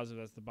almost positive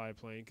that's the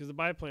biplane, because the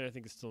biplane I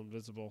think is still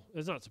invisible.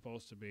 It's not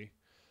supposed to be.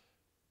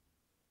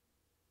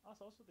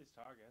 Also, what's with these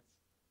targets?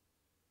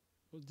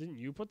 Well, didn't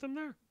you put them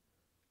there?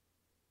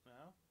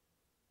 No?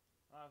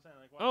 I was saying,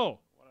 like, what are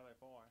they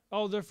for?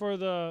 Oh, they're for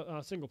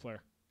the single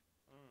player.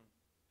 Mm.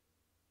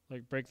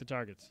 Like, break the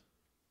targets.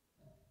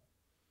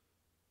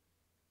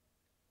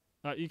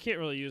 You can't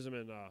really use them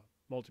in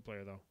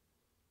multiplayer, though.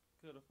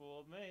 Could have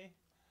fooled me.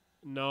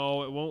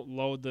 No, it won't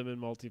load them in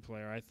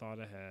multiplayer. I thought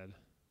ahead.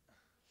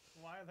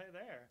 Why are they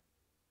there?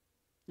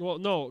 Well,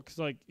 no, because,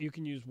 like, you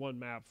can use one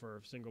map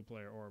for single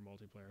player or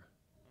multiplayer.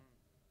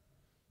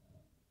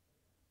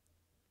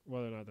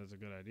 Whether or not that's a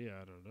good idea,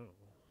 I don't know.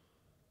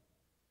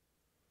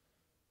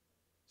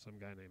 Some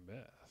guy named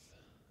Beth.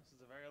 This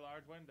is a very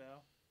large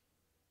window.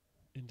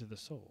 Into the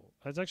soul.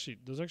 Those are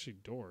actually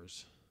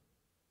doors.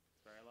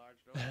 It's a very large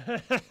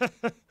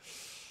door.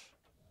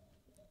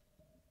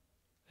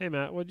 Hey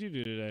Matt, what'd you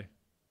do today?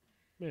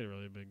 Made a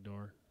really big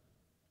door.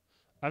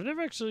 I've never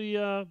actually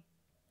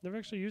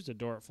used a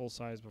door at full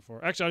size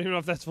before. Actually, I don't even know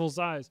if that's full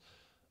size.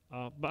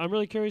 But I'm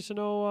really curious to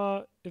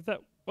know if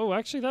that. Oh,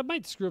 actually, that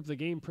might screw up the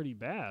game pretty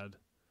bad.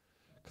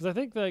 Because I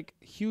think like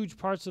huge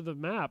parts of the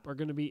map are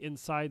going to be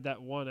inside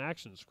that one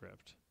action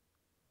script.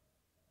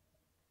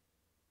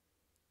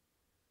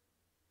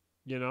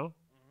 You know?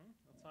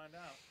 Let's find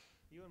out.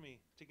 You and me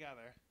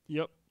together.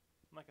 Yep.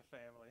 Like a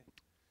family.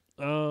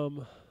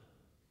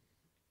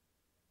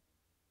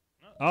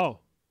 Oh.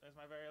 There's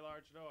my very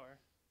large door.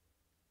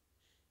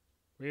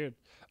 Weird.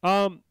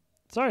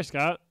 Sorry,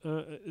 Scott.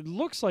 It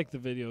looks like the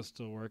video's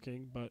still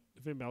working, but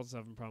if anybody else is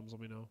having problems,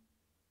 let me know.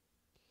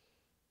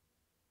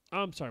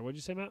 I'm sorry. What'd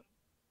you say, Matt?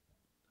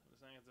 I'm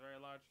just saying it's a very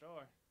large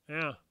door.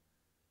 Yeah.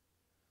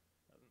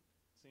 Doesn't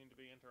seem to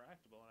be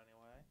interactable in any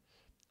way.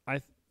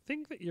 I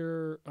think that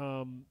you're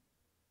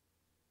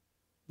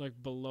like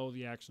below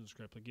the action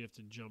script. Like you have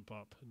to jump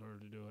up in order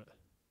to do it.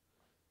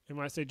 And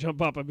when I say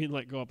jump up, I mean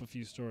like go up a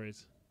few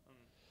stories.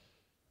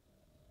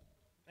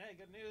 Hey,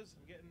 good news.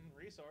 I'm getting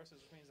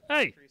resources, which means the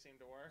Hey! tree seemed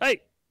to work.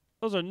 Hey!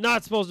 Those are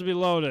not supposed to be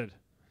loaded.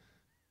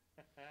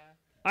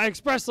 I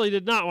expressly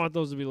did not want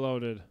those to be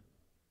loaded.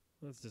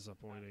 That's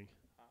disappointing.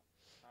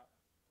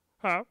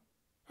 Ha!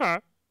 Ha!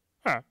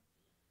 Ha!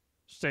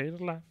 Stay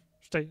alive.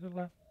 Stay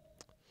alive.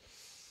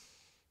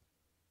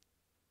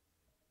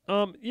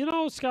 You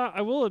know, Scott,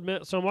 I will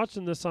admit, so I'm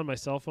watching this on my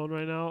cell phone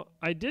right now.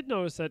 I did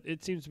notice that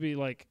it seems to be,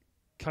 like,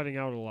 cutting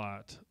out a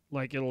lot.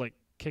 Like, it'll, like,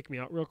 kick me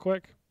out real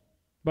quick.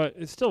 But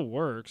it still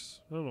works.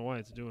 I don't know why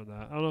it's doing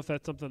that. I don't know if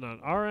that's something on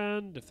our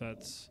end, if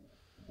that's...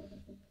 I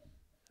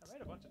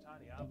made a bunch of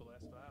tiny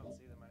obelisks, but I don't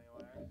see them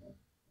anywhere.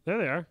 There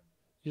they are.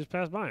 You just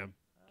passed by them.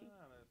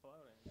 Ah, they're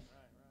floating.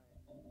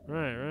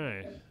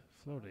 Right.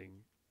 Floating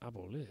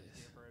obelisks.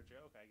 Here for a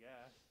joke, I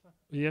guess.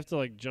 You have to,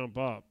 like, jump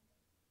up.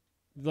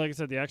 Like I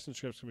said, the action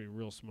script's going to be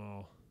real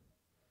small.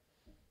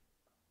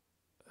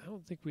 I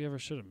don't think we ever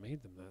should have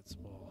made them that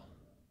small.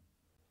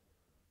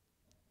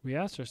 We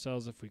asked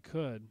ourselves if we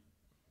could,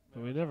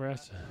 but we never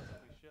asked. We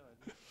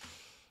should.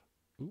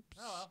 Oops.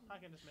 Oh well, I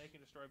can just make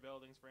and destroy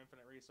buildings for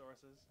infinite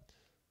resources.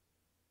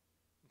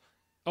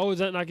 Oh, is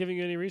that not giving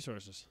you any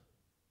resources?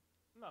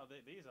 No,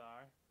 these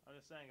are. I'm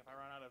just saying, if I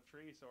run out of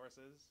tree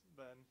sources,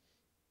 then...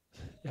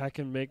 I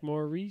can make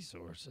more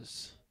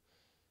resources.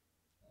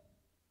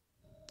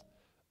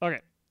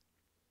 Okay.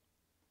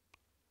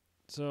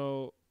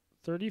 So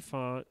 30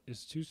 font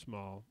is too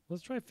small.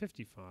 Let's try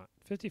 50 font.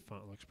 50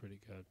 font looks pretty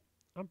good.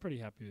 I'm pretty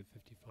happy with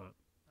 50 font.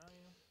 Oh,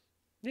 yeah.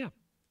 Yeah. I'm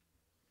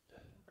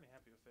pretty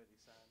happy with 50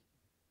 Cent.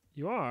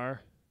 You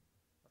are?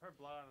 I've heard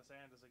Blood on the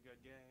Sand is a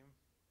good game.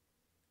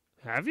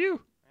 Have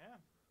you? Yeah.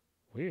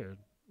 Weird.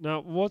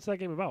 Now, what's that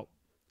game about?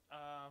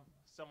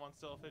 Someone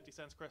stole 50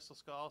 Cent's crystal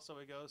skull, so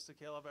he goes to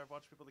kill a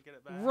bunch of people to get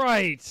it back.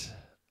 Right.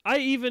 I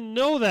even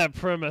know that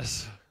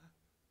premise.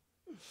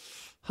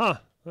 Huh.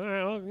 All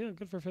right. Well, yeah,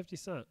 good for 50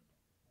 Cent.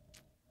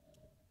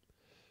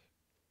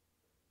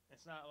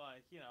 It's not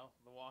like,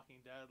 The Walking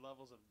Dead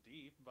levels of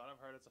deep, but I've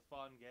heard it's a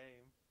fun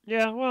game.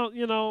 Yeah,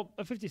 well,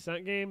 a 50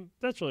 Cent game,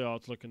 that's really all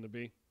it's looking to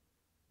be.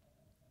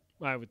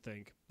 I would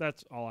think.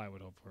 That's all I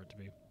would hope for it to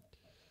be.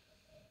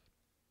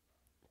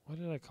 What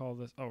did I call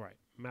this? Oh, right.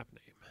 Map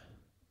name.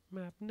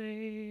 Map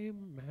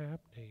name.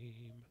 Map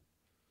name.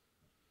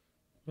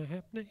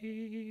 Map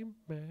name.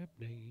 Map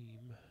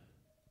name.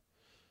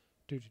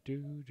 Do do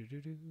do do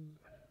do do.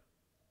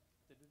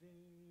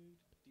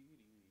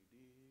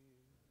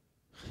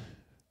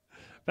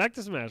 Back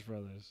to Smash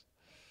Brothers.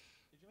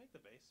 Did you make the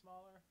base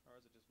smaller, or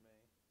is it just me?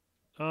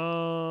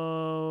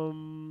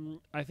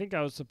 I think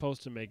I was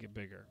supposed to make it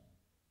bigger,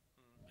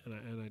 and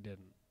I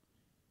didn't.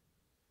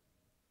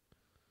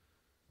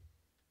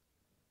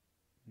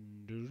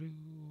 Do do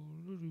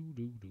do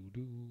do do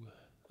do.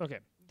 Okay.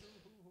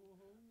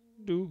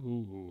 Do.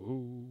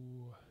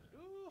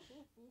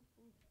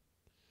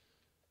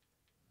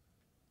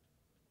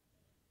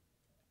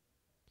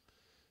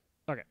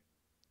 Okay.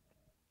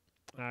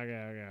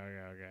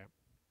 Okay.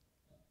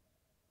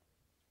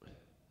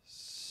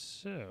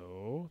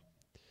 So,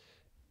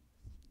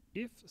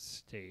 if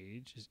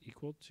stage is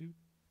equal to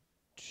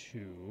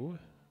 2,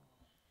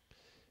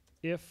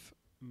 if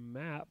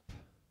map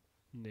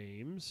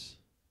names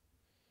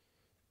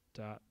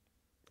dot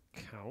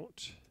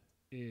count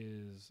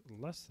is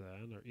less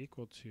than or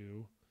equal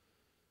to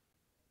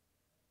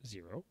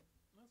 0.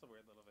 That's a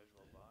weird little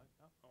visual bug.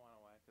 Oh, I went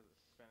away because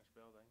it's finished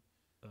building.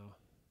 Oh.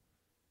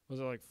 Was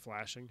it like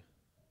flashing?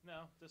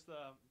 No, just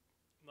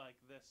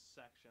this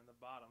section, the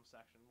bottom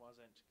section,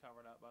 wasn't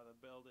covered up by the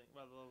building,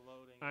 by the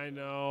loading. I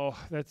know.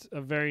 That's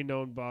a very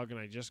known bug, and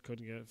I just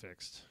couldn't get it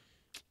fixed.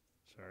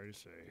 Sorry to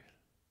say.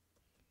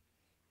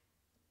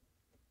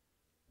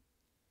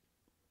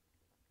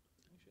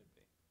 You should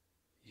be.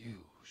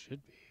 You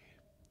should be.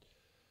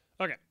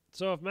 Okay,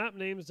 so if map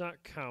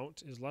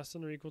names.count is less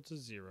than or equal to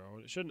 0,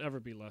 and it shouldn't ever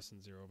be less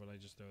than 0, but I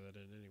just throw that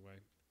in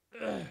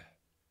anyway.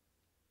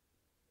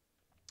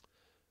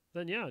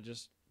 Then yeah,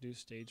 just do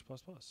stage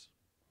plus plus.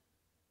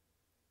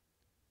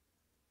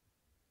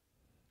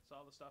 So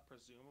all the stuff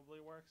presumably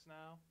works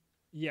now?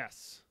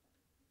 Yes.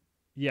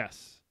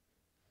 Yes.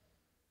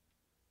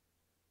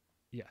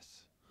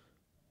 Yes.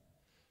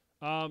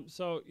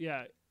 So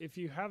yeah, if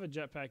you have a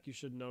jetpack, you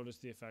should notice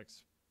the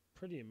effects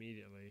pretty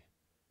immediately.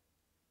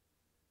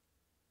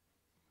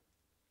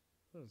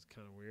 That was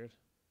kind of weird.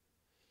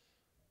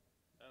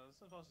 This is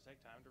supposed to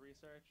take time to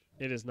research?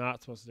 It is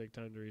not supposed to take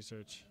time to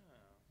research. Oh.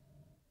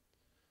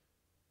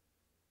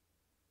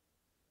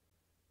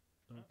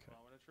 Okay.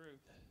 Moment of truth.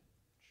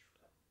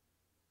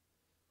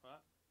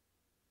 What?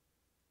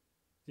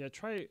 Yeah,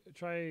 try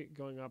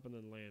going up and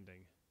then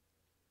landing.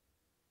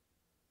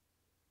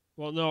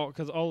 Well, no,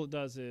 because all it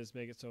does is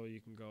make it so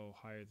you can go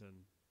higher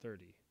than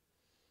 30.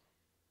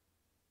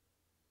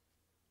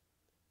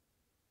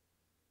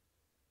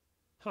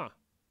 Huh.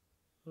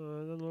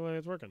 Doesn't look like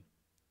it's working.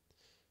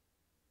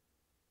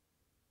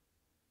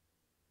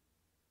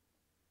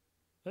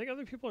 I think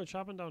other people are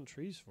chopping down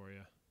trees for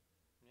you.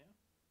 Yeah.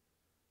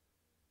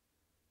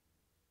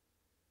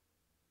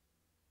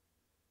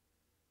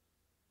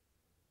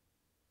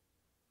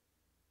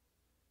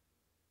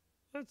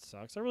 That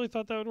sucks. I really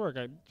thought that would work.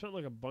 I spent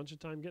like a bunch of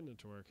time getting it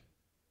to work.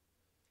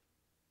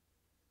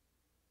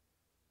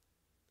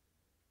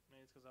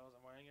 Maybe it's because I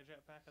wasn't wearing a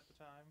jetpack at the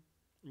time.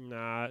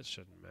 Nah, it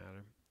shouldn't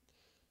matter.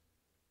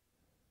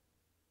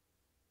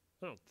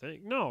 I don't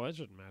think. No, it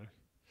shouldn't matter.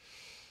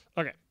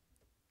 Okay.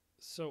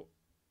 So,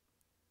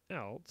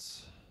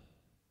 else.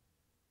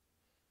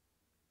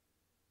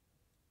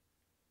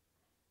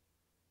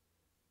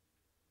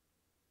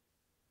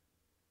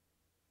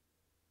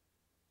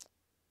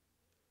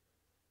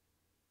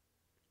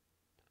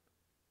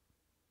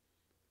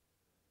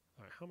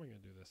 All right, how am I going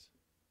to do this?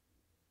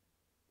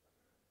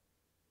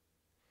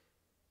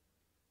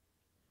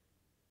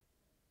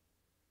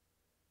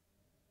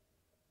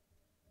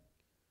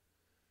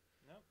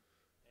 Nope.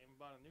 Even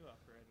bought a new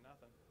upgrade.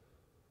 Nothing.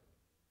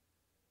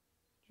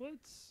 Well,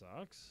 that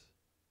sucks.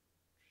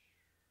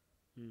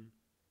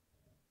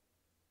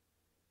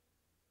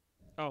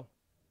 Oh,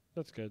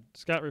 that's good.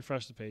 Scott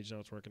refreshed the page. Now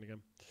it's working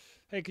again.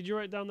 Hey, could you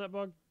write down that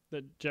bug?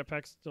 That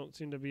jetpacks don't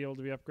seem to be able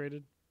to be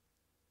upgraded?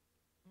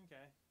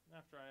 Okay.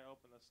 After I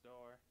open this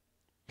door.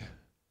 If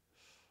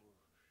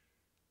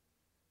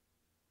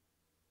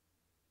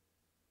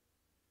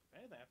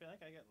anything, I feel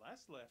like I get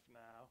less lift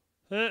now.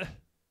 Oh.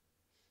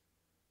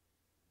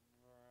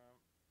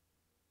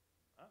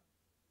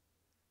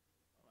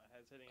 My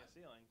head's hitting a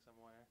ceiling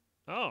somewhere.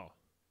 Oh.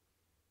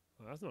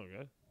 Well, that's no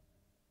good.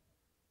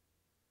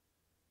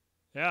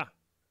 Yeah.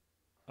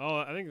 Oh,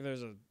 I think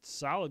there's a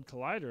solid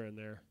collider in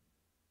there.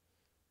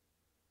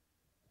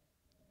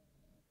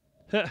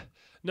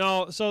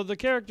 No, so the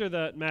character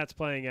that Matt's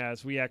playing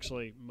as, we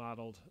actually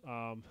modeled.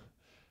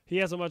 He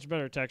has a much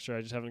better texture.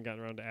 I just haven't gotten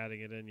around to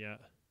adding it in yet.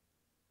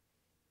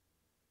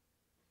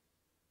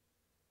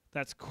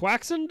 That's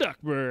Quaxon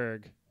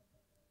Duckburg.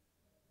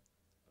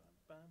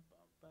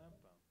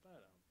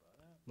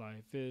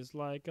 Life is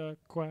like a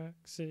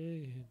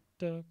Quaxon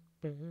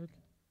Duckburg.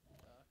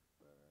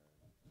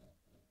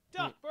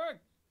 Duckburg!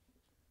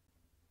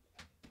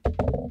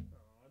 Oh,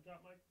 I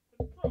dropped my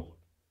controller.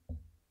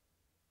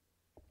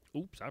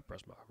 Oops, I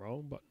pressed my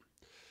wrong button.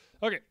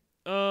 Okay.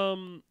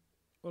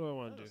 What do I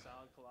want to do? There's a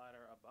solid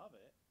collider above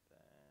it.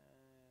 Then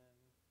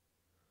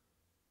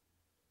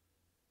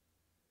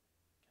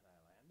can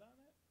I land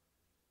on it?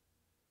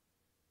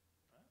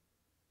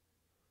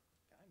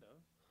 Kind of.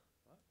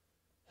 What?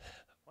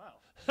 Wow.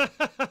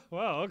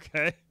 Well,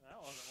 okay. That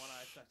wasn't what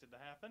I expected to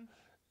happen.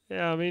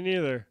 Yeah, me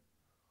neither.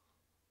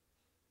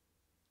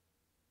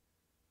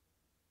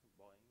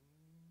 Boing.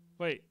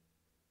 Wait,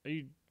 are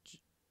you?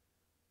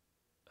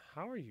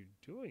 How are you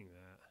doing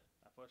that?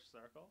 I pushed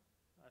circle.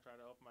 I tried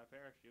to open my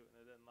parachute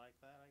and it didn't like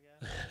that, I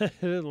guess.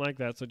 I didn't like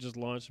that, so it just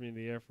launched me in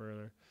the air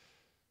further.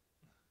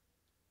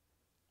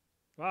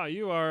 Wow,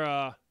 you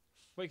are.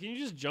 Wait, can you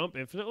just jump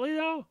infinitely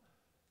now?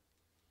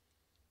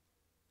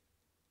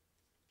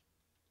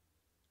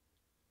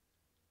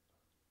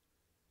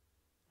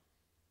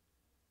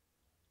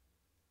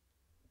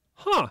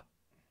 Huh.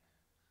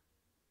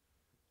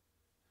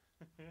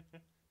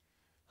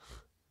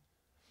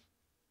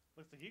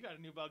 Looks like you got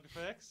a new bug to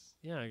fix.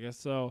 Yeah, I guess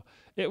so.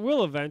 It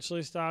will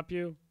eventually stop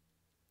you.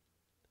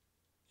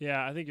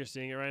 Yeah, I think you're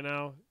seeing it right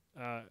now.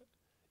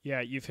 Yeah,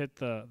 you've hit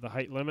the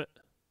height limit.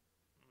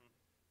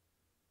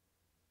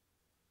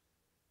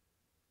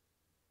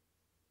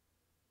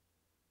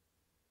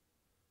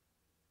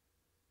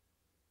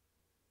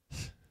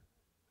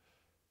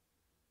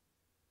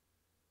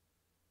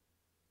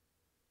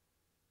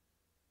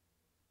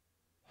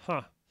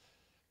 Huh.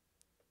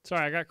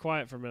 Sorry, I got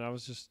quiet for a minute. I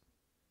was just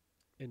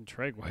in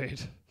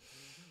Tregwade.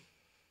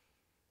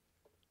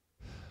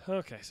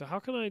 Okay, so how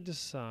can I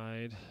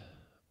decide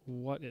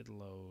what it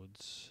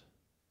loads?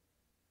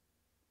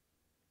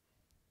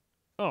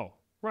 Oh,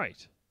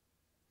 right.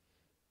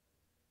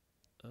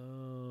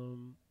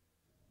 Do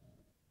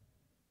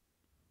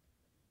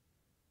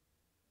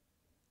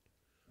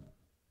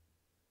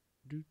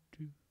do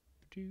do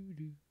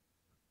do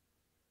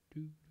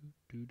do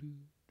do do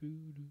do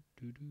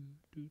do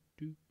do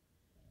do.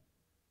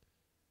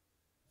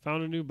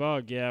 Found a new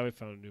bug. Yeah, we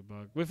found a new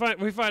bug. We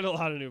find a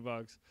lot of new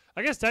bugs.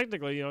 I guess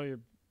technically, you're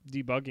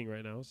debugging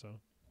right now, so.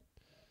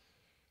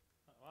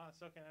 Well, I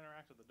still can't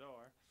interact with the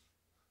door.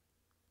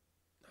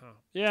 Huh.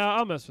 Yeah,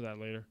 I'll mess with that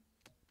later.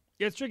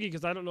 Yeah, it's tricky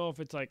because I don't know if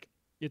it's like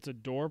it's a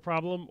door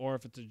problem or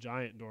if it's a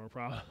giant door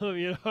problem.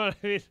 You know what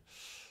I mean?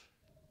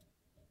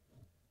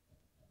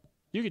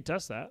 You could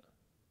test that.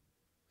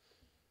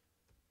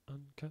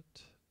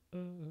 Uncut.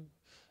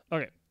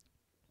 Okay.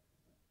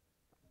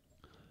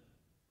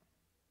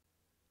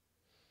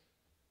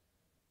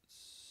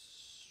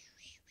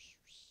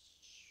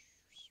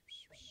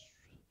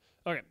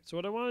 Okay, so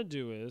what I want to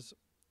do is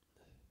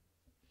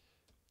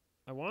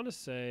I want to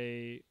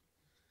say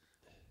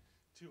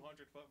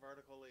 200-foot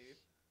vertical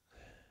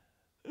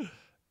leap.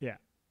 yeah.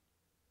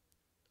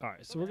 All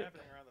right, so Something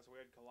happening around this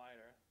weird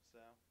collider. So,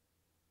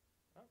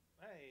 oh,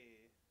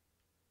 hey,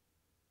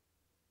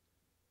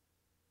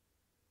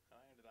 I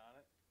landed on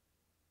it.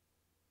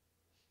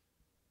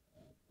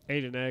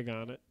 ate an egg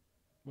on it.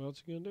 What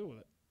else you gonna do with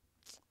it?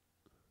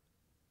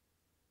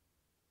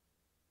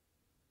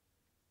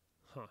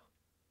 Huh.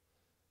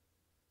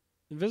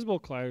 Invisible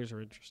colliders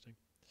are interesting.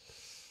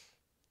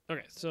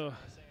 Okay, so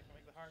Saying it can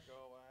make the heart go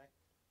away.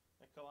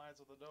 It collides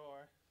with the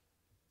door.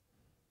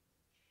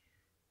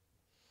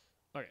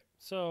 okay,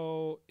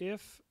 so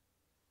if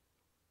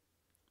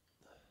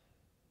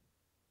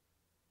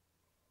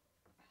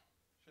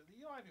Should the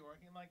UI be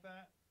working like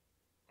that?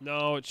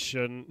 no, it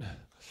shouldn't.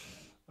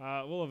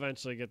 We'll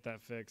eventually get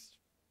that fixed,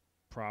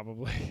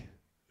 probably.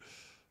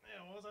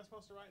 Yeah, what was I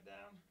supposed to write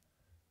down?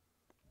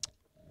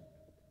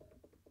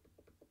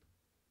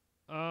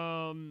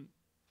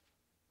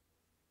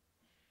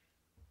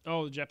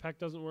 Oh, the jetpack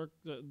doesn't work.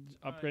 The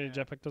upgraded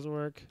yeah. jetpack doesn't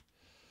work.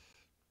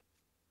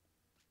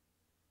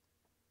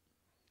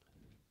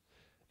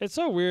 It's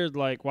so weird,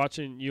 like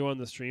watching you on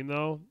the stream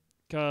though,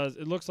 because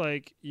it looks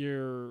like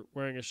you're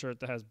wearing a shirt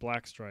that has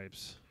black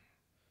stripes.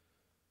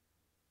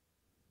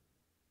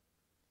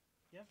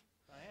 Yeah,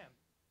 I am.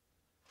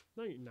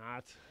 No, you're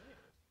not.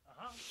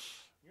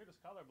 You're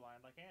just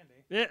colorblind like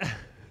Andy. Yeah.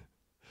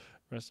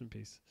 Rest in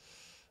peace.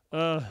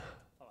 Hold on,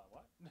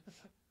 what?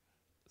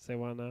 Say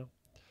what now?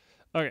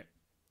 Okay.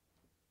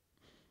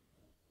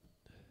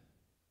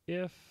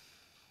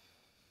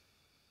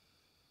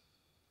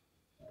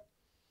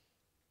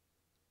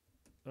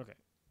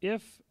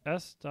 If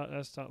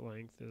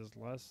s.s.length is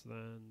less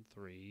than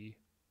 3,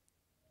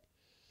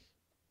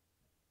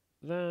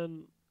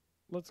 then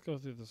let's go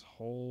through this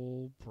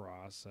whole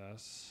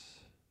process.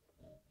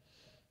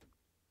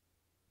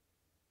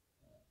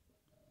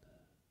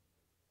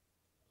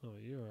 Oh,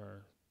 you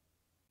are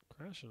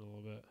crashing a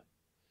little bit.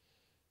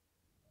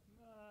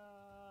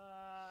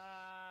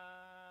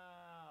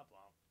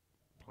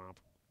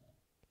 Plump.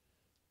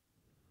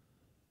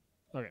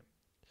 Plomp. Okay.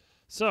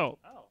 So,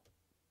 Oh,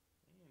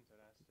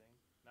 interesting.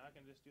 Now I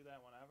can just do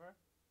that whenever.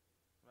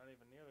 I'm not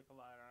even near the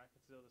collider. I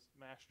can still just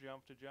mash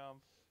jump to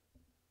jump.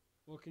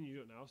 well, can you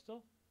do it now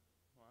still?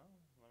 Well,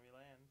 let me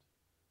land.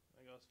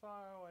 Let me go as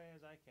far away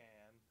as I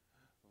can.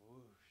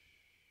 Whoosh.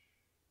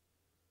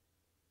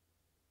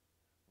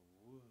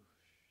 Whoosh.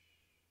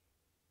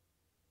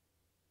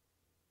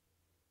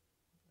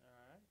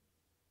 Alright.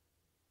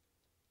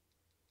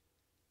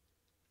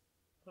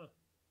 Huh.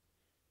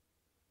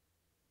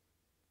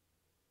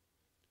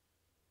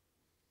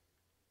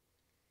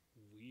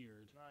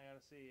 Weird. Now I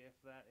gotta see if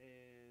that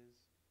is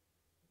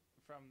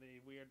from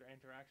the weird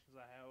interactions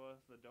I have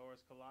with the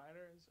doors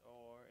colliders,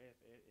 or if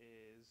it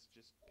is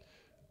just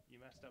you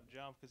messed up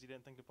jump because you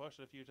didn't think to push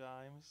it a few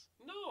times.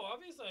 No,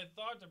 obviously I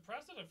thought to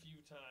press it a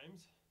few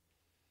times.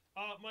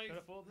 Could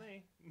have fooled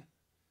me.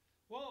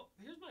 Well,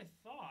 here's my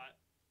thought.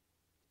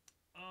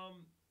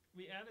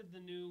 We added the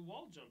new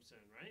wall jumps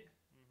in, right?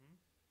 Mm-hmm.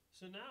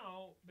 So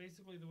now,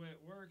 basically, the way it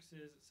works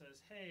is it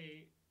says,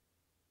 "Hey,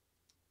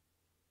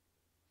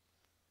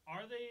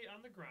 are they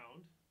on the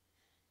ground?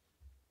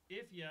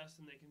 If yes,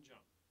 then they can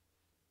jump.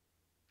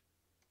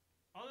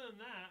 Other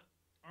than that,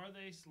 are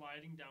they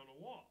sliding down a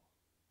wall?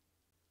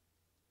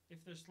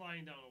 If they're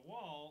sliding down a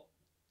wall,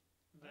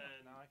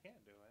 then Now I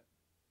can't do it.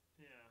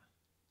 yeah,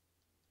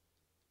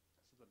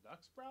 Is it the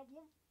duck's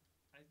problem?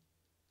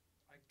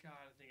 I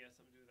gotta think it has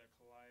something to do with that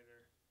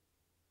collider."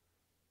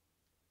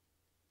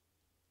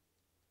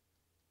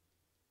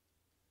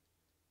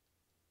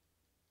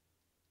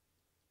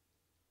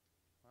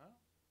 Well,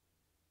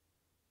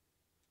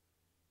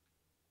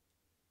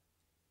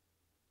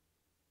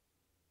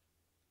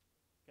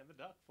 can the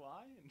duck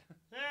fly?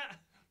 Yeah.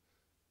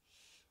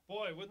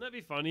 Boy, wouldn't that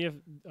be funny if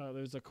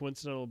there's a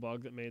coincidental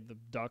bug that made the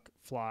duck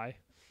fly?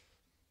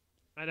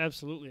 I'd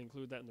absolutely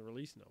include that in the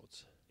release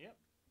notes. Yep.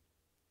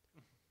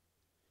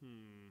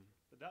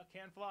 The duck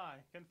can fly.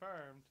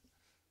 Confirmed.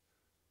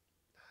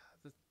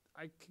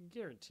 I can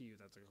guarantee you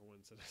that's a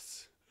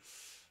coincidence.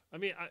 I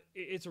mean,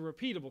 it's a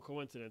repeatable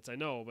coincidence, I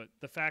know, but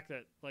the fact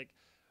that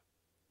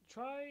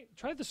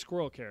try the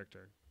squirrel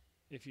character,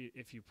 if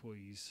you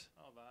please.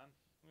 Hold on.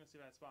 I'm gonna see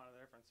if I spawn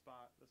a different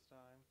spot this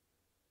time.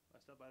 Am I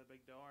still by the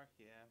big door?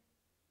 Yeah.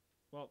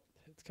 Well,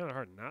 it's kind of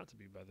hard not to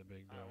be by the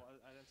big door.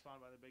 I didn't spawn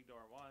by the big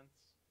door once.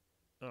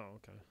 Oh,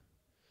 okay.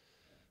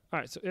 All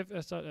right, so if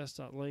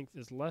s.s.length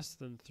is less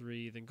than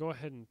 3, then go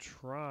ahead and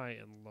try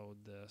and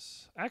load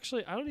this.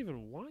 Actually, I don't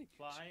even want you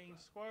Flying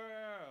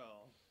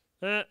squirrel.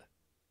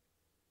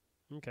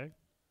 Okay.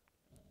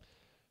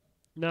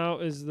 Now,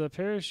 is the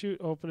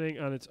parachute opening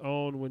on its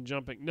own when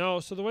jumping? No,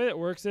 so the way that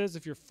works is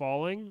if you're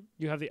falling,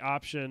 you have the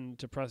option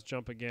to press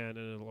jump again,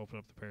 and it'll open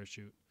up the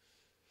parachute.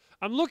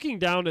 I'm looking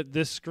down at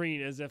this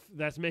screen as if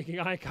that's making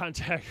eye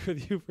contact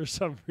with you for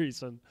some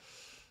reason.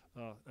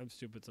 I'm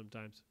stupid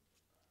sometimes.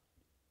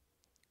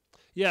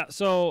 Yeah,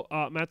 so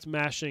Matt's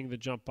mashing the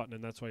jump button,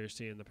 and that's why you're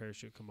seeing the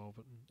parachute come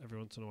open every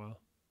once in a while.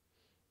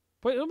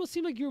 But it almost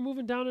seemed like you were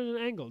moving down at an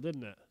angle,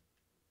 didn't it?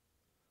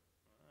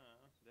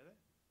 Did it?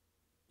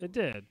 It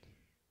did.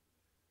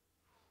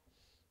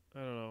 I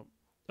don't know.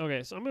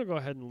 Okay, so I'm going to go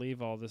ahead and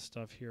leave all this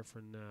stuff here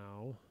for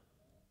now.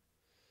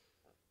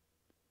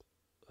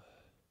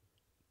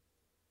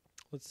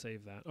 Let's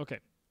save that. Okay,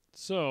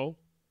 so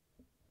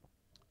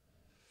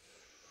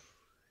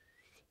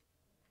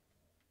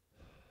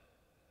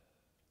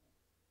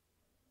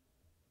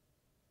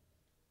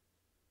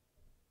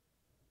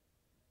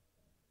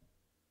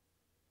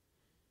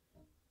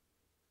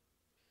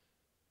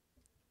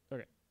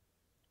okay.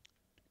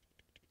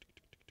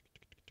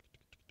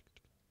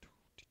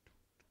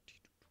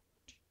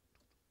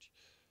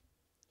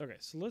 Okay,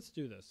 so let's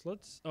do this.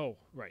 Oh,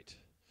 right.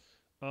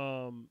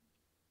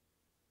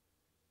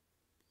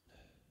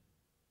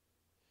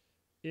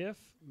 If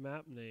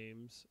map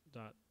names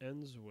dot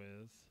ends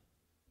with,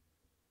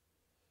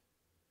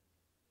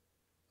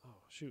 oh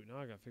shoot, now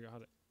I gotta figure out how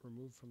to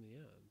remove from the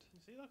end. You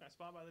see, look, I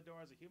spawned by the door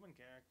as a human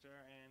character,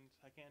 and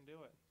I can't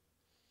do it.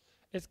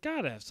 It's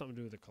gotta have something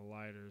to do with the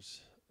colliders.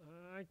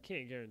 I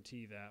can't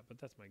guarantee that, but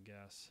that's my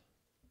guess.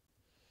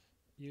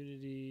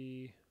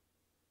 Unity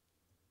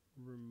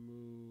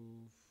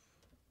remove.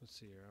 Let's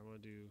see here. I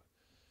want to do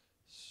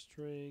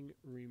string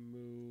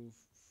remove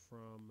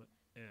from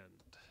end.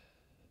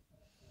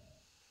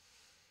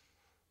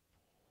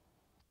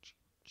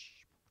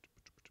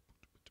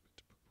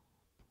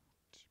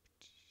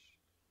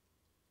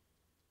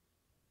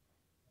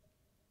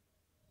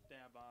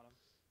 Dab on him.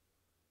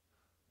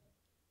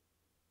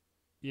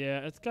 Yeah,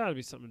 it's got to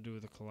be something to do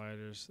with the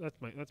colliders. That's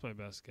my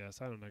best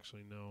guess. I don't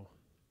actually know.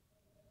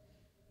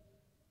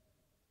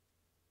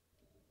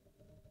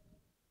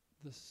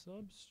 The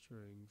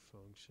substring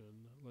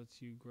function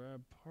lets you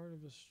grab part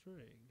of a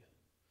string.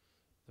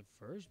 The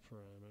first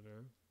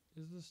parameter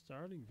is the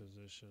starting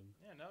position.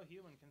 Yeah, no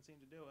human can seem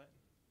to do it.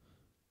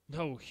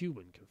 No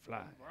human can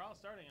fly. We're all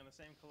starting in the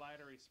same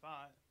collidery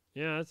spot.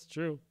 Yeah, that's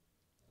true.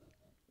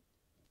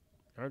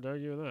 Hard to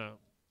argue with that.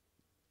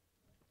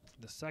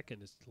 The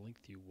second is the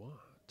length you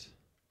want.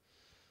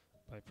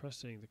 By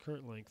pressing the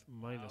current length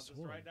minus I'll just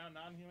 1. write down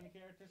non-human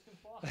characters can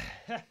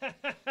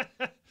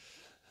fly.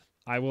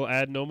 I will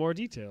add no more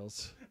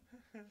details.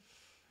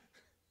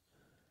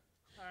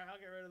 Alright, I'll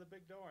get rid of the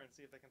big door and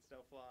see if they can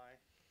still fly.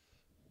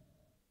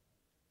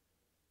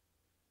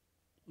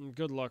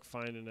 Good luck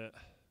finding it.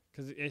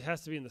 Because it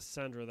has to be in the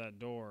center of that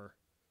door.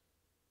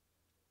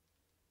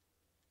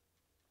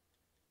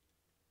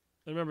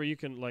 And remember, you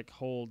can like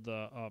hold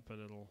up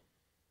and it'll...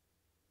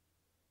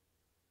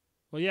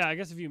 Well, yeah, I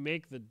guess if you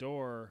make the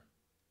door...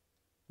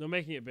 No,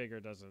 making it bigger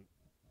doesn't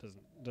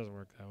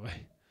work that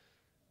way.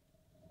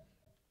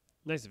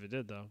 Nice if it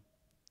did, though.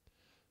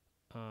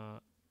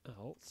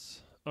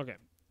 Else. Okay,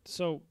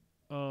 so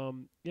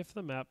if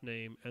the map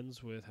name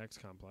ends with hex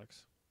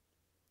complex,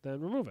 then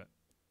remove it.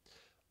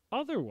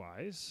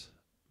 Otherwise,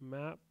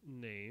 map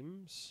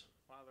names...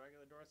 Wow, the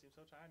regular door seems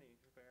so tiny in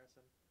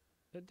comparison.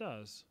 It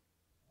does.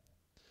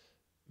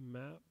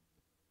 Map...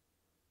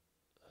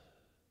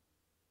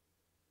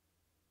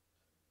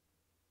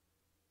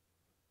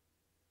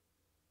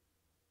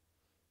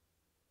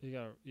 You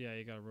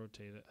gotta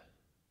rotate it.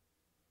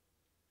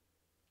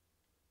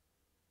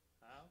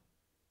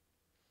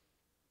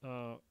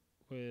 How?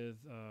 With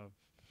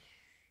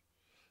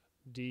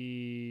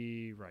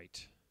D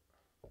right.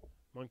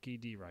 Monkey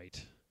D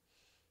right.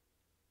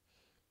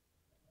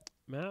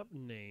 Map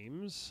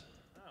names.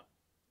 Oh.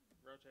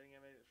 Rotating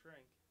it made it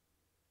shrink.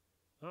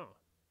 Oh.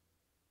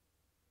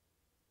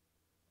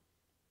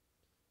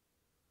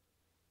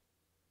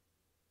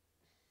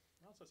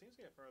 Also, it seems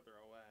to get further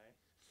away.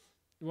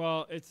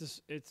 Well,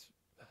 it's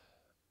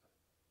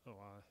oh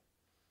wow.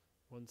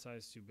 One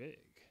size too big.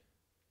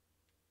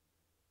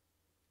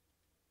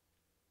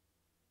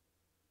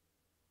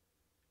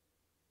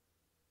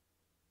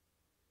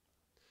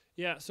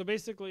 Yeah, so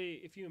basically,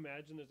 if you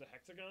imagine there's a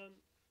hexagon,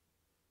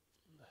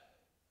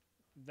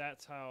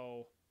 that's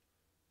how...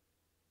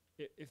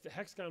 If the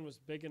hexagon was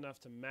big enough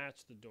to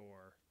match the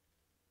door,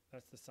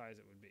 that's the size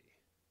it would be.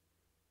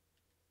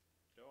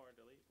 Door,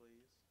 delete,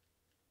 please.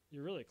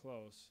 You're really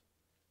close.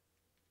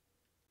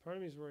 Part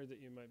of me is worried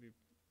that you might be...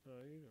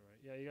 Oh, you're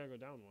right. Yeah, you gotta go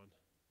down one.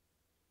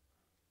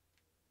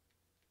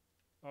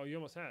 Oh, you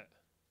almost had it.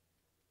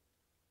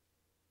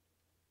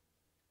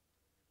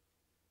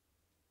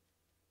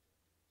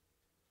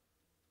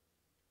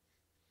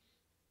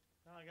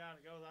 Oh my god,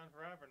 it goes on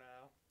forever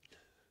now.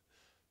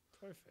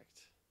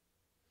 Perfect.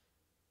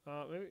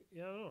 Maybe,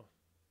 yeah, I don't know.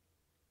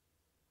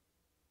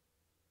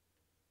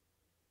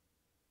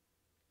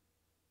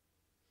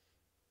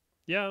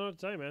 Yeah, I don't know what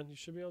to tell you, man. You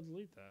should be able to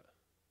delete that.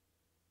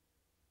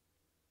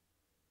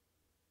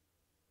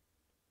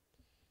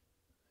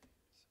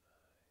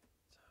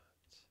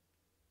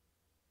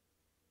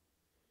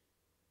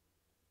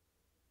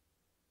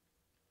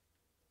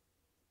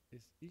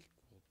 Is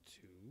equal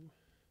to...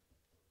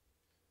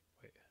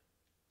 Wait.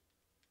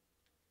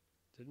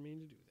 Didn't mean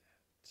to do that.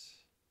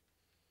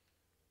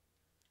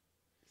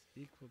 Is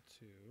equal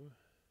to...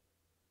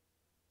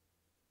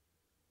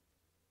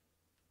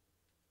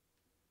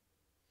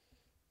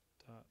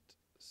 dot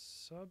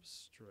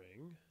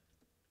substring...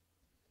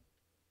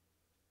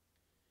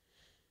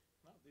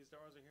 Well, these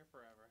doors are here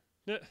forever.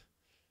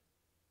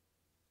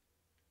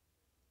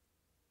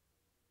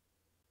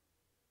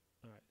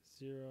 Alright,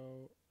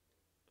 0...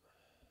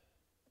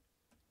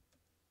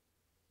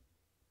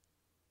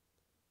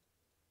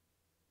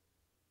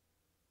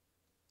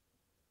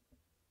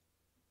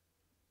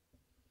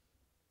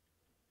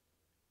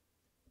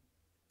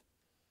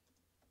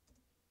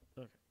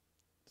 Okay,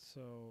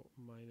 so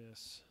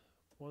minus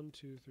 1,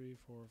 2, 3,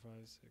 4, 5,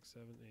 6,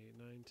 7, 8,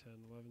 9, 10,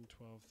 11,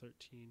 12,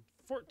 13,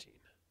 14.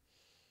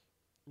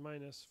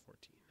 Minus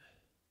 14.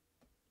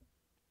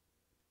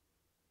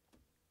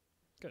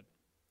 Good.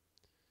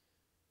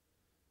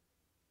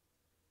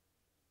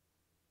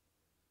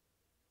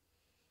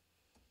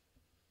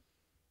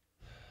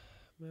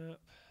 Map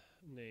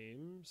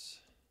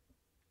names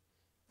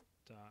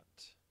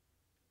dot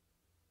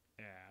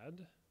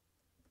add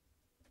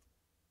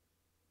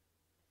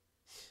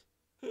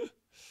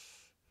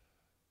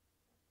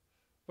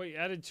Wait, you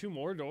added 2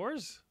 more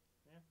doors?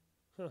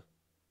 Yeah. Huh.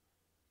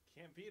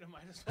 Can't beat them,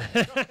 I just want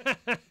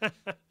to.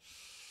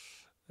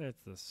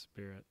 That's the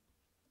spirit.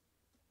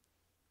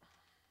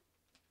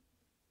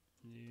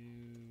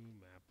 New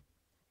map.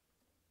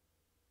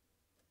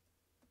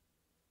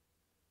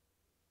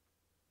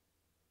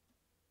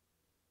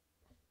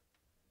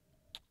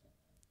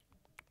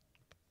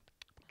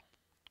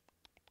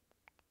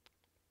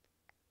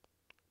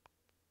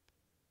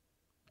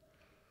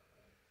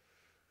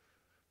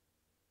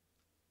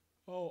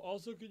 Oh,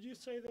 also, could you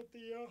say that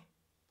the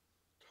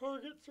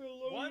targets are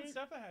loaded? One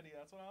step ahead of you,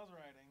 that's what I was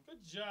writing.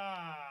 Good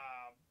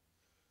job.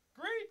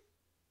 Great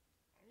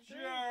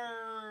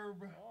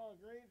job. Oh,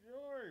 great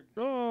job.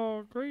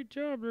 Oh, great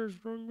job there,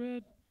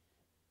 Strongbad.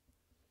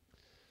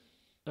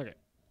 Okay.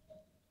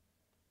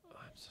 Oh,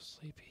 I'm so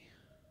sleepy.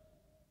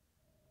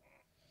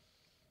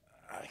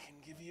 I can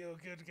give you a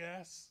good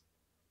guess,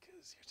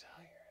 because you're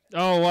tired.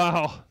 Oh,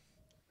 wow.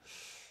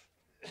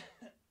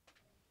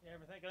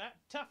 think of that?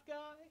 Tough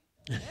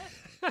guy?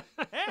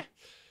 Eh?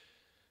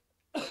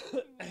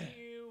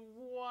 You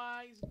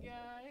wise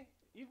guy?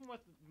 Even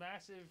with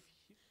massive,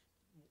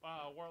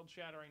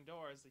 world-shattering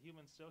doors, the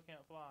humans still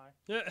can't fly.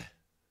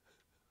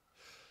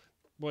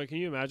 Boy, can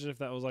you imagine if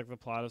that was like the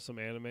plot of some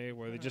anime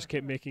where they just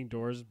kept making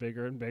doors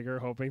bigger and bigger,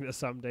 hoping that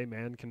someday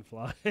man can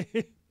fly? And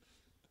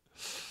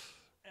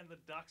the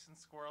ducks and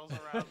squirrels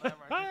around them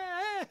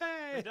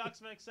are the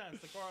ducks make sense.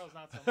 The squirrels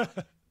not so much.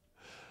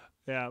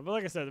 Yeah, but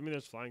like I said, I mean,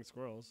 there's flying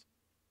squirrels.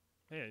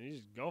 Man, you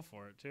just go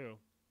for it too.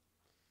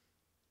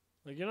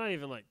 Like you're not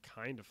even like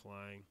kind of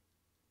flying.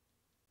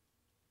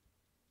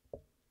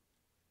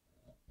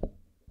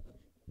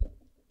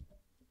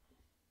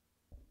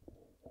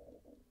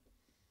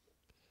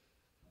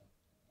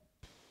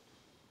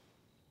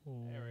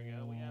 There we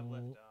go. We have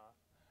liftoff.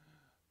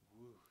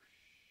 Whoosh.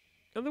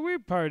 And the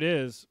weird part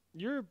is,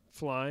 you're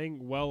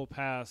flying well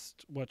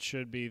past what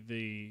should be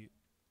the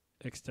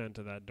extent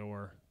of that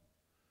door.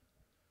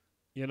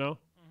 You know?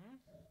 Mm-hmm.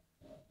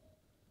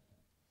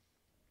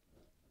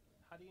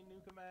 How do you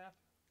nuke a map?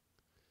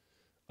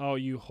 Oh,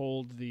 you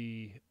hold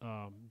the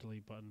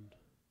delete button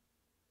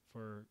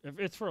for if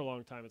it's for a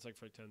long time. It's like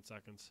for 10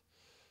 seconds.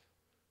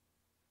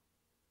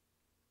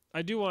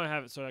 I do want to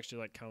have it so it actually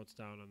like counts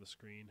down on the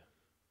screen.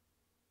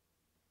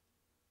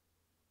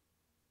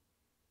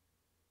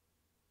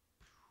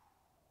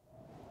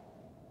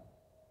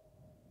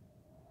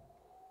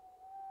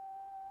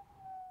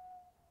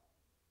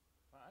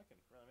 Wow, I can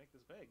really make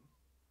this big.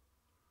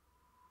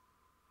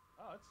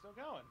 Oh, it's still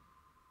going.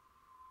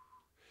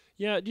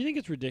 Yeah, do you think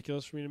it's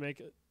ridiculous for me to make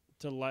it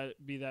to let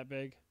it be that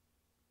big?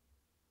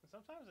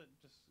 Sometimes it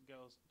just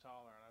goes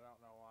taller, and I don't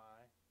know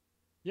why.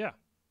 Yeah,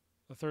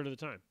 a third of the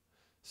time.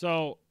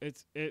 So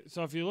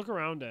so if you look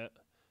around at,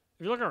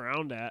 I don't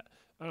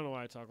know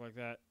why I talk like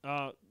that.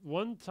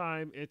 One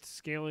time it's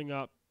scaling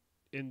up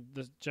in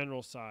the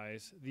general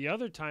size. The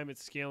other time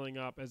it's scaling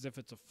up as if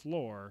it's a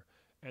floor,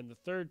 and the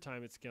third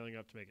time it's scaling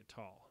up to make it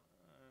tall.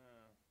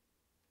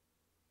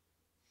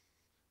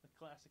 The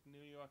classic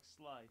New York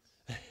slice.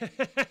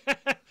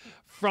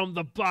 From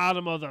the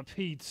bottom of the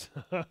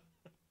pizza.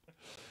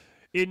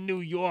 In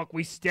New York,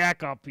 we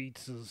stack our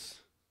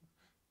pizzas.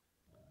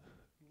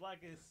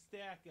 Like a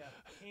stack of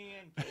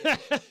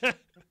pancakes.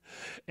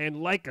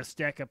 And like a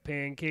stack of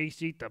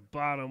pancakes, eat the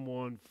bottom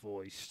one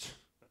first.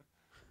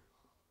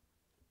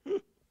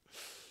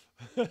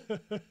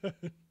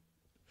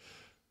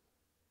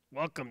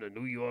 Welcome to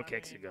New York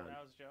Hexagon.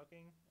 I was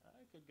joking.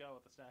 I could go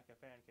with a stack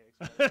of pancakes.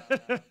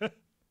 Right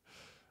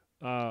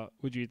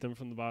would you eat them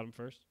from the bottom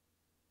first?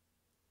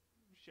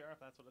 Sure, if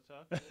that's what it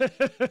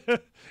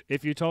took.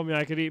 If you told me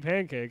I could eat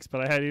pancakes,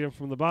 but I had to eat them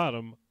from the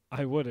bottom,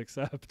 I would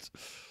accept.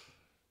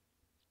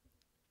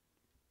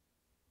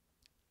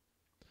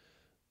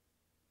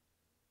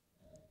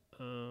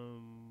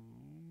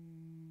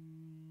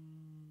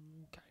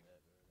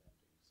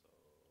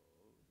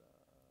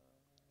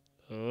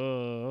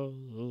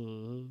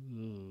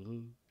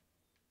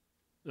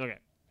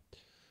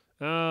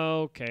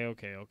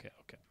 Okay. Okay.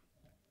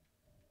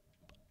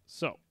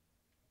 So,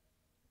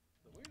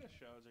 The weirdest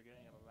shows are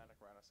getting a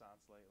romantic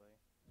renaissance lately.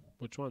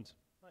 which ones?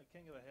 Like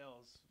King of the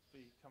Hills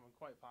becoming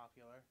quite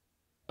popular.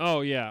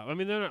 Oh, yeah. I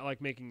mean, they're not, like,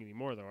 making any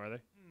more, though, are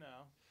they?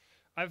 No.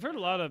 I've heard a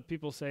lot of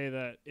people say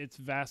that it's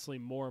vastly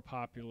more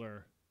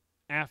popular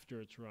after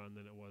its run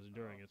than it was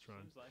during its run.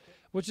 Seems like it.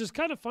 Which is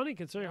kind of funny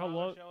considering how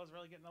long... The show is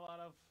really getting a lot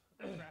of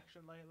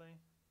traction lately.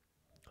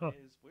 Huh.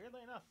 Is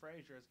weirdly enough,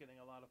 Frasier is getting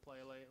a lot of play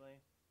lately.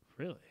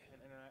 Really?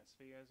 In internet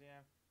spheres,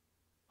 yeah.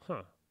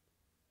 Huh.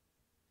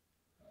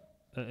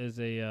 That is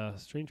a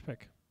strange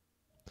pick.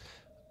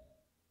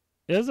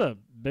 It is a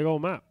big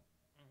old map.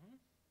 Mm-hmm.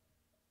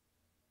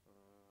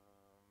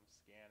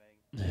 Scanning.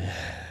 Scanning.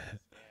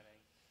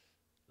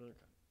 Okay.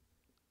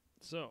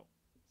 So.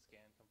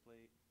 Scan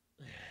complete.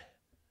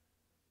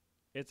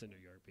 It's a New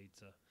York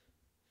pizza.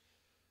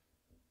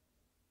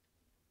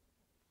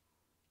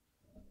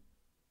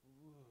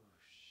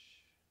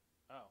 Whoosh.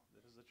 Oh,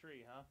 this is a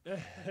tree, huh?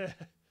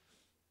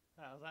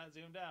 How's that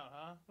zoomed out,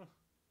 huh?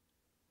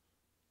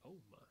 Oh,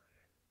 my.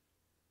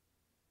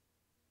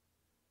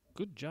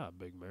 Good job,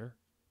 Big Mare.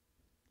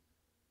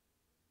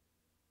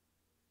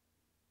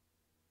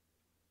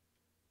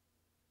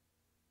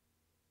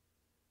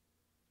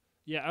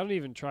 Yeah, I don't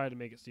even try to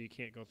make it so you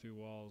can't go through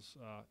walls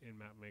in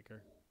Map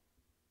Maker,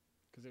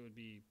 because it would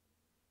be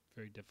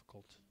very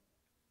difficult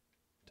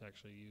to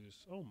actually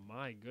use. Oh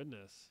my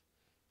goodness.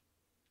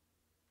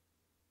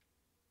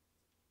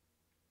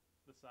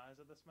 The size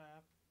of this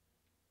map?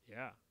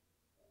 Yeah.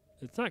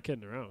 It's not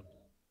kidding around.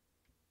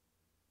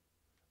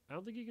 I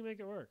don't think you can make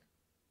it work.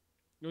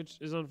 Which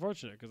is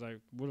unfortunate, because I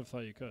would have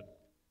thought you could.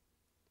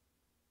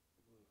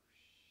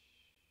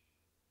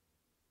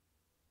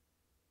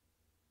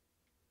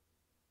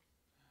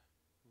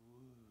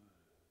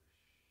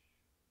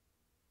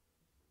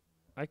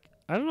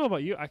 I don't know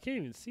about you. I can't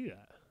even see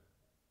that.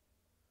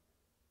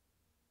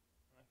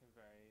 I can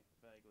very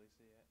vaguely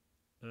see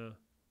it.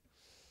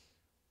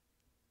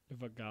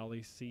 If a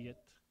golly see it.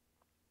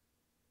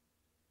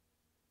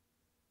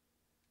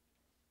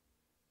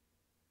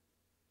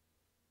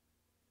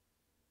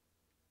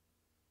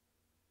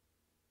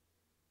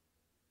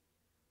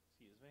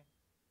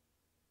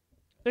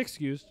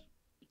 Excused.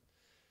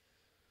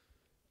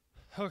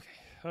 Okay.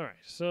 All right.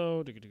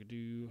 So, do.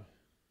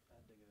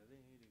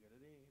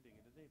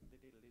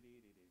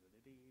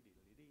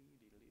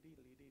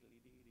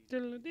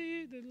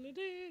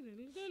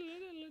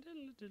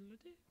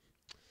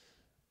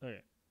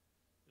 Okay.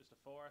 Just a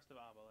forest of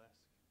obelisks.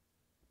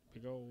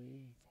 Big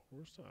old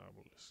forest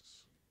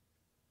obelisks.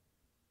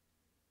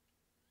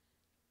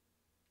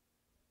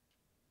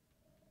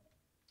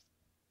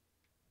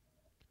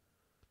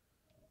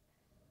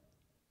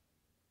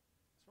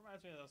 This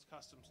reminds me of those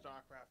custom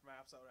StarCraft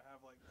maps that would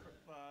have like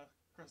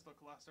crystal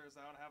clusters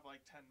that would have like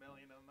 10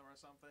 million in them or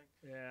something.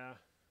 Yeah.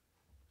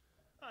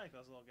 I like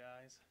those little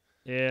guys.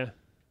 Yeah.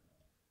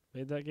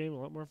 Made that game a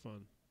lot more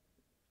fun.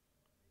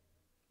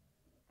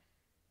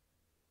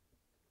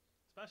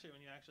 Especially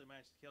when you actually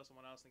manage to kill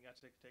someone else and got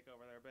to take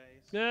over their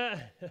base. Yeah.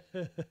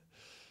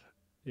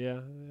 Yeah,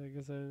 I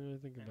guess I didn't really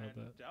think And about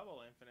then that.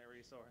 double infinite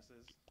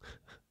resources.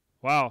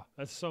 Wow,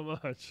 that's so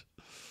much.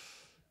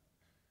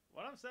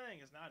 What I'm saying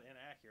is not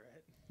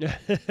inaccurate.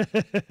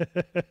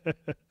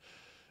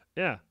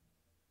 Yeah.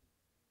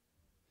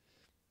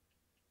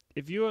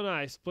 If you and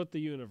I split the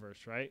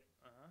universe, right?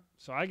 Uh-huh.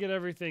 So I get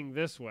everything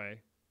this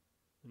way,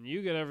 and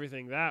you get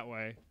everything that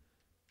way.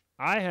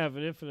 I have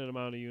an infinite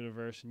amount of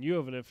universe, and you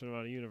have an infinite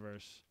amount of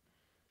universe.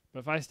 But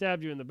if I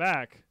stabbed you in the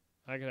back,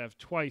 I could have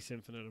twice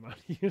infinite amount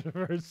of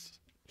universe.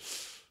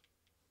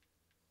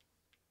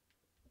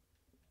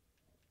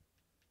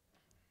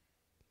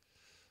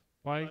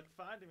 Why? Look,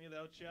 fine to me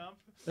though, chump.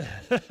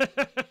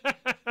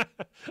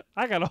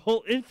 I got a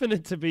whole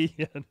infinite to be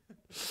in.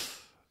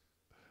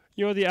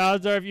 You know what the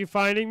odds are of you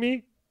finding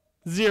me?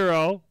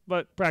 0,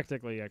 but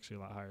practically actually a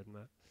lot higher than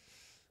that.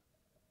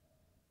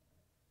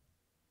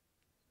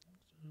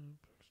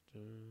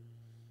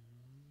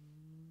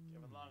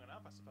 Given long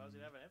enough, I suppose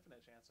you'd have an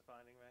infinite chance of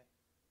finding me.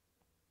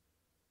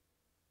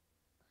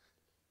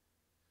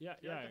 Yeah,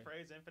 Do you yeah. like the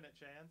phrase infinite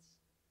chance?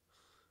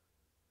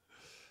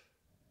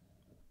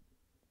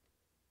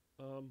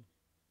 No.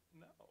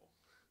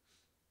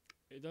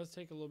 It does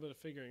take a little bit of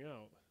figuring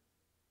out.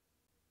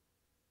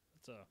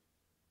 It's a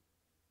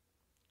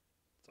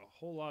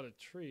whole lot of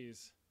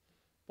trees.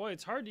 Boy,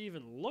 it's hard to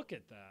even look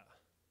at that,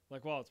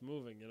 like while it's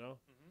moving, you know.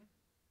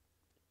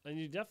 Mm-hmm. And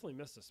you definitely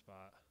missed a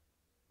spot.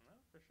 No,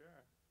 for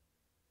sure.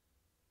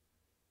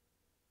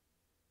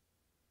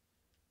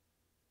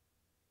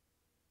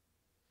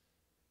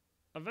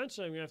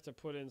 Eventually, I'm gonna have to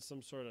put in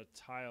some sort of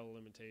tile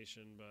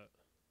limitation, but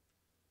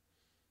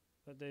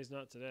that day's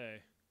not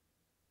today.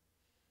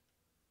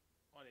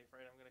 What, are you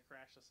afraid I'm going to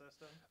crash the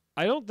system?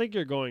 I don't think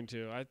you're going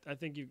to. I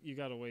think you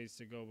got a ways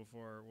to go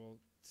before we'll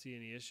see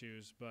any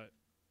issues, but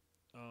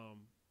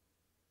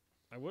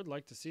I would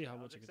like to see how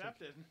much it can take.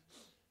 Accepted.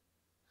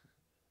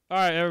 All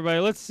right, everybody,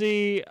 let's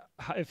see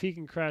if he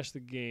can crash the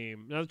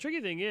game. Now, the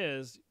tricky thing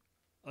is,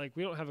 like,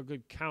 we don't have a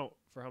good count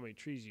for how many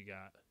trees you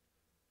got,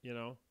 you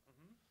know?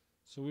 Mm-hmm.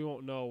 So we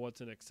won't know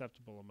what's an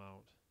acceptable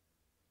amount.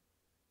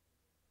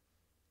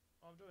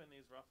 Well, I'm doing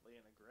these roughly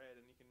in a grid,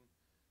 and you can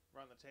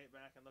run the tape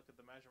back and look at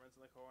the measurements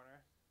in the corner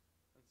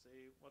and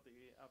see what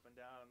the up and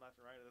down and left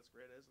and right of this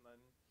grid is, and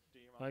then do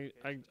your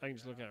multiplication. I can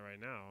just look at it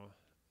right now.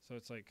 So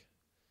it's like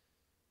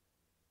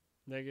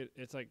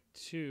it's like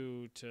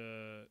 2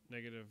 to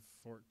negative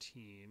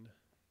 14.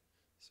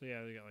 So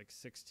yeah, they got like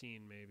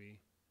 16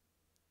 maybe.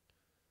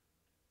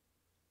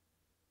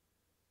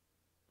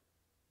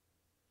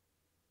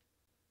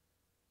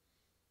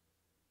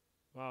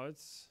 Wow,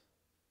 it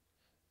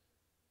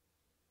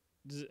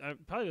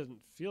probably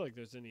doesn't feel like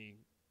there's any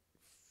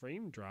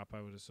frame drop,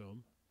 I would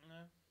assume. No.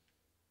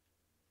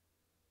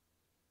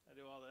 I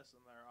do all this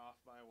and they're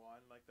off by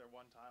 1, like they're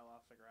 1 tile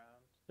off the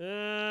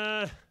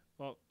ground.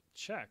 Well,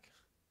 check.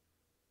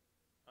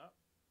 Oh,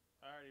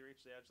 I already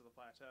reached the edge of the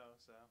plateau,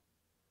 so.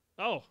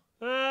 Oh,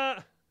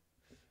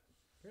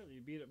 apparently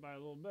you beat it by a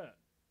little bit.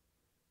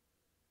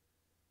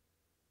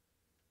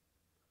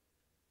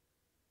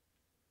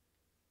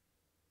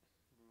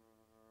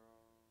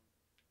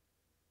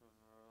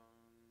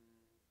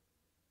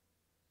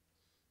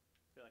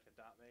 Feel like a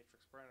dot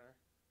matrix printer.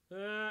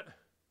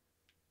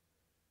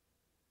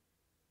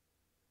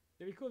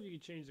 It'd be cool if you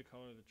could change the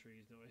color of the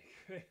trees. Nobody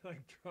create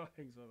like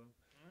drawings of them.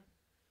 Mm-hmm.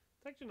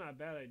 It's actually not a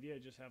bad idea.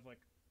 Just have like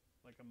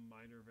a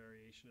minor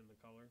variation in the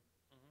color.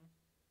 Mm-hmm.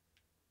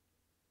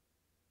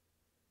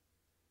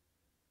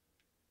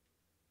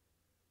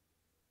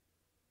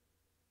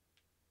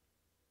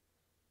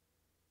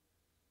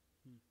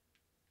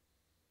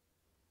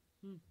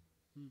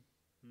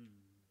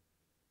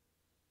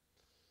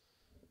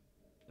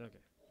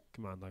 Okay,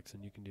 come on,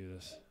 Lexon, you can do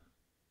this.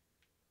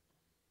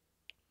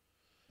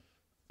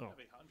 It's gotta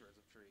be hundreds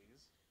of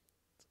trees.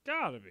 It's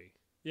gotta be.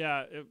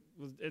 Yeah,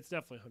 it's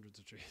definitely hundreds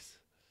of trees.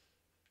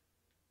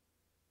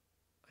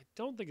 I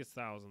don't think it's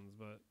thousands,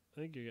 but I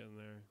think you're getting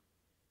there.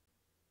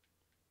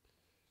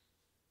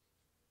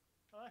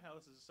 I like how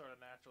this is sort of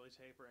naturally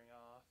tapering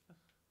off.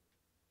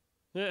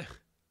 Yeah,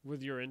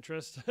 with your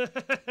interest.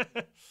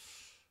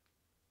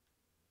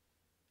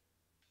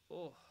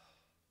 Oh.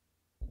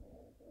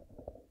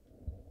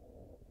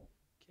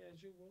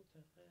 Casual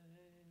time.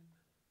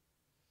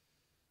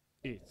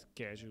 It's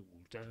casual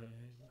time.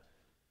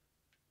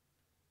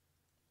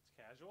 It's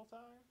casual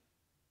time?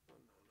 Oh,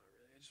 no, not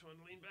really. I just wanted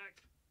to lean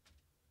back.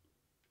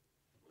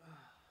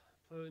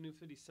 Play the new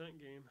 50 Cent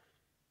game.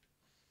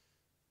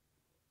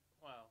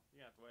 Well,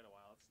 you have to wait a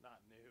while. It's not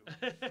new.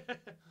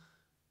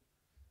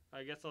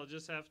 I guess I'll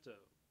just have to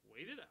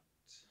wait it out.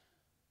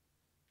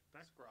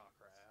 Back Scraw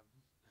crab.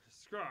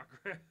 Scraw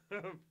crab.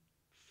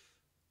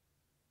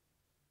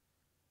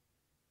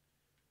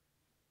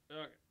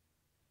 Okay.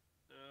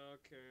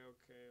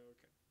 Okay.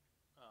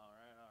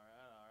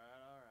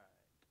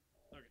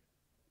 Alright.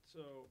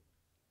 So,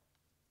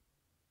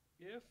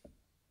 if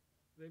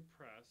they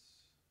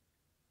press.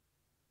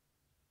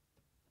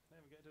 They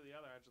even get to the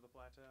other edge of the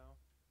plateau.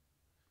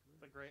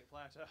 The Great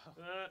Plateau.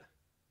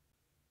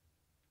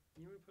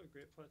 You know we put a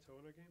Great Plateau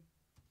in our game?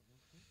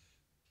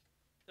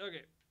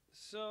 Okay,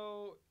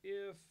 so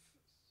if.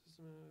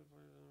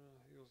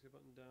 Eagles get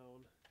button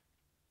down.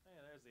 Hey,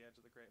 there's the edge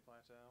of the Great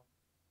Plateau.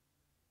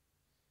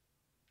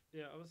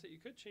 Yeah, I would say you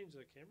could change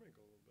the camera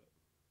angle a little bit.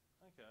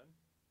 I could.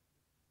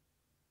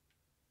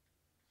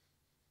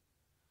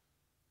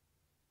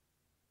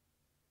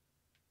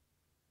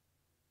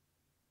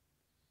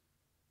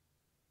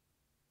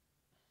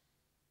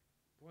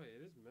 Boy,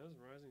 it is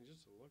mesmerizing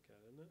just to look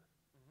at, isn't it?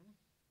 Mm-hmm.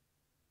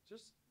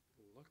 Just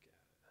look at it.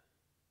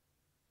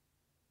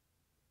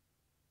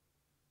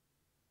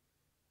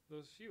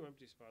 Those few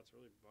empty spots are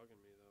really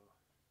bugging me, though.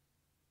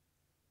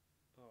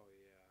 Oh,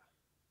 yeah.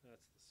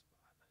 That's the spot.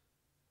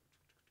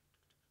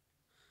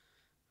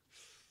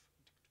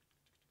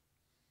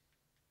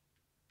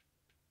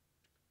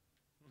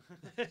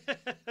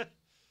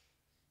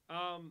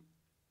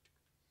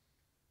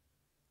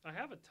 I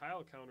have a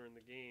tile counter in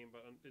the game,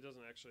 but it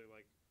doesn't actually,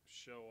 like,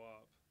 show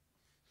up.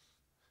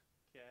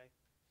 Okay.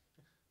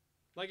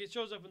 Like, it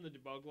shows up in the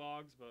debug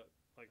logs, but,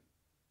 like,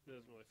 it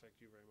doesn't really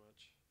affect you very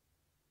much.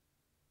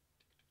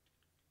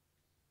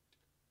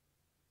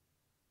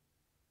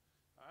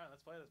 Alright,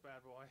 let's play this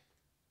bad boy.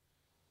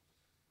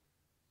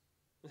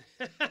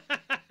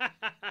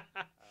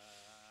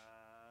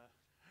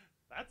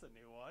 That's a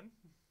new one.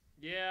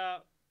 Yeah.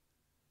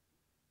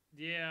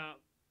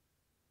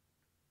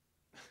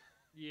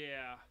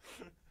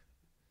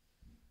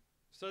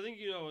 So I think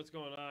you know what's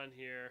going on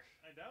here.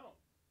 I don't.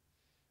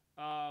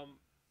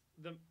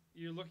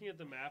 You're looking at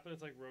the map and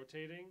it's like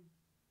rotating,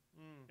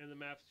 and the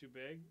map's too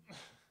big.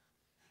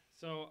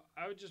 So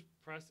I would just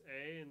press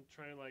A and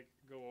try and like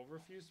go over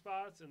a few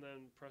spots, and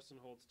then press and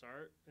hold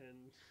start.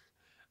 And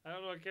I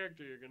don't know what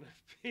character you're gonna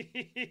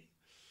be.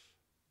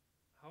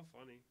 How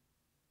funny.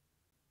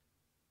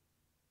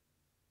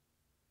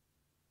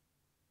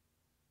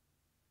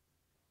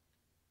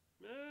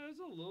 There's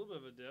a little bit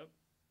of a dip.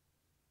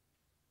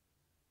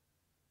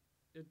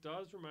 It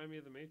does remind me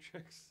of the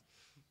Matrix.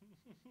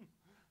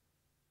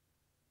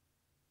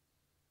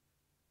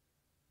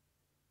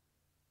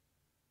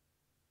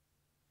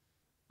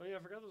 Oh yeah, I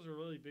forgot those are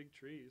really big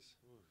trees.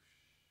 Whoosh.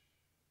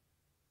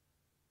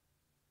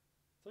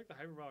 It's like the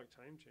hyperbolic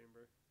time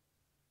chamber.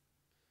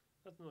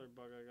 That's another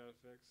bug I gotta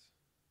fix.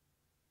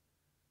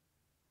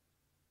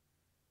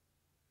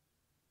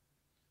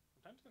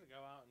 I'm tempted to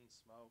go out and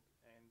smoke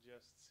and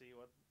just see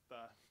what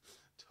the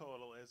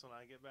total is when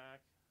I get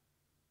back.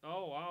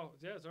 Oh wow,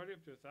 yeah, it's already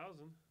up to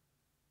 1,000.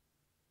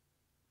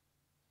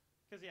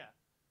 Cause yeah,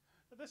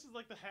 this is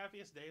like the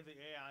happiest day of the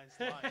AI's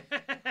life.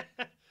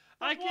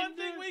 I One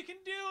thing we can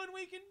do, and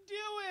we can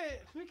do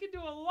it. We can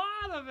do a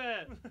lot of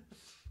it.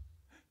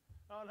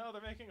 Oh no,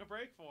 they're making a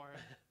break for it.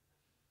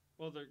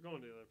 Well, they're going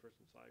to the other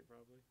person's side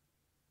probably.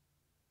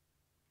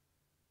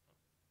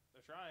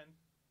 They're trying.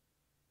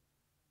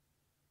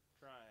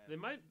 They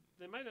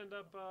might end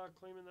up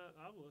claiming that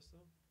obelisk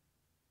though.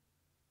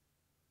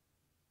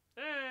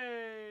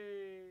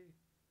 Hey!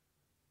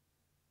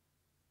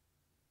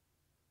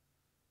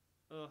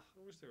 Ugh,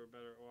 I wish they were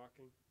better at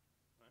walking.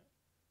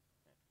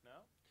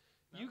 No?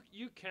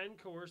 You can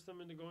coerce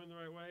them into going the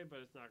right way, but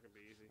it's not gonna be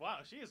easy.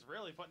 Wow, she is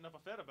really putting up a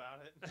fit about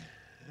it.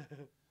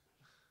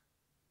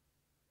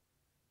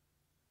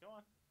 Go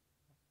on.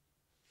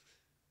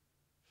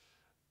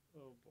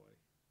 Oh boy.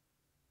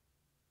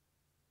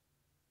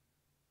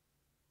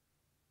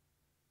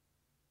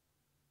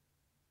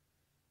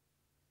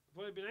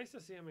 Boy, it'd be nice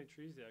to see how many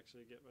trees they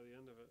actually get by the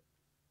end of it.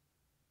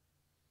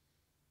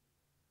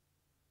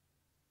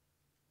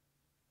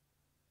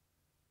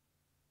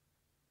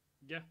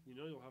 Yeah, you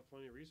know you'll have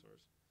plenty of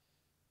resource.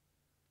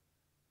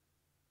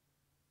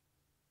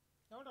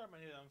 I wonder how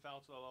many of them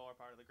fell to the lower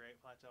part of the Great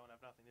Plateau and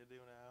have nothing to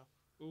do now.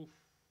 Oof.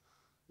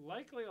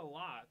 Likely a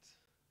lot.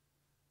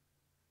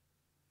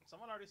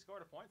 Someone already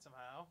scored a point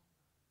somehow.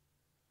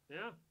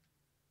 Yeah.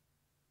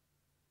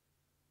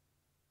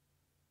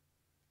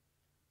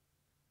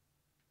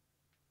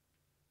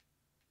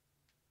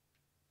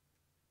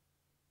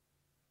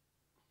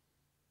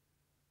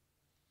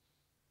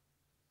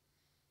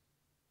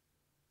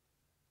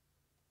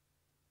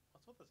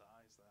 What's with his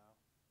eyes, though?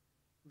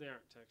 They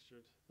aren't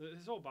textured.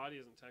 His whole body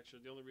isn't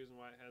textured. The only reason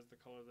why it has the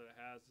color that it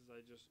has is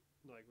I just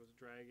like was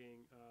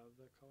dragging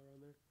the color on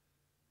there.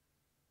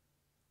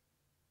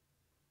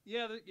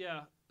 Yeah,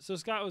 yeah. So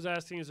Scott was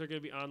asking, is there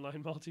going to be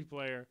online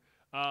multiplayer?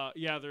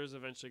 Yeah, there is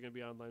eventually going to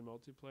be online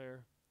multiplayer.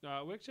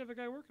 We actually have a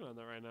guy working on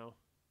that right now.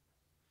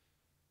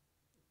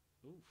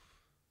 Oof.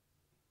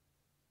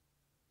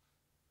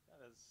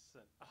 That is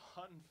an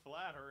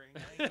unflattering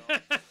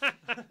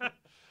angle.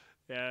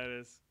 Yeah, it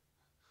is.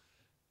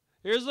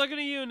 Here's looking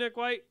at you, Nick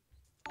White.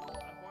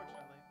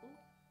 Unfortunately.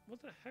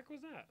 What the heck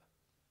was that?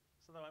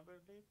 So that might be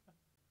deep.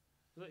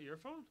 Was that your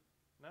phone?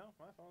 No,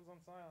 my phone's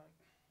on silent.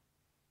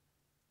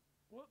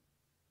 What?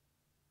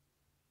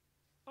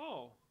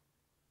 Oh.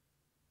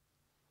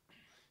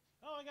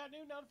 Oh, I got a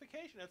new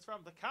notification. It's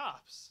from the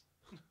cops.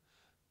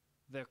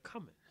 They're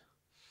coming.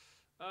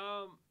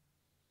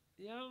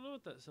 Yeah, I don't know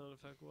what that sound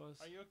effect was.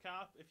 Are you a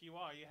cop? If you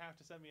are, you have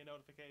to send me a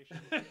notification.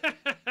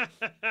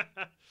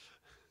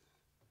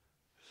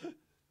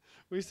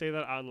 We say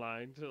that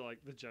online to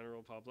like the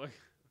general public.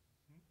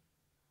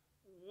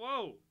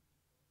 Whoa.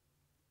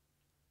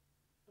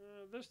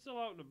 They're still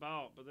out and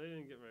about, but they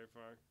didn't get very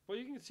far. Well,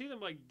 you can see them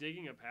like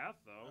digging a path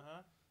though.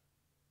 Uh-huh.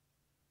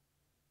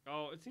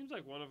 Oh, it seems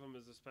like one of them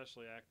is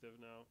especially active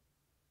now.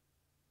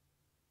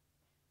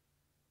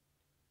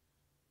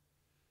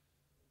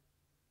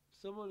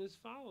 Someone is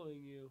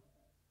following you.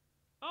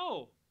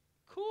 Oh,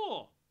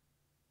 cool.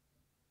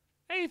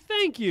 Hey,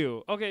 thank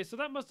you. Okay, so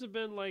that must have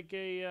been like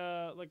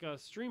a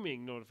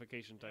streaming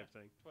notification type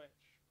thing. Twitch,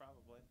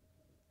 probably.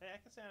 Hey, I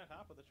can stand on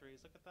top of the trees.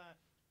 Look at that.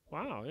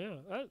 Wow, yeah,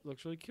 that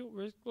looks really cute.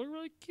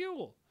 Really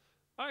cool.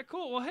 All right,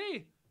 cool. Well,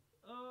 hey,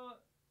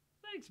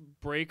 thanks,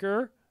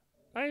 Breaker.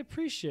 I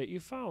appreciate you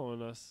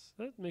following us.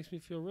 That makes me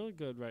feel really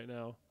good right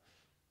now.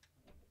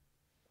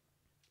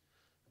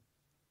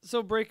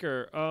 So,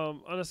 Breaker,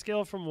 on a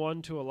scale from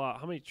 1 to a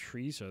lot, how many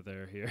trees are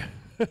there here?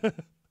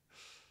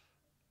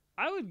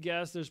 I would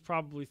guess there's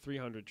probably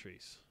 300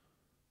 trees.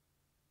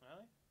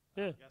 Really?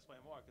 Yeah. I guess way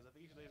more, because if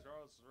each of these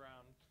rows is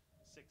around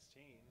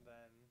 16, then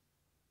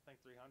I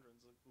think 300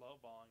 is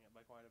lowballing it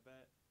by quite a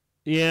bit.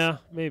 Yeah,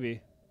 maybe.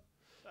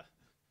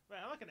 Man,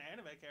 I'm like an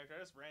anime character. I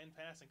just ran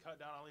past and cut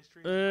down all these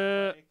trees.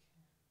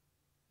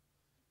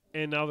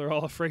 And now they're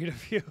all afraid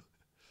of you.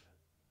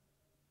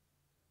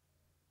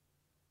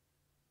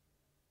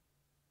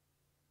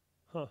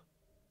 Huh.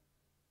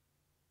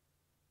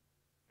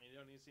 You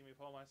don't need to see me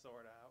pull my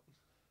sword out.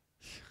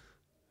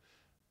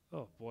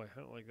 Oh, boy. I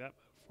don't like that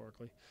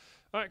metaphorically.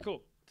 All right,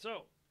 cool.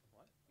 So.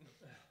 What?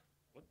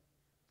 What?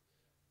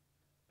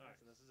 All right.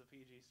 So this is a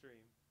PG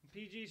stream.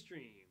 PG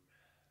stream.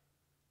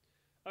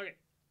 Okay.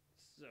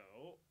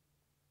 So,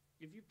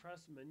 if you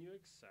press menu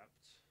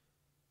accept.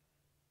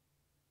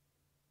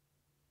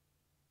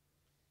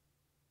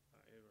 All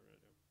right, here we're going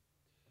to do.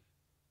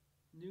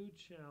 New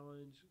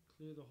challenge.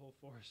 Clear the whole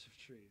forest of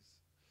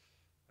trees.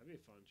 That'd be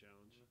a fun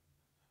challenge. You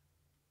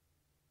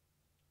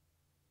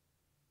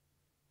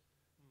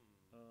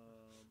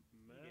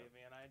gave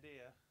me an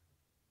idea.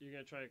 You're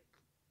going to try.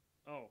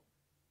 Oh.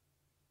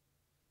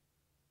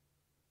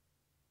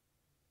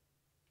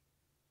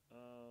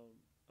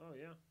 Oh,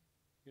 yeah.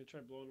 You're going to try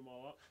blowing them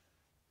all up?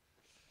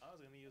 I was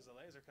going to use a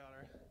laser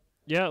cutter.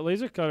 Yeah,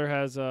 laser cutter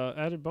has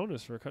added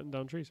bonus for cutting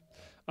down trees.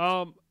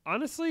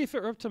 Honestly, if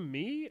it were up to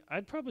me,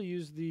 I'd probably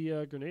use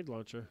the grenade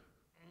launcher.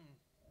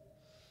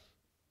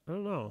 I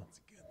don't know. That's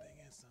a good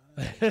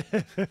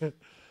thing it's not.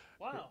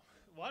 Wow.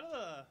 One of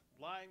the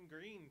lime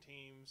green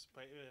team's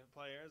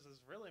players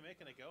is really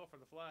making a go for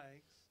the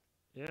flags.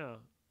 Yeah.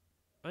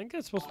 I think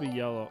that's supposed to be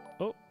yellow.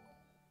 Oh.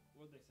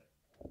 What'd they say?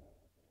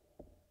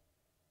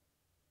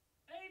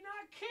 Hey,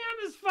 Not Cam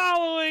is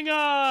following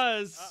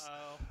us!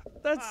 Uh-oh.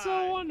 That's Hi.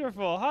 so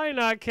wonderful. Hi,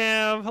 Not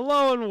Cam.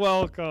 Hello and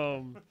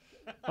welcome.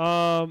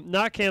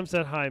 Not Cam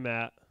said hi,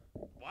 Matt.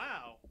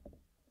 Wow.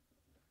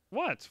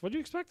 What? What do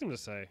you expect him to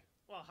say?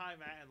 Well, hi,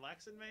 Matt and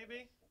Lexon,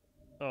 maybe?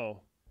 Oh.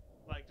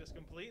 Like, just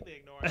completely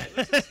ignoring him.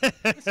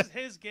 This is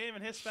his game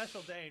and his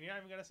special day, and you're not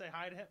even going to say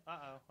hi to him?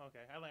 Uh-oh. Okay,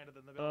 I landed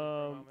in the building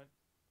for a moment.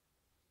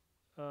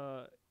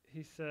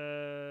 He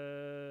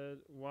said,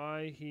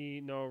 why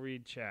he no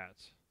read chat?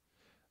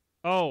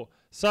 Oh,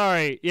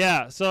 sorry.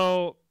 Yeah,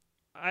 so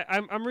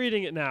I'm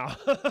reading it now.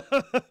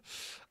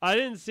 I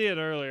didn't see it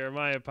earlier.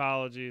 My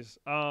apologies.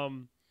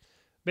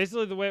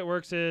 Basically, the way it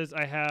works is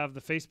I have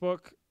the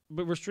Facebook,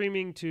 but we're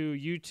streaming to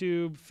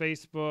YouTube,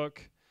 Facebook,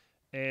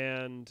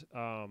 and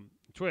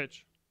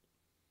Twitch.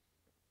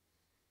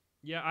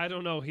 Yeah, I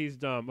don't know. He's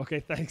dumb.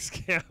 Okay, thanks,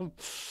 Cam.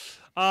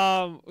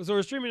 So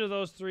we're streaming to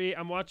those three.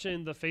 I'm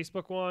watching the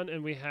Facebook one,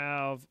 and we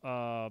have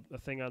a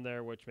thing on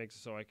there which makes it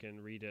so I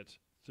can read it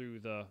through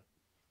the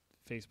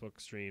Facebook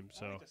stream.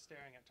 So I'm just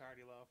staring at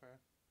Tardy Loafer.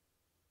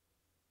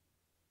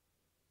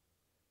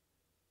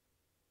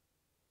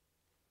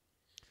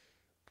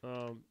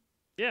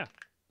 Yeah.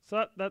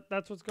 So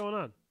that's what's going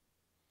on.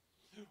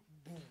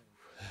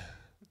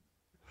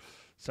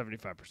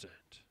 75%.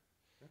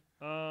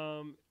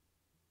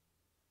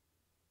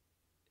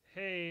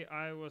 Hey,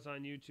 I was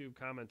on YouTube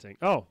commenting.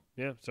 Oh,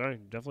 yeah, sorry.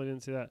 Definitely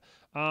didn't see that.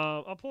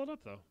 I'll pull it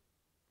up, though.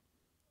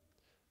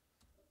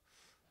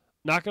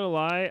 Not going to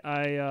lie,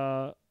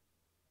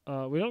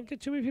 we don't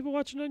get too many people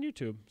watching on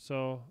YouTube,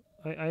 so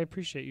I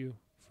appreciate you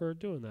for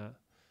doing that.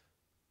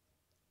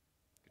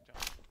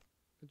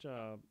 Good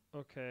job.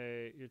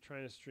 Okay, you're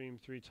trying to stream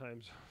 3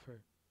 times over.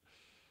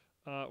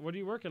 What are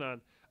you working on?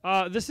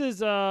 This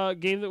is a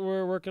game that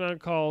we're working on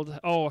called.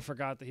 Oh, I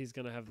forgot that he's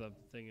gonna have the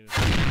thing in his.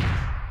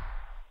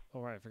 Oh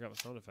right, I forgot my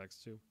sound effects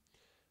too.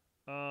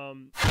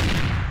 Sorry,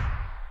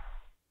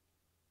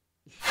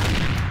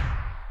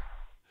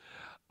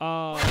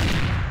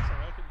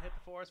 I couldn't hit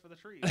the forest for the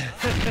trees.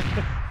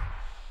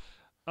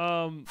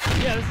 Huh?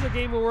 Yeah, this is a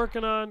game we're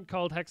working on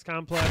called Hex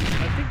Complex.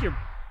 I think you're.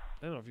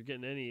 I don't know if you're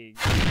getting any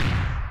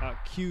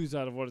cues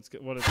out of what it's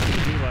going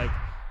to be like.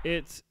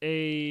 It's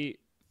a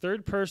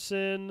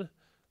third-person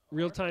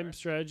real-time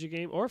strategy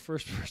game or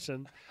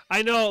first-person.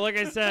 I know, like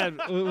I said,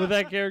 with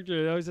that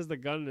character, he always has the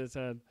gun in his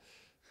head.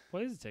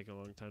 Why is it taking a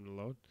long time to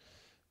load?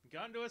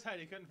 Gun to his head,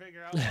 he couldn't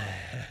figure out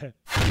why.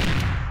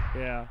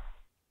 Yeah.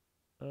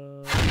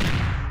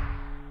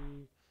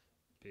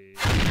 Big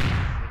games.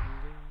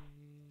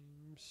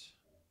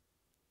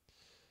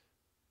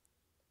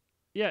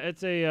 Yeah,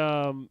 it's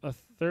a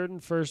third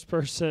and first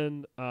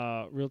person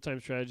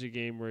real-time strategy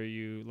game where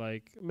you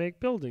like make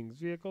buildings,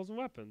 vehicles, and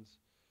weapons.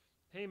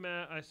 Hey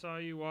Matt, I saw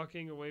you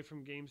walking away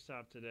from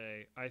GameStop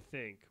today. I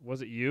think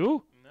was it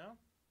you? No,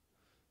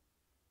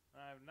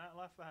 I have not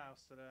left the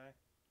house today.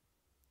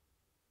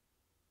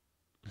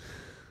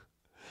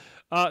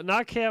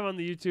 Not Cam on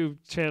the YouTube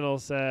channel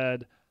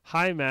said,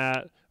 "Hi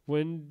Matt,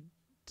 when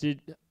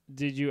did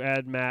you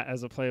add Matt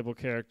as a playable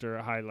character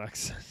at Hi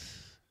Lex?" There's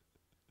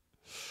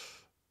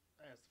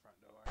the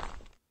front door.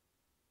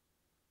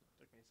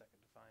 Took me a second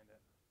to find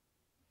it.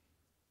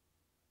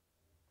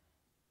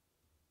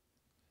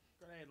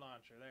 Grenade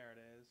launcher, there it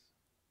is.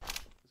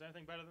 Is there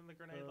anything better than the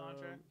grenade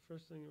launcher?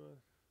 First thing you want.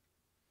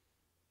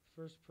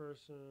 First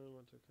person,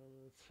 want to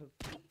comment. Sound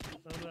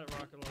of that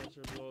rocket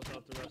launcher blows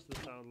out the rest of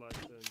the sound like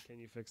then. Can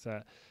you fix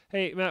that?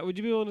 Hey, Matt, would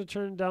you be able to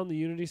turn down the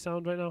Unity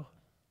sound right now?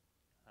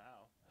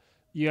 How?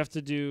 You have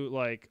to do,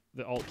 like,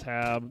 the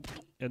Alt-Tab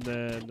and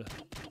then,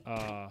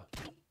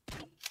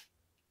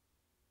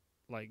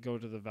 like, go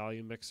to the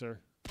volume mixer.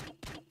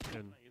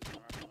 And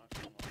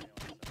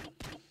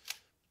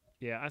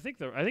yeah, I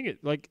think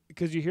it, like,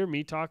 because you hear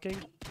me talking.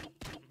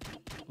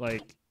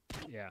 Like,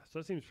 yeah, so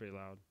it seems pretty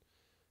loud.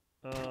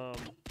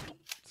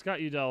 Scott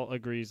Udell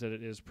agrees that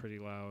it is pretty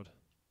loud.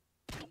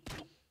 Doesn't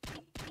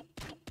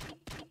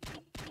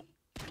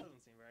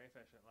seem very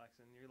efficient,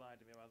 Lexon. You lied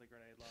to me about the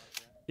grenade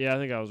launcher. Yeah, I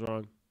think I was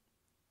wrong.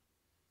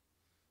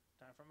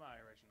 Time for my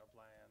original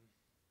plan.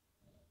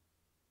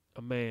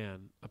 A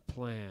man, a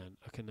plan,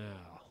 a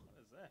canal.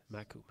 What is this?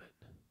 Makuman.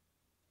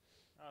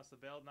 Oh, it's the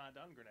build not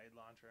done grenade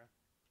launcher.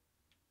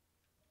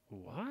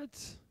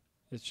 What?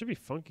 It should be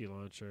Funky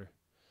Launcher.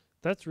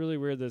 That's really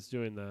weird that's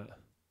doing that.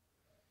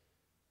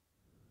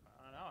 I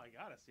don't know. I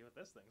gotta see what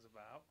this thing's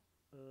about.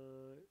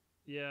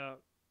 Yeah.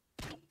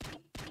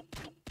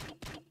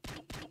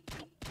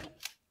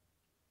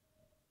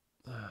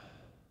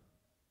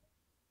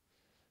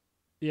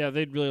 Yeah,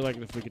 they'd really like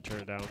it if we could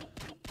turn it down.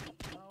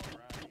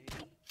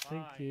 Alright.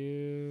 Thank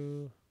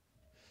you.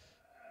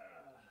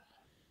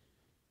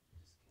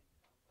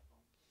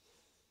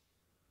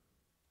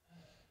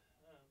 Okay.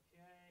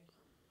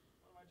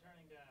 What am I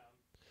turning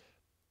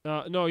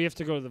down? No, you have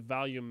to go to the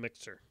volume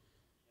mixer.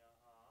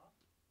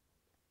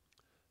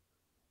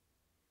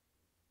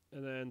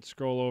 And then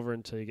scroll over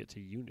until you get to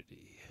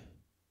Unity.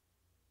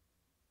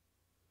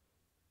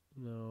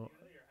 No.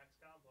 Unity or Hex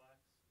Complex?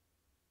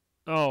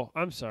 Oh,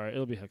 I'm sorry.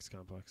 It'll be Hex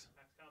Complex.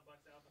 Hex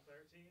Complex Alpha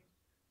 13?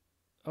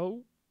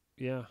 Oh,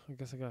 yeah. I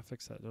guess I gotta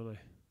fix that, don't I?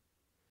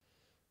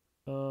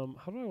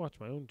 How do I watch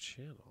my own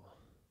channel?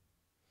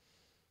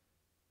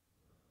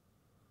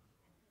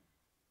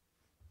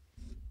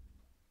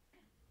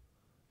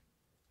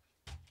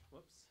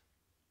 Whoops.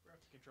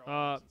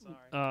 Control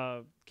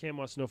sorry. Cam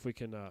wants to know if we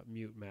can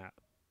mute Matt.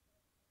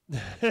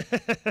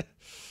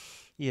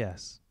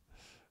 Yes.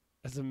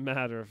 As a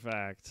matter of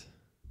fact.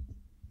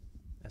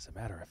 As a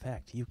matter of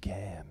fact, you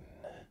can.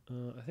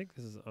 I think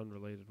this is an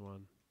unrelated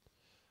one.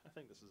 I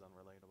think this is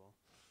unrelatable.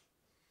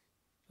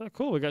 Oh,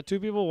 cool. We got 2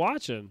 people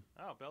watching.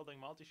 Oh, building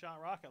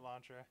multi-shot rocket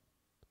launcher.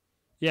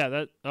 Yeah,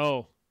 that.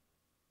 Oh.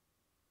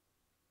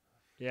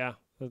 Yeah,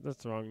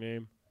 that's the wrong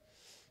name.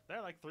 There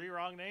are like 3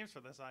 wrong names for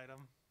this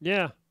item.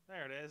 Yeah.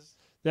 There it is.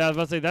 Yeah, I was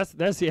about to say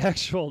that's the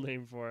actual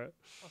name for it.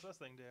 What's this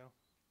thing do?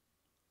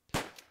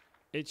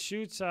 It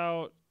shoots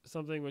out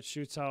something which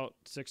shoots out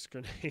 6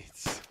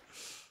 grenades.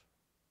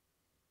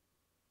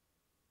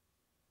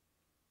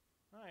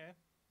 Oh yeah.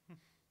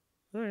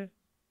 Okay.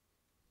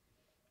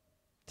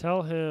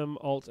 Tell him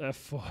Alt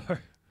F4.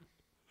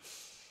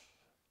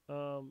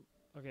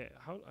 Okay.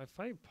 How if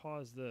I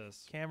pause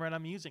this? Cameron,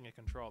 I'm using a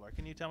controller.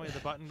 Can you tell me the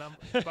button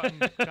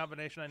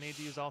combination I need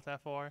to use Alt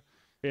F4?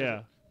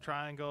 Yeah.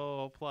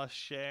 Triangle plus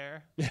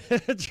share.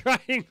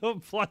 Triangle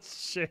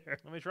plus share.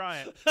 Let me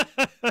try it.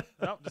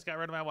 Nope, just got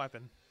rid of my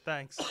weapon.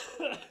 Thanks.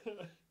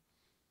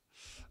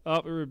 Oh,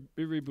 it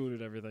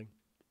rebooted everything.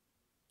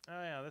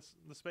 Oh yeah,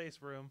 the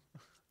space room.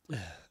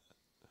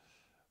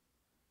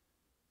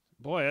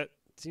 Boy, it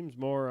seems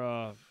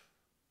more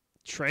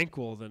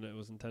tranquil than it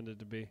was intended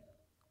to be.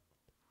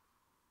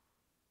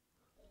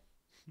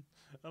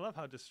 I love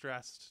how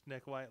distressed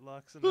Nick White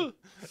looks in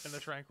the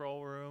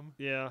tranquil room.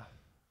 Yeah.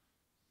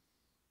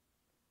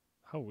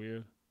 How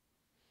weird.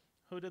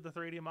 Who did the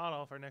 3D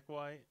model for Nick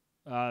White?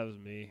 It was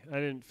me. I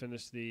didn't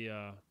finish the.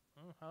 Oh,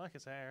 I like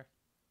his hair.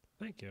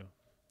 Thank you.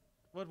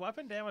 Would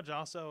weapon damage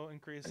also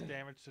increase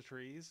damage to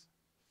trees?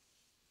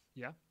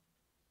 Yeah.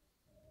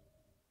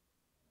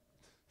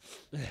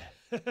 You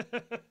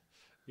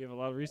have a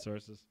lot of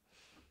resources.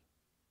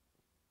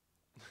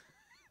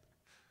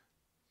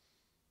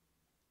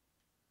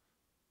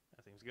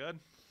 That seems good.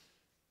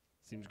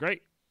 Seems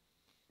great.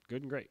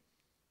 Good and great.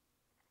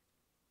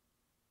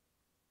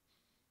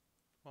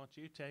 Won't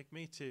you take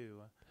me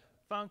to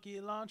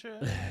Funky Launcher?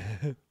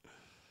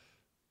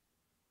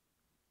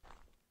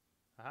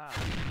 Aha.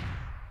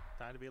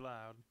 Time to be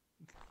loud.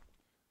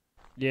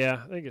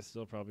 Yeah, I think it's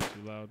still probably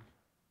too loud.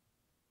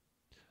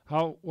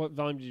 What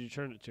volume did you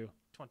turn it to?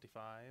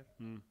 25.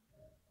 Hmm.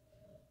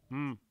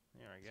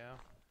 There we go.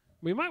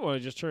 We might want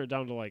to just turn it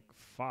down to like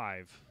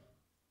 5.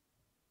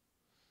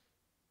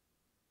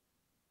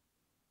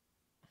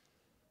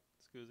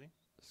 Scoozy.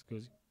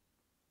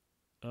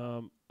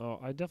 Oh,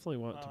 I definitely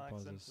want to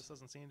pause Alexa, this this.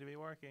 doesn't seem to be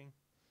working.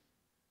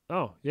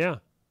 Oh, yeah.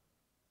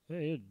 Yeah,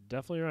 you're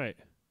definitely right.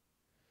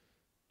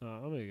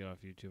 I'm going to get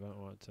off YouTube. I don't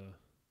want to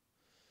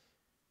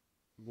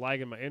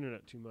lagging my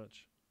internet too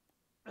much.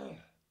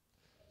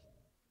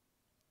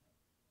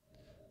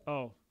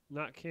 Oh,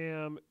 not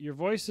Cam. Your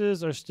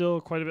voices are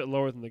still quite a bit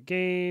lower than the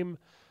game.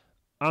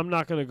 I'm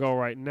not going to go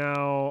right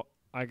now.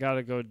 I got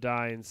to go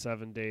die in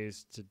 7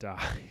 days to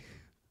die.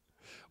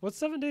 What's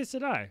 7 days to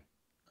die?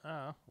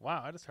 Oh,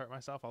 wow. I just hurt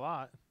myself a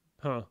lot.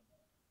 Huh.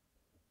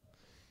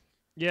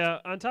 Yeah,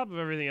 on top of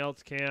everything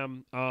else,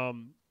 Cam,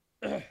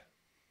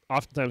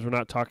 oftentimes we're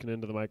not talking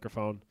into the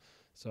microphone.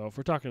 So if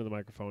we're talking to the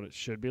microphone, it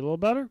should be a little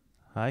better.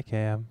 Hi,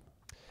 Cam.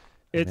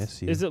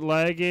 Is it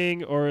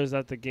lagging or is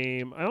that the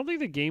game? I don't think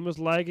the game was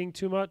lagging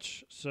too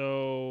much,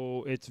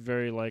 so it's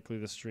very likely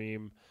the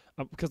stream.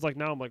 Because like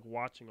now I'm like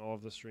watching all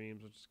of the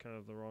streams, which is kind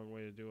of the wrong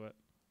way to do it.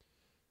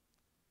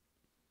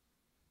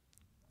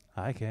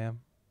 Hi, Cam.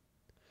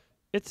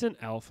 It's an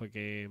alpha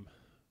game.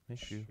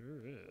 Thank you.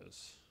 Sure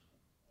is.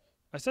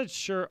 I said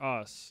sure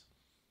us.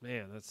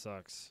 Man, that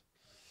sucks.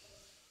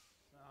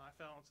 Oh, I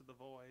fell into the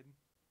void.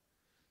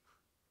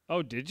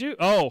 Oh, did you?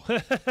 Oh.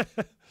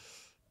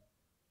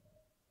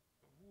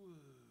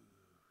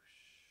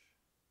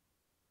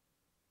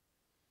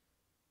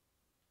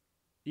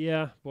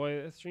 Yeah,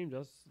 boy, that stream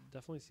does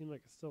definitely seem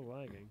like it's still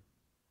lagging.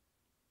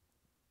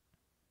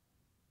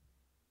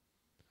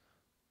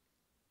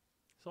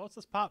 So what's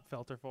this pop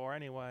filter for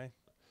anyway?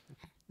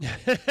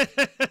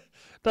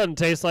 Doesn't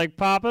taste like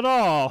pop at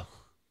all.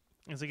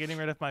 Is it getting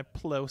rid of my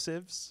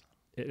plosives?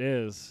 It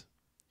is.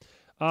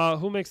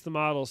 Who makes the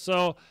model?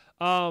 So,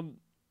 a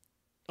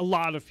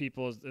lot of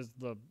people is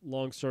the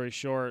long story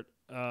short.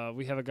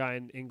 We have a guy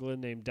in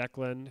England named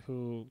Declan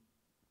who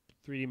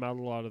 3D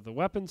modeled a lot of the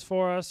weapons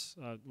for us,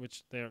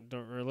 which they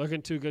don't really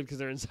looking too good because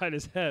they're inside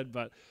his head.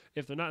 But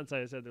if they're not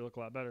inside his head, they look a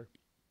lot better.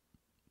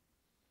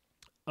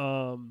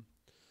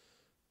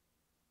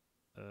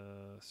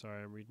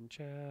 Sorry, I'm reading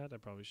chat. I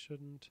probably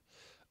shouldn't.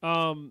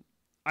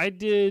 I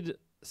did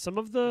some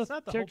of the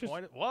characters. Whole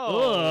point.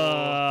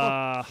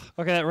 Whoa.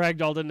 Okay, that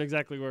ragdoll didn't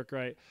exactly work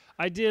right.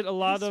 I did a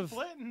lot of.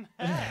 Split in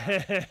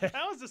half.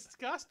 That was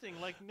disgusting.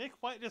 Like Nick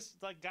White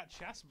just like got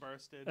chest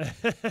bursted.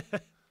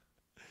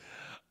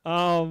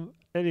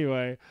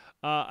 Anyway,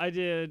 I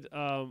did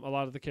a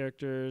lot of the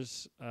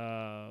characters.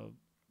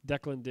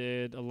 Declan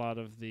did a lot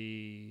of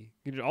the.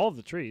 He did all of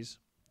the trees.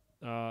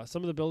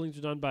 Some of the buildings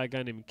were done by a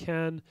guy named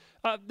Ken.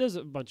 There's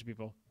a bunch of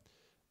people.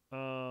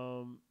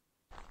 Oh,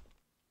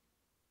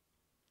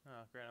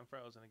 great! I'm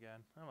frozen again.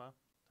 Oh well,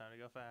 time to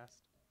go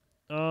fast.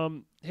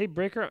 Hey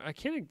Breaker, I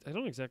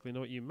don't exactly know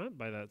what you meant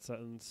by that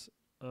sentence.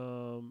 I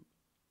don't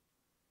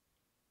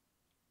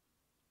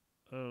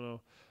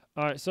know.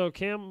 All right, so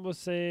Cam was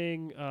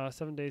saying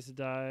 7 Days to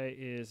Die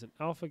is an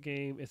alpha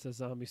game. It's a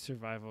zombie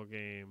survival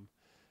game.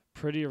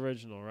 Pretty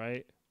original,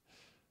 right?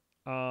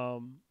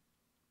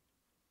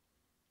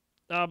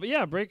 But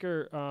yeah,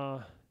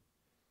 Breaker,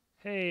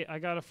 hey, I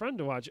got a friend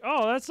to watch.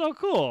 Oh, that's so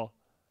cool.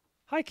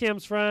 Hi,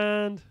 Cam's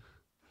friend.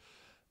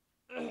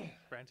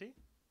 Brenty?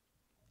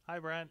 Hi,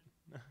 Brent.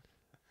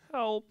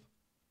 Help.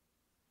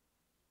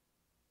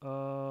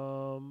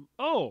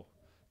 Oh,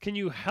 can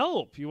you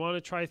help? You want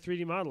to try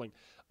 3D modeling?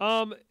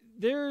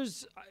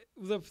 There's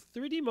the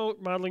 3D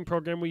modeling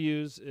program we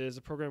use is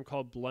a program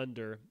called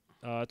Blender.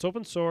 It's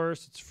open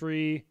source. It's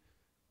free.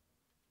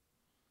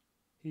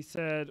 He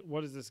said,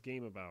 "What is this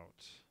game about?"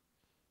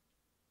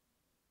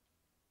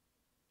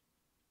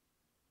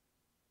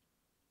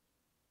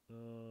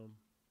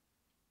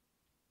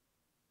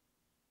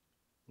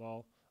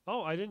 Lol.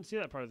 Oh, I didn't see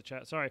that part of the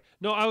chat. Sorry.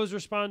 No, I was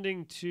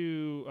responding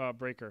to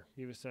Breaker.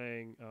 He was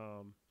saying,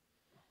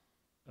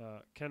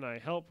 "Can I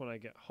help when I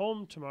get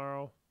home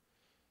tomorrow?"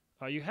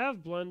 You have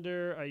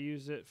Blender. I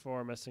use it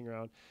for messing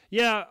around.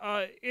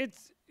 Yeah,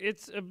 it's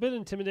a bit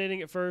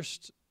intimidating at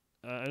first.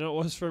 I know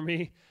it was for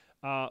me,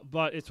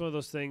 but it's one of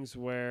those things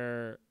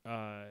where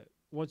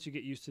once you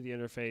get used to the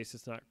interface,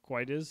 it's not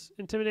quite as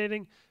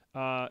intimidating.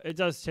 It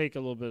does take a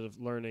little bit of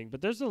learning,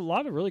 but there's a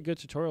lot of really good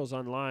tutorials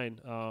online.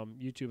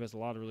 YouTube has a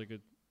lot of really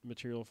good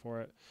material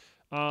for it.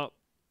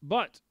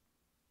 But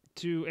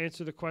to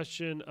answer the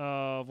question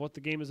of what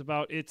the game is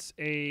about, it's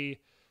a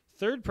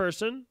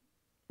third-person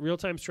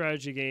real-time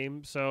strategy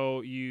game.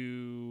 So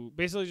you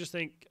basically just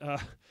think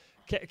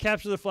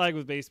capture the flag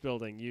with base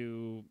building.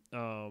 You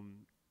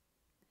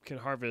can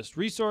harvest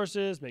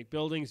resources, make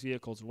buildings,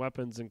 vehicles, and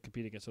weapons, and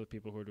compete against other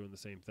people who are doing the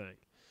same thing.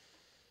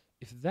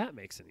 If that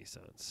makes any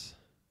sense.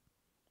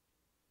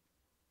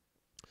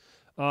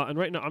 And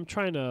right now, I'm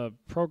trying to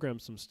program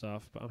some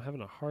stuff, but I'm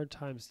having a hard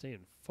time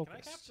staying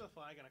focused. Can I capture the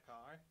flag in a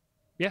car?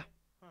 Yeah.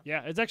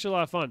 Yeah, it's actually a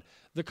lot of fun.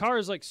 The car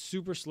is like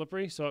super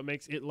slippery, so it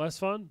makes it less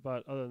fun,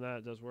 but other than that,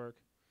 it does work.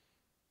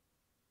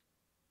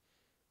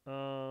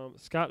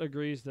 Scott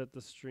agrees that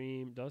the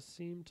stream does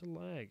seem to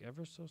lag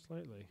ever so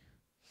slightly.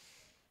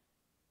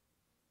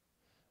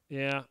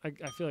 Yeah, I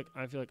feel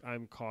like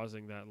I'm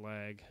causing that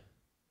lag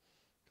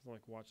because I'm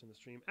like watching the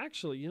stream.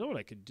 Actually, you know what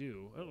I could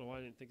do? I don't know why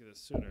I didn't think of this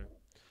sooner.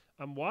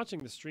 I'm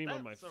watching the stream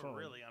on my phone. That's a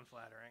really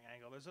unflattering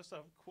angle. There's just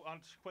a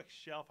quick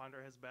shelf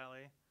under his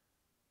belly.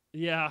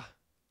 Yeah.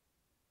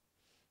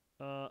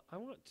 I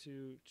want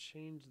to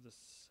change the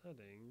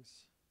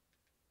settings.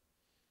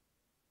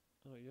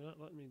 Oh, you're not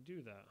letting me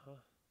do that, huh?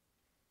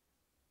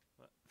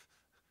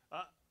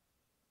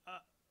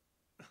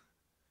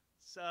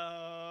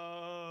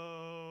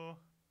 So...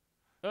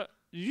 Did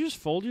you just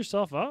fold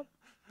yourself up?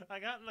 I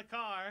got in the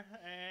car,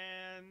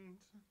 and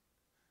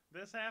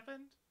this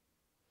happened.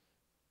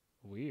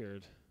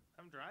 Weird.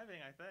 I'm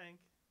driving, I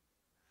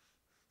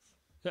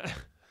think.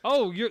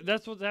 Oh,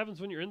 that's what happens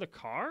when you're in the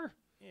car?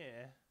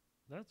 Yeah.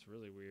 That's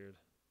really weird.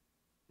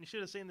 You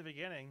should have seen the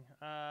beginning.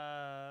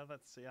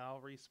 Let's see.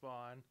 I'll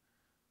respawn.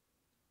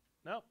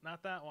 Nope,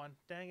 not that one.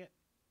 Dang it.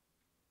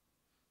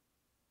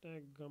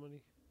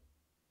 Dadgummity.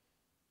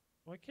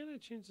 Why can't I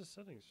change the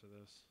settings for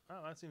this?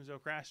 Oh, that seems to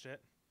have crashed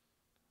it.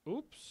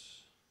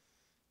 Oops.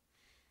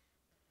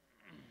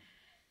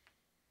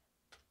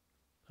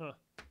 Huh.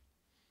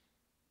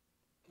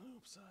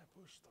 Oops, I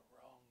pushed the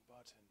wrong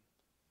button.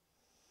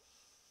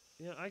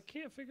 Yeah, I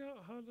can't figure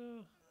out how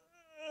to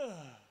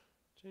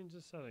change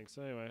the settings.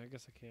 So anyway, I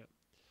guess I can't.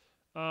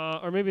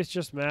 Or maybe it's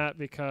just Matt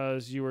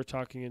because you were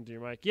talking into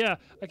your mic. Yeah,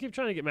 I keep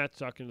trying to get Matt to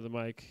talk into the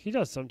mic. He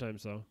does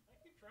sometimes, though. I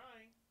keep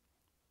trying.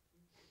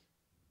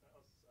 That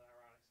was an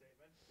ironic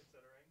statement,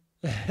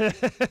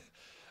 considering.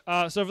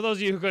 So for those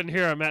of you who couldn't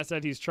hear him, Matt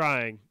said he's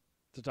trying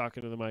to talk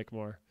into the mic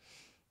more.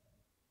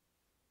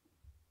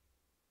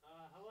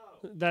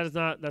 Hello. That's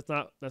not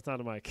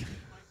a mic. Mic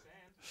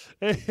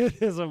stand.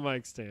 It is a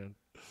mic stand.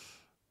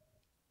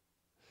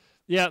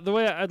 Yeah, the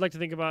way I'd like to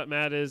think about it,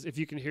 Matt, is if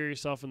you can hear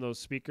yourself in those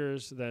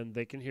speakers, then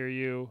they can hear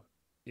you.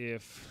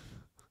 If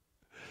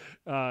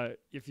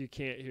you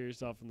can't hear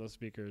yourself in those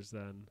speakers,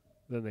 then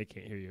they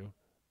can't hear you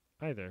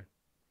either.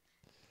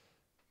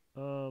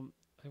 I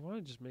want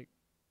to just make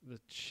the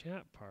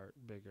chat part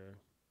bigger.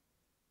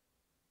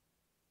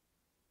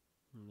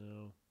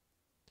 No.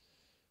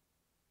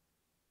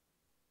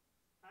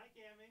 Hi,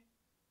 Cammy.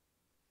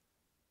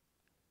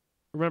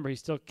 Remember, he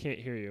still can't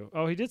hear you.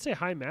 Oh, he did say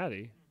hi,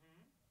 Maddie.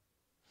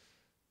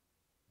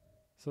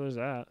 So there's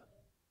that.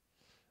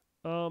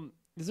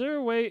 Is there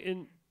a way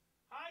in...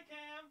 Hi,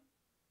 Cam.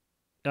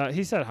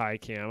 he said hi,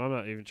 Cam. I'm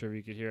not even sure if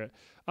you could hear it.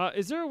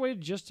 Is there a way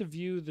just to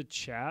view the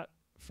chat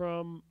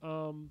from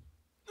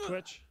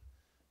Twitch?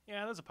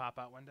 Yeah, there's a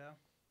pop-out window.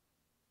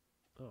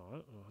 Oh, I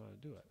don't know how to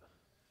do it.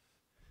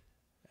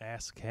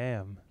 Ask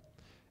Cam.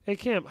 Hey,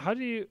 Cam, how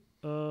do you...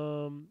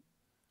 Oh.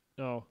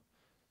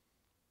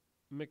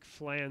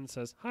 McFlan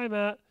says, hi,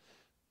 Matt.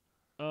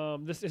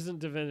 This isn't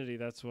Divinity.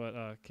 That's what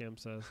Cam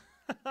says.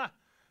 I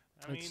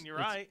mean, you're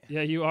right.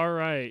 Yeah, you are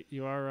right.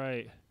 You are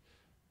right.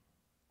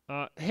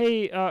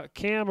 Hey,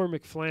 Cam or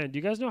McFlan, do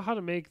you guys know how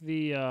to make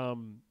the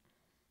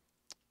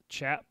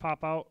chat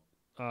pop out?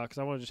 Because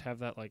I want to just have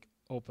that like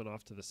open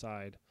off to the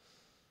side.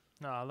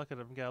 No, look at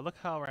them go. Look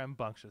how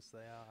rambunctious they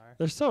are.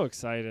 They're so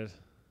excited.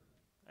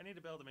 I need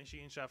to build a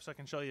machine shop so I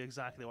can show you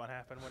exactly what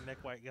happened when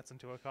Nick White gets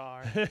into a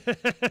car.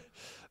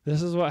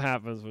 This is what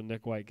happens when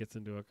Nick White gets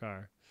into a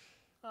car.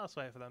 I'll just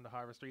wait for them to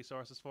harvest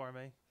resources for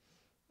me.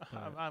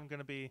 Right. I'm going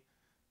to be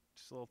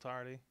just a little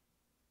tardy.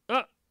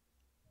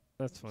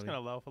 That's funny. Just going to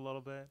loaf a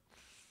little bit.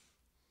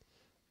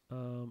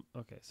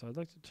 Okay, so I'd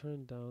like to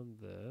turn down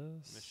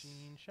this.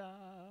 Machine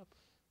shop.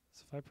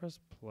 So if I press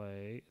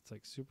play, it's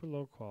like super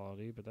low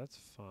quality, but that's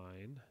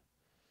fine.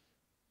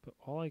 But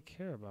all I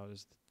care about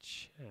is the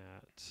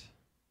chat.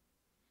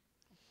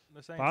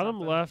 Bottom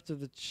left of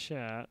the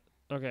chat.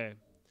 Okay.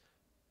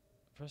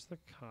 Press the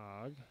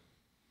cog.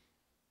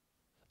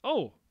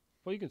 Oh!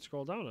 Well, you can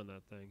scroll down on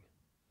that thing.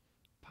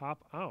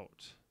 Pop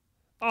out.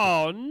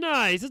 Oh,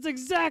 nice! That's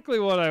exactly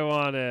what I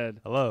wanted.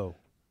 Hello.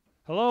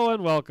 Hello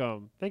and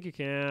welcome. Thank you,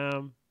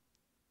 Cam.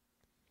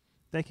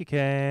 Thank you,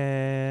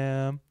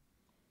 Cam.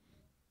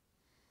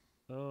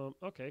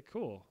 Okay,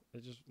 cool.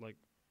 It just, like,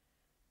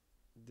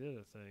 did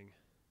a thing.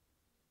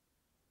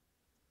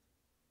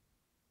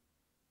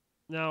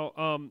 Now,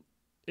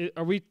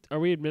 are we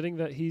admitting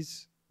that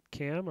he's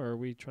Cam, or are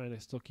we trying to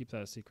still keep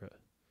that a secret?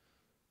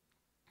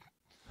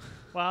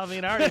 Well, I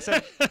mean, I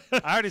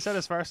already said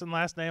his first and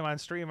last name on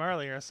stream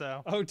earlier,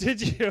 so. Oh,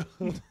 did you?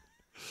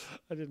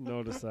 I didn't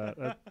notice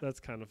that. That's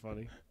kind of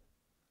funny.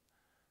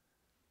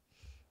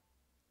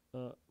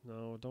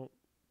 No,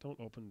 don't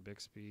open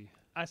Bixby.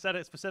 I said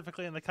it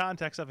specifically in the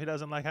context of he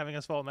doesn't like having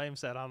his full name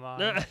said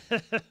online.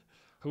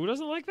 Who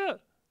doesn't like that?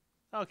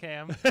 Oh,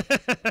 Cam.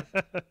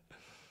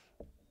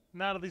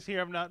 Now that he's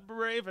here, I'm not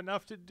brave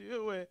enough to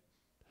do it.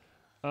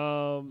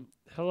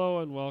 Hello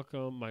and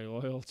welcome, my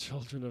loyal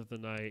children of the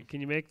night.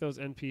 Can you make those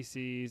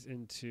NPCs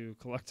into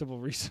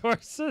collectible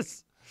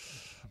resources?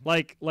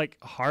 like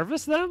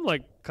harvest them?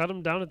 Like cut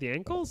them down at the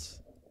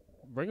ankles?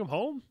 Bring them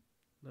home?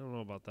 I don't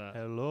know about that.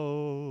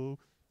 Hello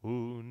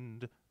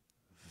and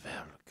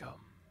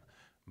welcome,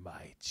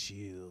 my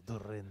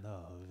children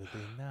of the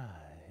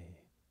night.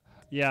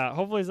 Yeah,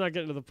 hopefully it's not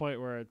getting to the point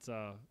where it's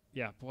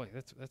yeah, boy,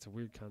 that's a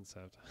weird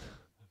concept.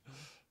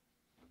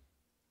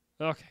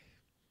 Okay.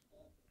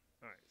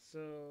 All right. So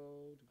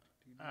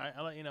Alright,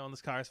 I'll let you know when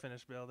this car's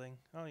finished building.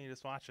 Oh, you're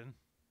just watching.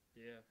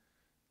 yeah.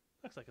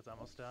 Looks like it's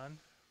almost done.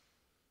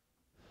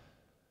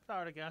 If I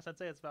were to guess, I'd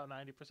say it's about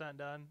 90%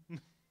 done.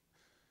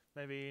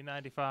 Maybe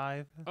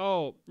 95.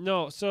 Oh,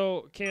 no.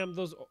 So, Cam,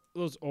 those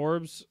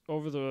orbs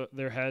over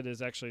their head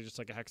is actually just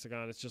like a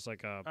hexagon. It's just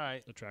like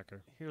Alright, a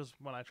tracker. here's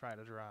when I try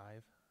to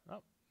drive.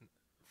 Oh,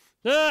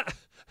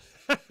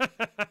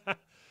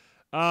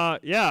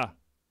 Yeah.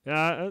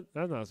 Yeah,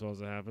 that's not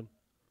supposed to happen.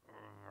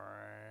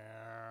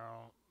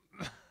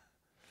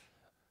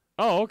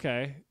 Oh,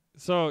 okay.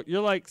 So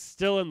you're like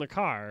still in the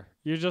car.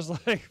 You're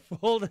just like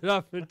folded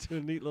up into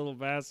a neat little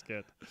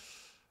basket.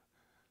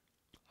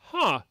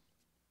 Huh.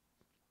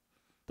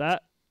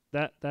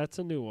 That's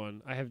a new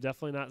one. I have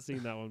definitely not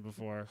seen that one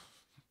before.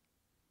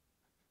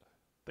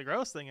 The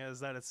gross thing is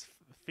that its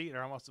feet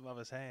are almost above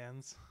his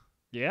hands.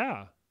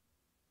 Yeah.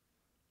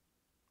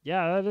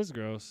 Yeah, that is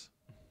gross.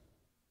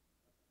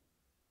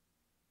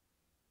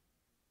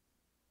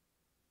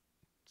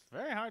 It's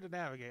very hard to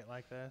navigate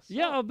like this.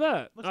 Yeah, I'll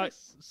bet. Looks like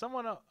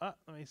someone. Let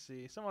me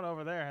see. Someone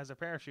over there has a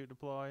parachute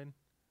deployed.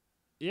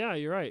 Yeah,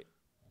 you're right.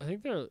 I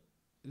think they're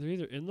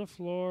either in the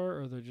floor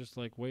or they're just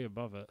like way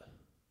above it.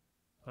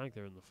 I think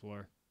they're in the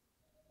floor.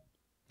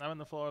 I'm in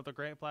the floor of the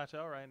Great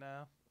Plateau right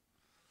now.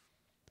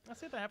 Let's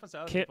see if that happens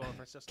to other Cam, people. If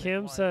it's just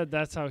Cam one. said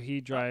that's how he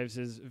drives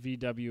his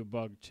VW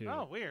Bug too.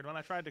 Oh, weird. When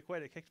I tried to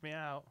quit, it kicked me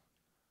out.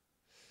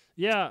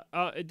 Yeah,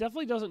 it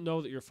definitely doesn't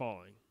know that you're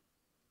falling.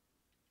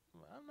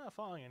 I'm not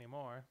falling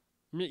anymore.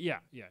 Yeah.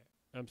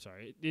 I'm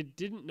sorry. It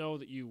didn't know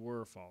that you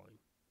were falling.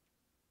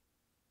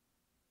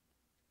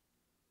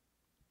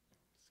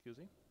 Excuse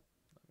me.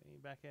 Let me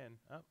back in.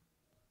 Oh.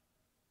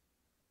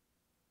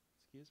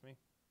 Excuse me.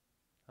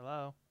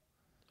 Hello.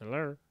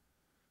 Hello.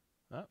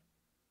 Oh.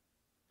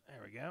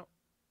 There we go.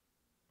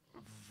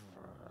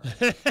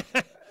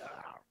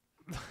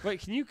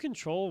 Wait, can you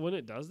control when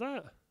it does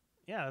that?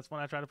 Yeah, that's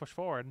when I try to push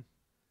forward.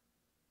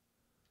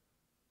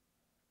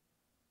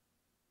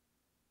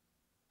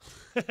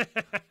 You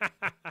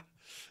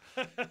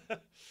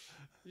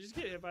just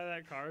get hit by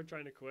that car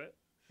trying to quit?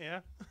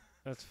 Yeah.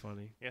 That's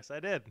funny. Yes, I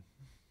did.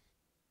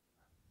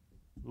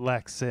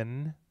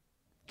 Lexin.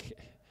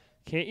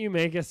 Can't you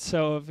make it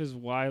so if his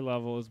Y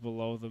level is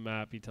below the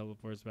map, he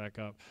teleports back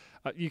up?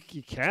 You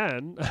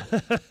can.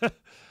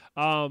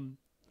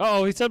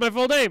 Oh, he said my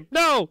full name.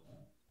 No!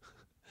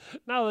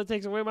 No, that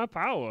takes away my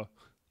power.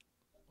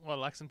 What,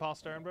 Lexin Paul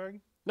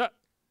Sternberg? No.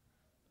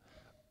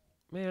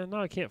 Man,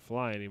 now I can't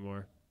fly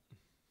anymore.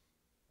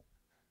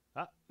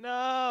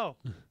 No!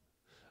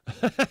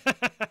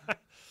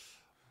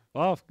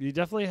 Well, you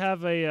definitely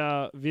have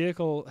a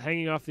vehicle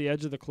hanging off the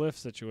edge of the cliff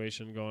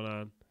situation going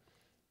on.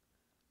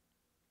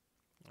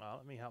 Well,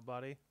 let me help,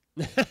 buddy.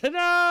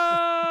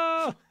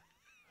 No!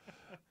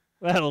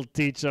 That'll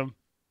teach him.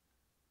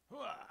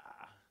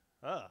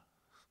 Ugh.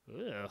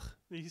 Ugh.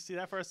 Did you see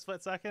that for a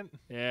split second?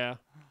 Yeah.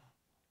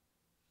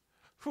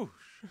 Whoosh.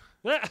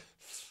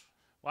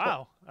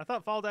 Wow. I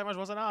thought fall damage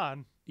wasn't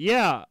on.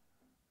 Yeah.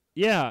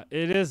 Yeah,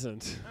 it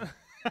isn't.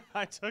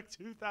 I took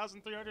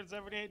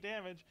 2,378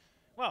 damage.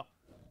 Well,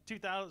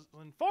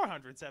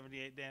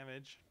 2,478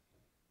 damage.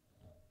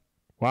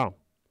 Wow.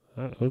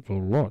 That is a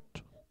lot.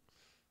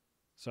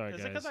 Sorry, Is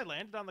guys. it because I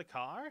landed on the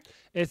car?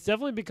 It's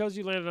definitely because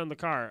you landed on the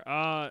car.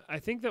 I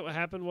think that what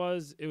happened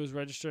was it was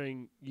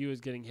registering you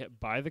as getting hit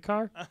by the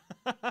car.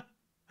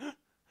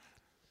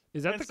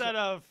 Is that Instead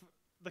of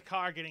the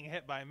car getting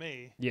hit by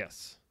me.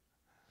 Yes.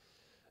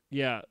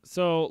 Yeah.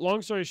 So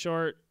long story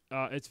short,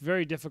 it's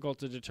very difficult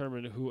to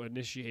determine who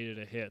initiated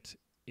a hit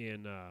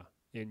in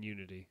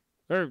Unity,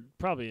 or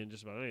probably in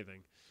just about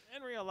anything.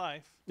 In real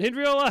life. In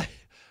real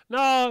life,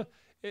 no.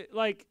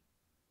 Like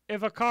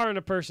if a car and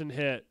a person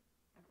hit.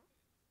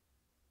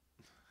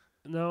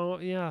 No,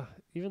 yeah.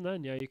 Even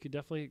then, yeah, you could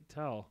definitely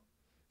tell.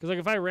 Because like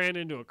if I ran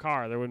into a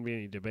car, there wouldn't be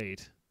any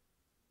debate.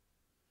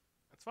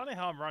 It's funny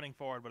how I'm running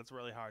forward, but it's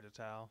really hard to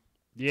tell.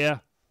 Yeah,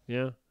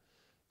 yeah.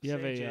 You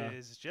have Sage a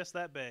is just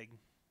that big.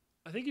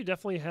 I think you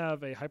definitely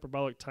have a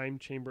hyperbolic time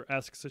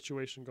chamber-esque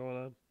situation going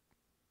on.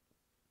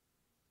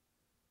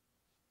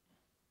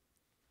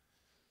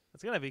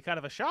 It's going to be kind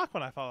of a shock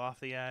when I fall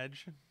off the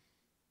edge.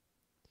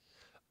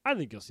 I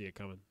think you'll see it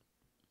coming.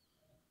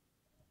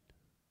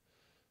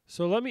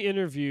 So let me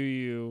interview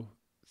you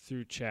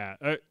through chat.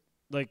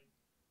 Like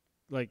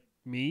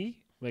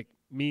me? Like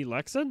me,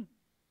 Lexan?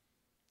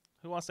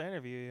 Who wants to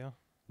interview you?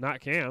 Not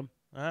Cam.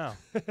 Oh.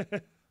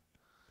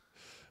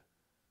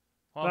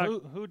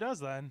 Well, who does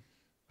then?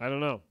 I don't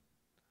know.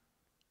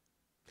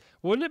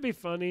 Wouldn't it be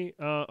funny?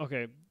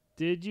 Okay.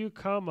 Did you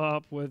come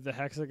up with the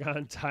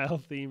hexagon tile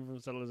theme from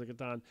Settlers of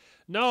Catan?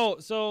 No.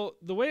 So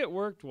the way it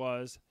worked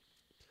was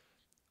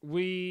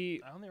I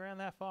only ran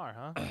that far,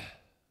 huh?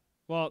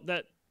 Well,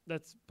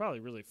 that's probably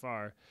really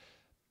far.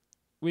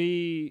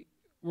 We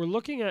were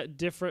looking at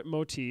different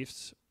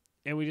motifs,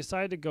 and we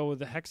decided to go with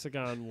the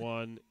hexagon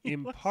one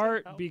in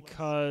part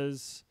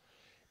because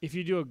if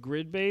you do a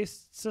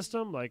grid-based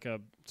system, like a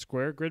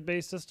square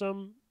grid-based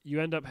system,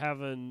 you end up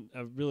having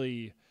a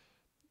really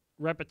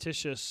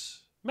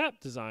repetitious map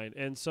design.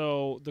 And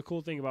so the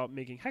cool thing about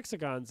making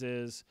hexagons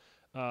is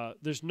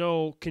there's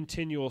no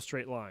continual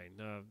straight line.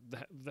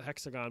 The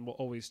hexagon will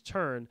always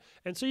turn.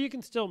 And so you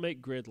can still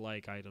make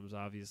grid-like items,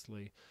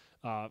 obviously.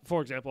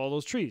 For example, all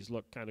those trees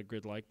look kind of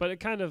grid-like, but it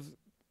kind of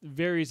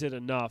varies it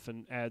enough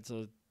and adds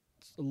a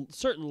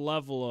certain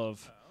level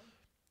of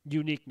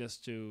uniqueness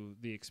to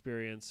the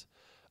experience.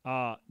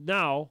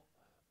 Now,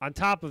 on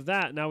top of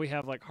that, now we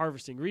have like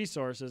harvesting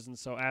resources, and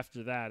so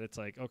after that, it's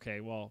like, okay,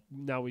 well,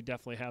 now we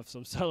definitely have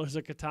some Settlers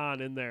of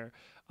Catan in there.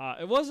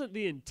 It wasn't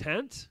the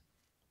intent,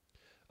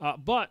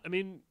 but I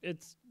mean,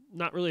 it's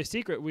not really a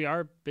secret. We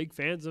are big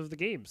fans of the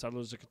game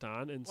Settlers of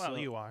Catan, and well, so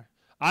you are.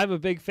 I'm a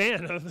big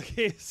fan of the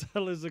game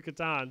Settlers of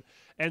Catan,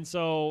 and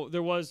so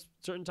there was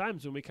certain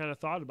times when we kind of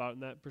thought about it in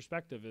that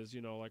perspective is,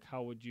 you know, like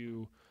how would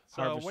you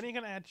harvest? When are you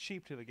going to add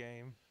sheep to the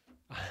game?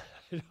 I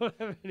don't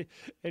have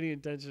any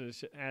intention of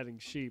adding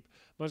sheep,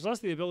 much less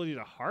the ability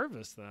to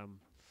harvest them.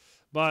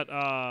 But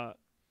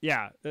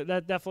yeah,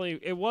 that definitely,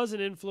 it was an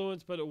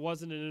influence, but it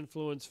wasn't an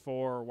influence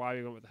for why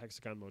we went with the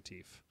hexagon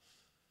motif.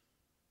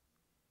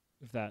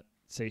 If that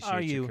satiates Are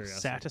your you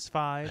curiosity.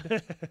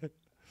 satisfied,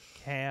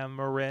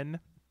 Cameron?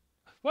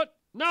 What?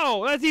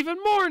 No, that's even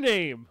more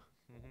name.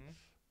 Mm-hmm.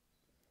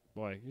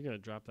 Boy, you're gonna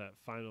drop that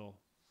final.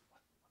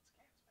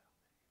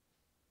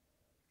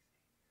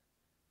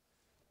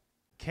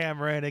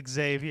 Cameron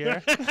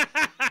Xavier.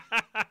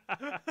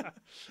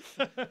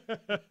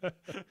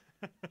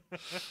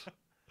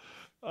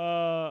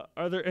 Are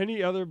there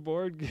any other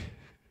board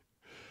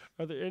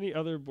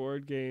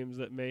games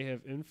that may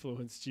have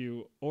influenced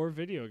you, or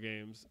video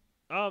games?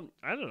 I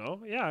don't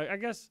know. Yeah, I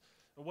guess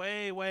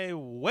way, way,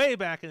 way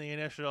back in the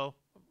initial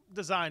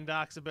design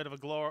doc's a bit of a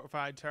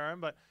glorified term,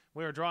 but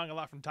we were drawing a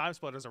lot from Time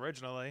Splitters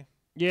originally.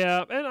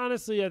 Yeah, and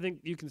honestly, I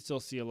think you can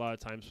still see a lot of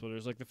Time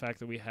Splitters, like the fact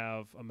that we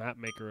have a map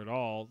maker at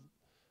all.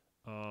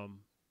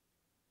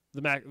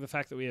 The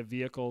fact that we have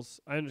vehicles.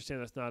 I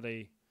understand that's not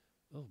a.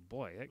 Oh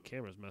boy, that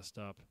camera's messed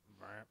up.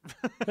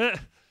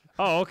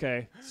 Oh,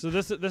 okay. So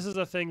this is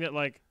a thing that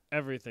like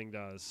everything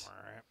does.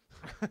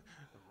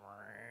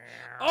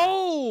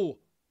 Oh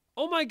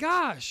my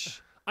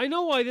gosh! I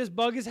know why this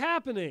bug is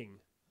happening.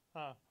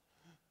 Huh.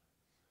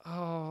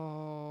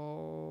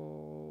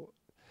 Oh.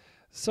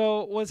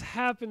 So what's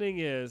happening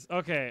is,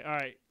 okay, all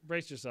right,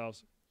 brace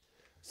yourselves.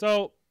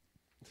 So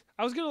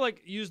I was gonna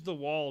like use the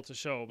wall to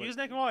show, but use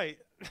Nick White.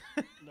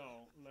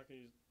 no, I'm not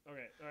gonna use.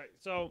 Okay, all right.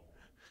 So,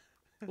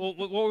 well,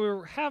 what we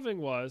were having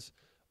was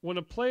when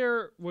a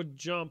player would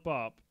jump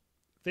up,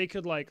 they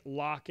could like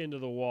lock into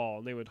the wall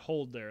and they would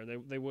hold there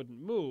and they wouldn't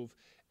move.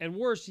 And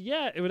worse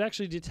yet, it would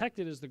actually detect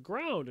it as the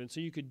ground, and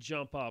so you could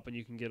jump up and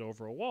you can get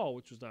over a wall,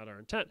 which was not our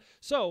intent.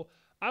 So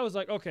I was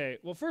like, okay,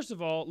 well, first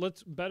of all,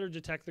 let's better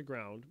detect the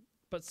ground.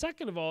 But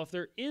second of all, if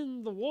they're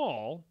in the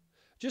wall,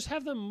 just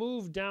have them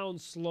move down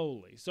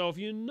slowly. So if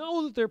you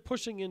know that they're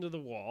pushing into the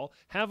wall,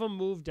 have them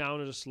move down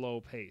at a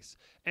slow pace.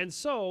 And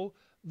so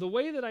the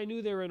way that I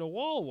knew they were in a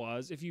wall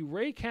was if you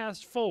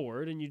raycast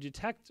forward and you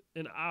detect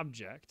an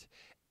object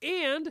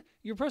and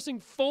you're pressing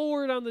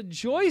forward on the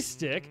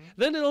joystick,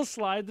 then it'll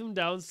slide them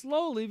down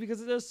slowly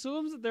because it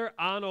assumes that they're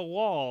on a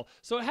wall.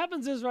 So what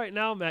happens is right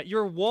now, Matt,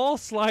 you're wall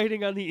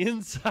sliding on the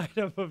inside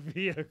of a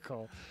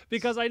vehicle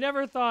because I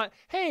never thought,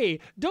 hey,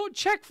 don't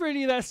check for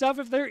any of that stuff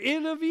if they're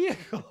in a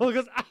vehicle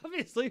because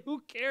obviously who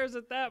cares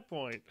at that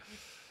point?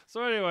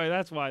 So anyway,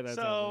 that's why that's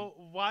happening.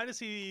 Why does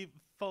he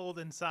fold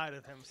inside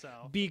of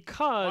himself?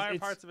 Because why are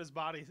parts of his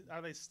body,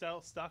 are they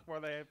still stuck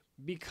where they...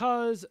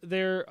 Because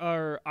there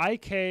are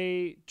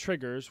IK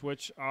triggers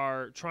which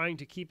are trying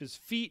to keep his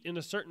feet in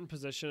a certain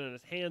position and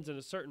his hands in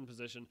a certain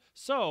position.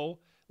 So,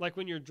 like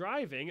when you're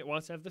driving, it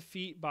wants to have the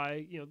feet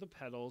by, the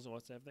pedals, it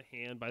wants to have the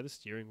hand by the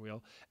steering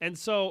wheel. And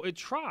so it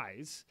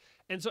tries.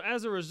 And so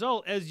as a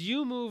result, as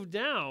you move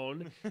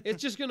down,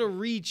 it's just going to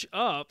reach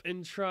up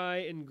and try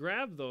and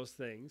grab those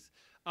things.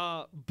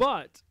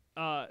 But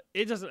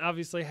it doesn't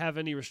obviously have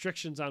any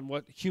restrictions on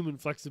what human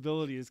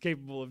flexibility is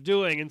capable of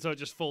doing, and so it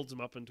just folds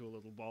them up into a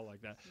little ball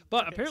like that.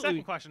 But Okay, apparently,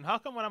 second question: how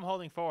come when I'm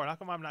holding forward, how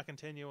come I'm not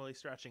continually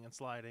stretching and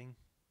sliding?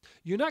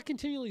 you're not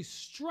continually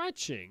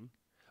stretching,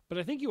 but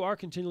I think you are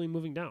continually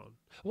moving down.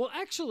 Well,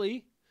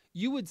 actually,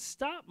 you would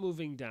stop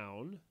moving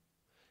down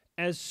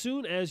as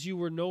soon as you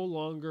were no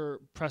longer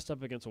pressed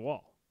up against a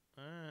wall.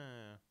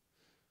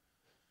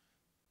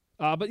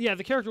 But yeah,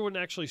 the character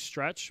wouldn't actually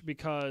stretch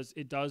because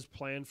it does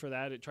plan for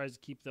that. It tries to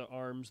keep the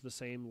arms the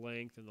same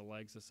length and the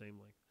legs the same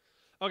length.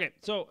 Okay,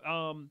 so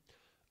all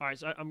right,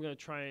 so I'm gonna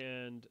try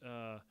and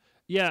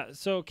yeah.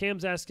 So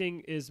Cam's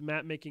asking, is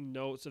Matt making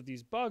notes of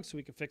these bugs so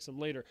we can fix them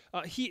later?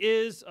 He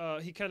is.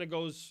 He kind of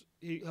goes.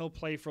 He'll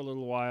play for a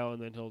little while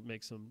and then he'll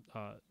make some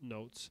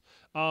notes.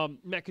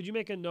 Matt, could you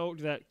make a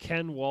note that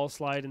can wall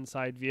slide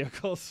inside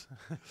vehicles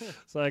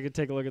so I could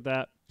take a look at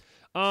that?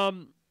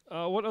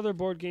 What other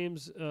board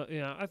games?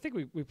 Yeah, I think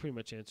we pretty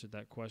much answered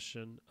that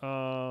question.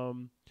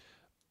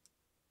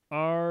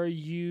 Are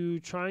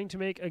you trying to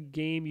make a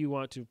game you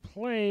want to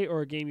play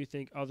or a game you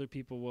think other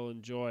people will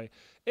enjoy?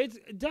 It's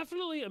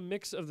definitely a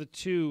mix of the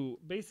two.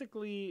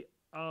 Basically,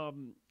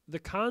 the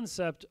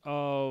concept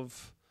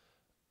of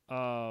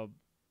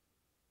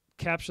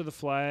capture the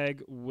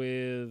flag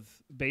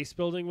with base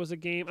building was a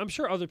game. I'm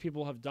sure other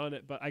people have done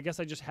it, but I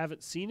guess I just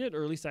haven't seen it,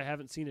 or at least I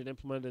haven't seen it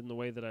implemented in the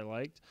way that I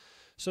liked.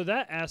 So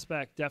that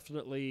aspect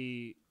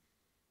definitely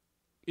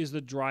is the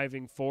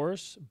driving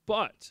force.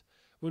 But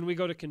when we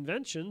go to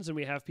conventions and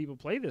we have people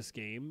play this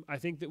game, I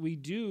think that we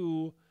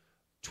do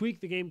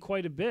tweak the game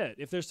quite a bit.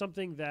 If there's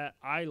something that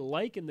I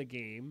like in the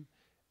game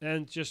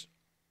and just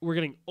we're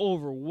getting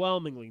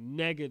overwhelmingly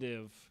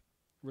negative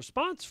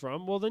response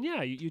from, well, then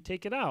yeah, you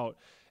take it out.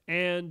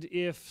 And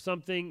if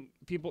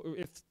people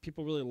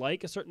really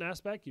like a certain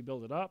aspect, you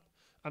build it up.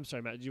 I'm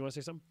sorry, Matt, do you want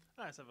to say something?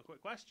 I just have a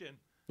quick question.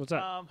 What's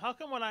that? How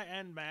come when I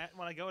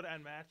go to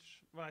end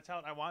match, when I tell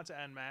it I want to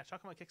end match, how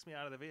come it kicks me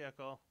out of the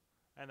vehicle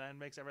and then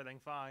makes everything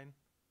fine?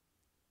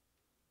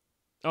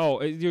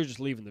 Oh, you're just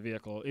leaving the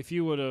vehicle. If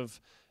you would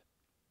have,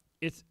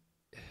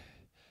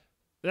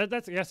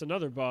 that's I guess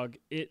another bug.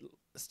 It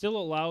still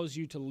allows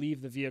you to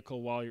leave the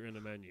vehicle while you're in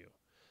a menu.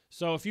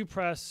 So if you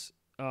press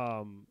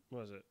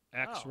what is it,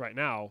 X right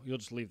now, you'll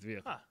just leave the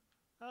vehicle.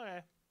 Huh.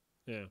 Okay.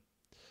 Yeah,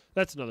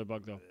 that's another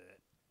bug though.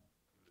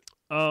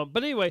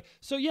 But anyway,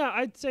 so yeah,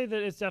 I'd say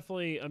that it's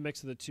definitely a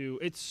mix of the two.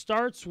 It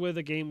starts with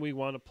a game we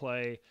want to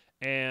play,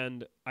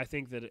 and I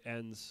think that it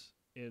ends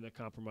in a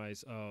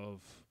compromise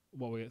of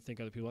what we think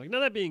other people like.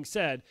 Now, that being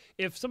said,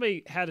 if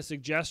somebody had a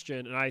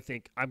suggestion and I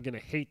think I'm going to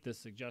hate this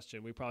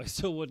suggestion, we probably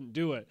still wouldn't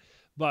do it.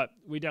 But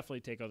we definitely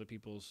take other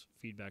people's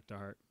feedback to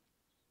heart.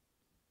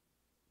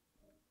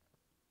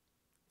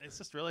 It's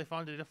just really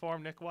fun to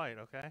deform Nick White,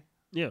 okay?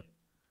 Yeah.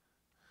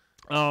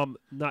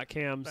 Not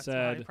Cam That's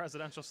said... my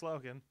presidential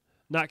slogan.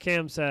 Not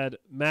Cam said,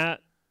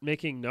 Matt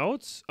making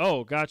notes?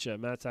 Oh, gotcha.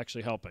 Matt's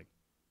actually helping.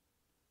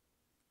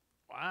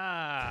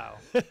 Wow.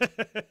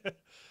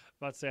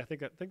 About to say, I think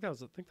that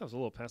was a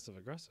little passive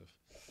aggressive.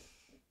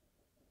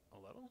 A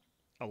little?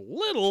 A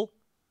little?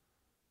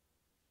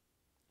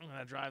 I'm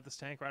gonna drive this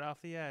tank right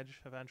off the edge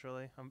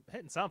eventually. I'm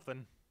hitting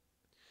something.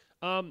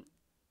 I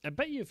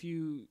bet you if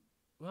you,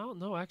 well,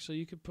 no, actually,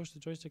 you could push the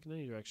joystick in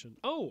any direction.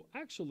 Oh,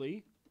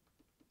 actually,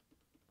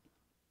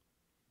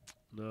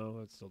 no,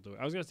 let's still do it.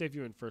 I was gonna say if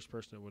you were in first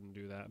person, it wouldn't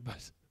do that,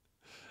 but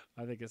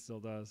I think it still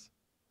does.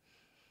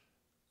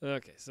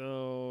 Okay,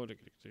 so.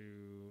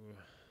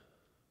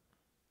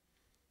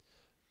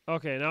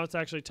 Okay, now it's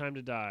actually time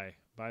to die.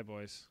 Bye,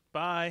 boys.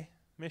 Bye.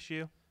 Miss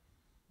you.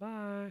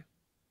 Bye.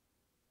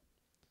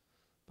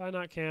 Bye,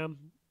 not Cam.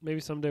 Maybe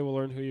someday we'll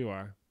learn who you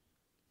are.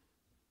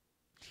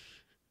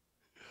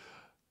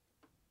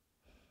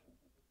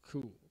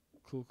 Cool.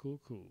 Cool,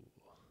 cool, cool.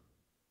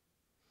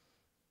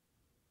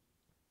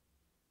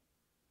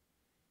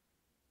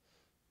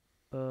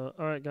 All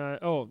right, guy.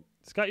 Oh,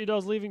 Scott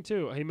Udell's leaving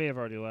too. He may have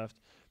already left.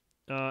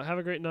 Have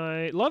a great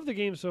night. Love the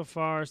game so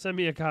far. Send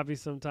me a copy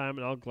sometime,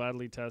 and I'll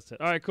gladly test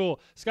it. All right, cool.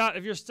 Scott,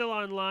 if you're still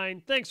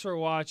online, thanks for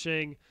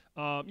watching.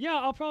 Yeah,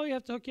 I'll probably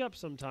have to hook you up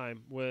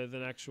sometime with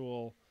an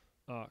actual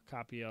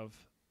copy of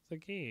the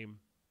game.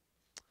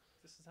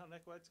 This is how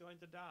Nick White's going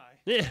to die.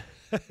 Yeah.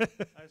 I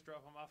just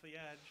drove him off the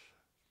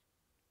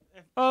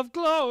edge. Of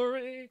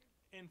glory.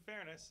 In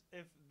fairness,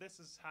 if this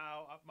is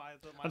how my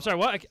I'm sorry,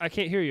 what? I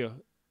can't hear you.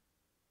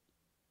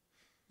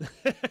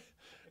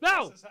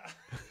 No!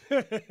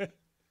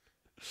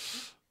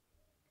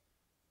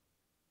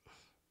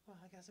 Well,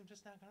 I guess I'm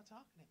just not going to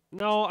talk anymore.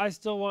 No, I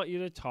still want you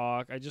to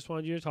talk. I just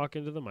wanted you to talk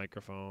into the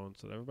microphone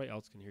so that everybody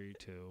else can hear you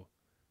too.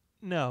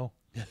 No.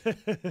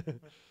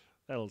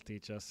 That'll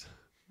teach us.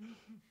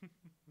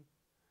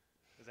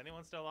 Is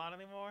anyone still on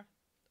anymore?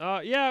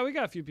 Yeah, we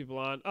got a few people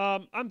on.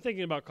 I'm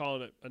thinking about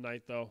calling it a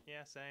night though.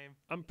 Yeah, same.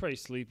 I'm pretty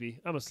sleepy.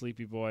 I'm a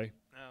sleepy boy.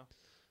 No.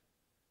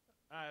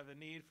 I have a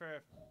need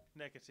for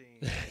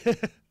nicotine.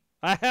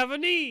 I have a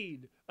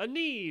need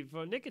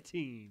for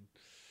nicotine.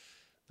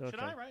 Okay. Should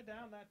I write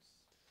down that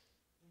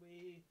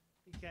we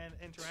You can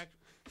interact.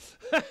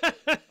 Oh,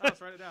 let's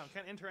write it down.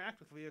 Can interact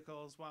with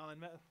vehicles while in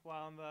the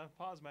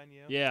pause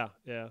menu. Yeah,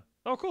 yeah.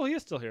 Oh, cool. He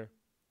is still here.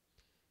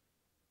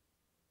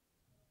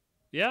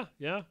 Yeah,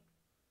 yeah.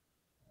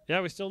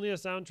 Yeah, we still need a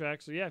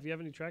soundtrack. So, yeah, if you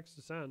have any tracks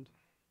to send,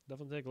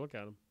 definitely take a look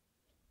at them.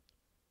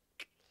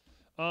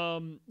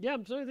 Yeah,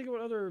 I'm trying to think of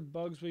what other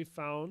bugs we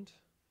found.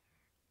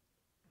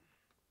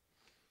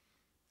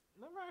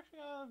 Never actually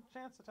got a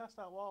chance to test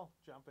out wall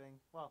jumping.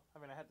 Well, I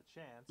mean, I had the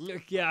chance.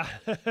 Yeah.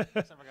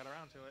 Just never got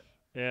around to it.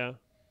 Yeah.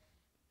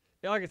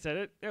 Yeah, like I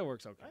said, it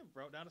works okay. I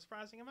wrote down a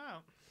surprising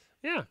amount.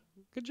 Yeah,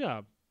 good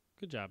job.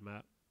 Good job,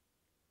 Matt.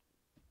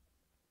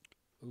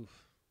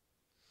 Oof.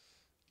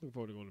 Looking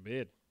forward to going to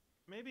bed.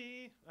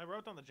 Maybe I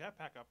wrote down the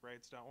jetpack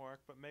upgrades don't work,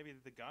 but maybe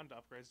the gun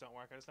upgrades don't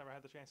work. I just never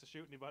had the chance to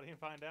shoot anybody and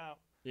find out.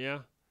 Yeah,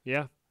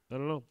 yeah. I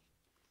don't know.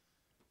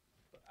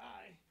 But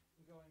I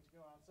am going to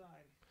go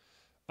outside.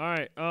 All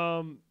right.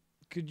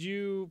 Could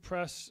you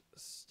press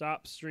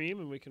stop stream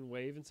and we can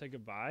wave and say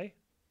goodbye?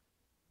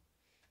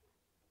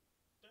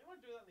 Do you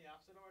want to do that in the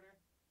opposite order?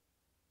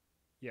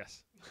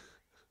 Yes.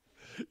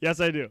 Yes,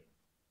 I do.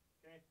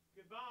 Okay.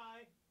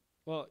 Goodbye.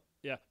 Well,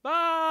 yeah.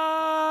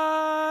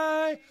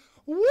 Bye.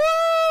 Woo!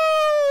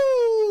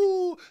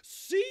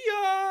 See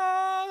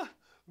ya.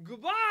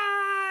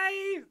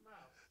 Goodbye.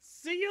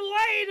 See you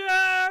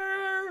later.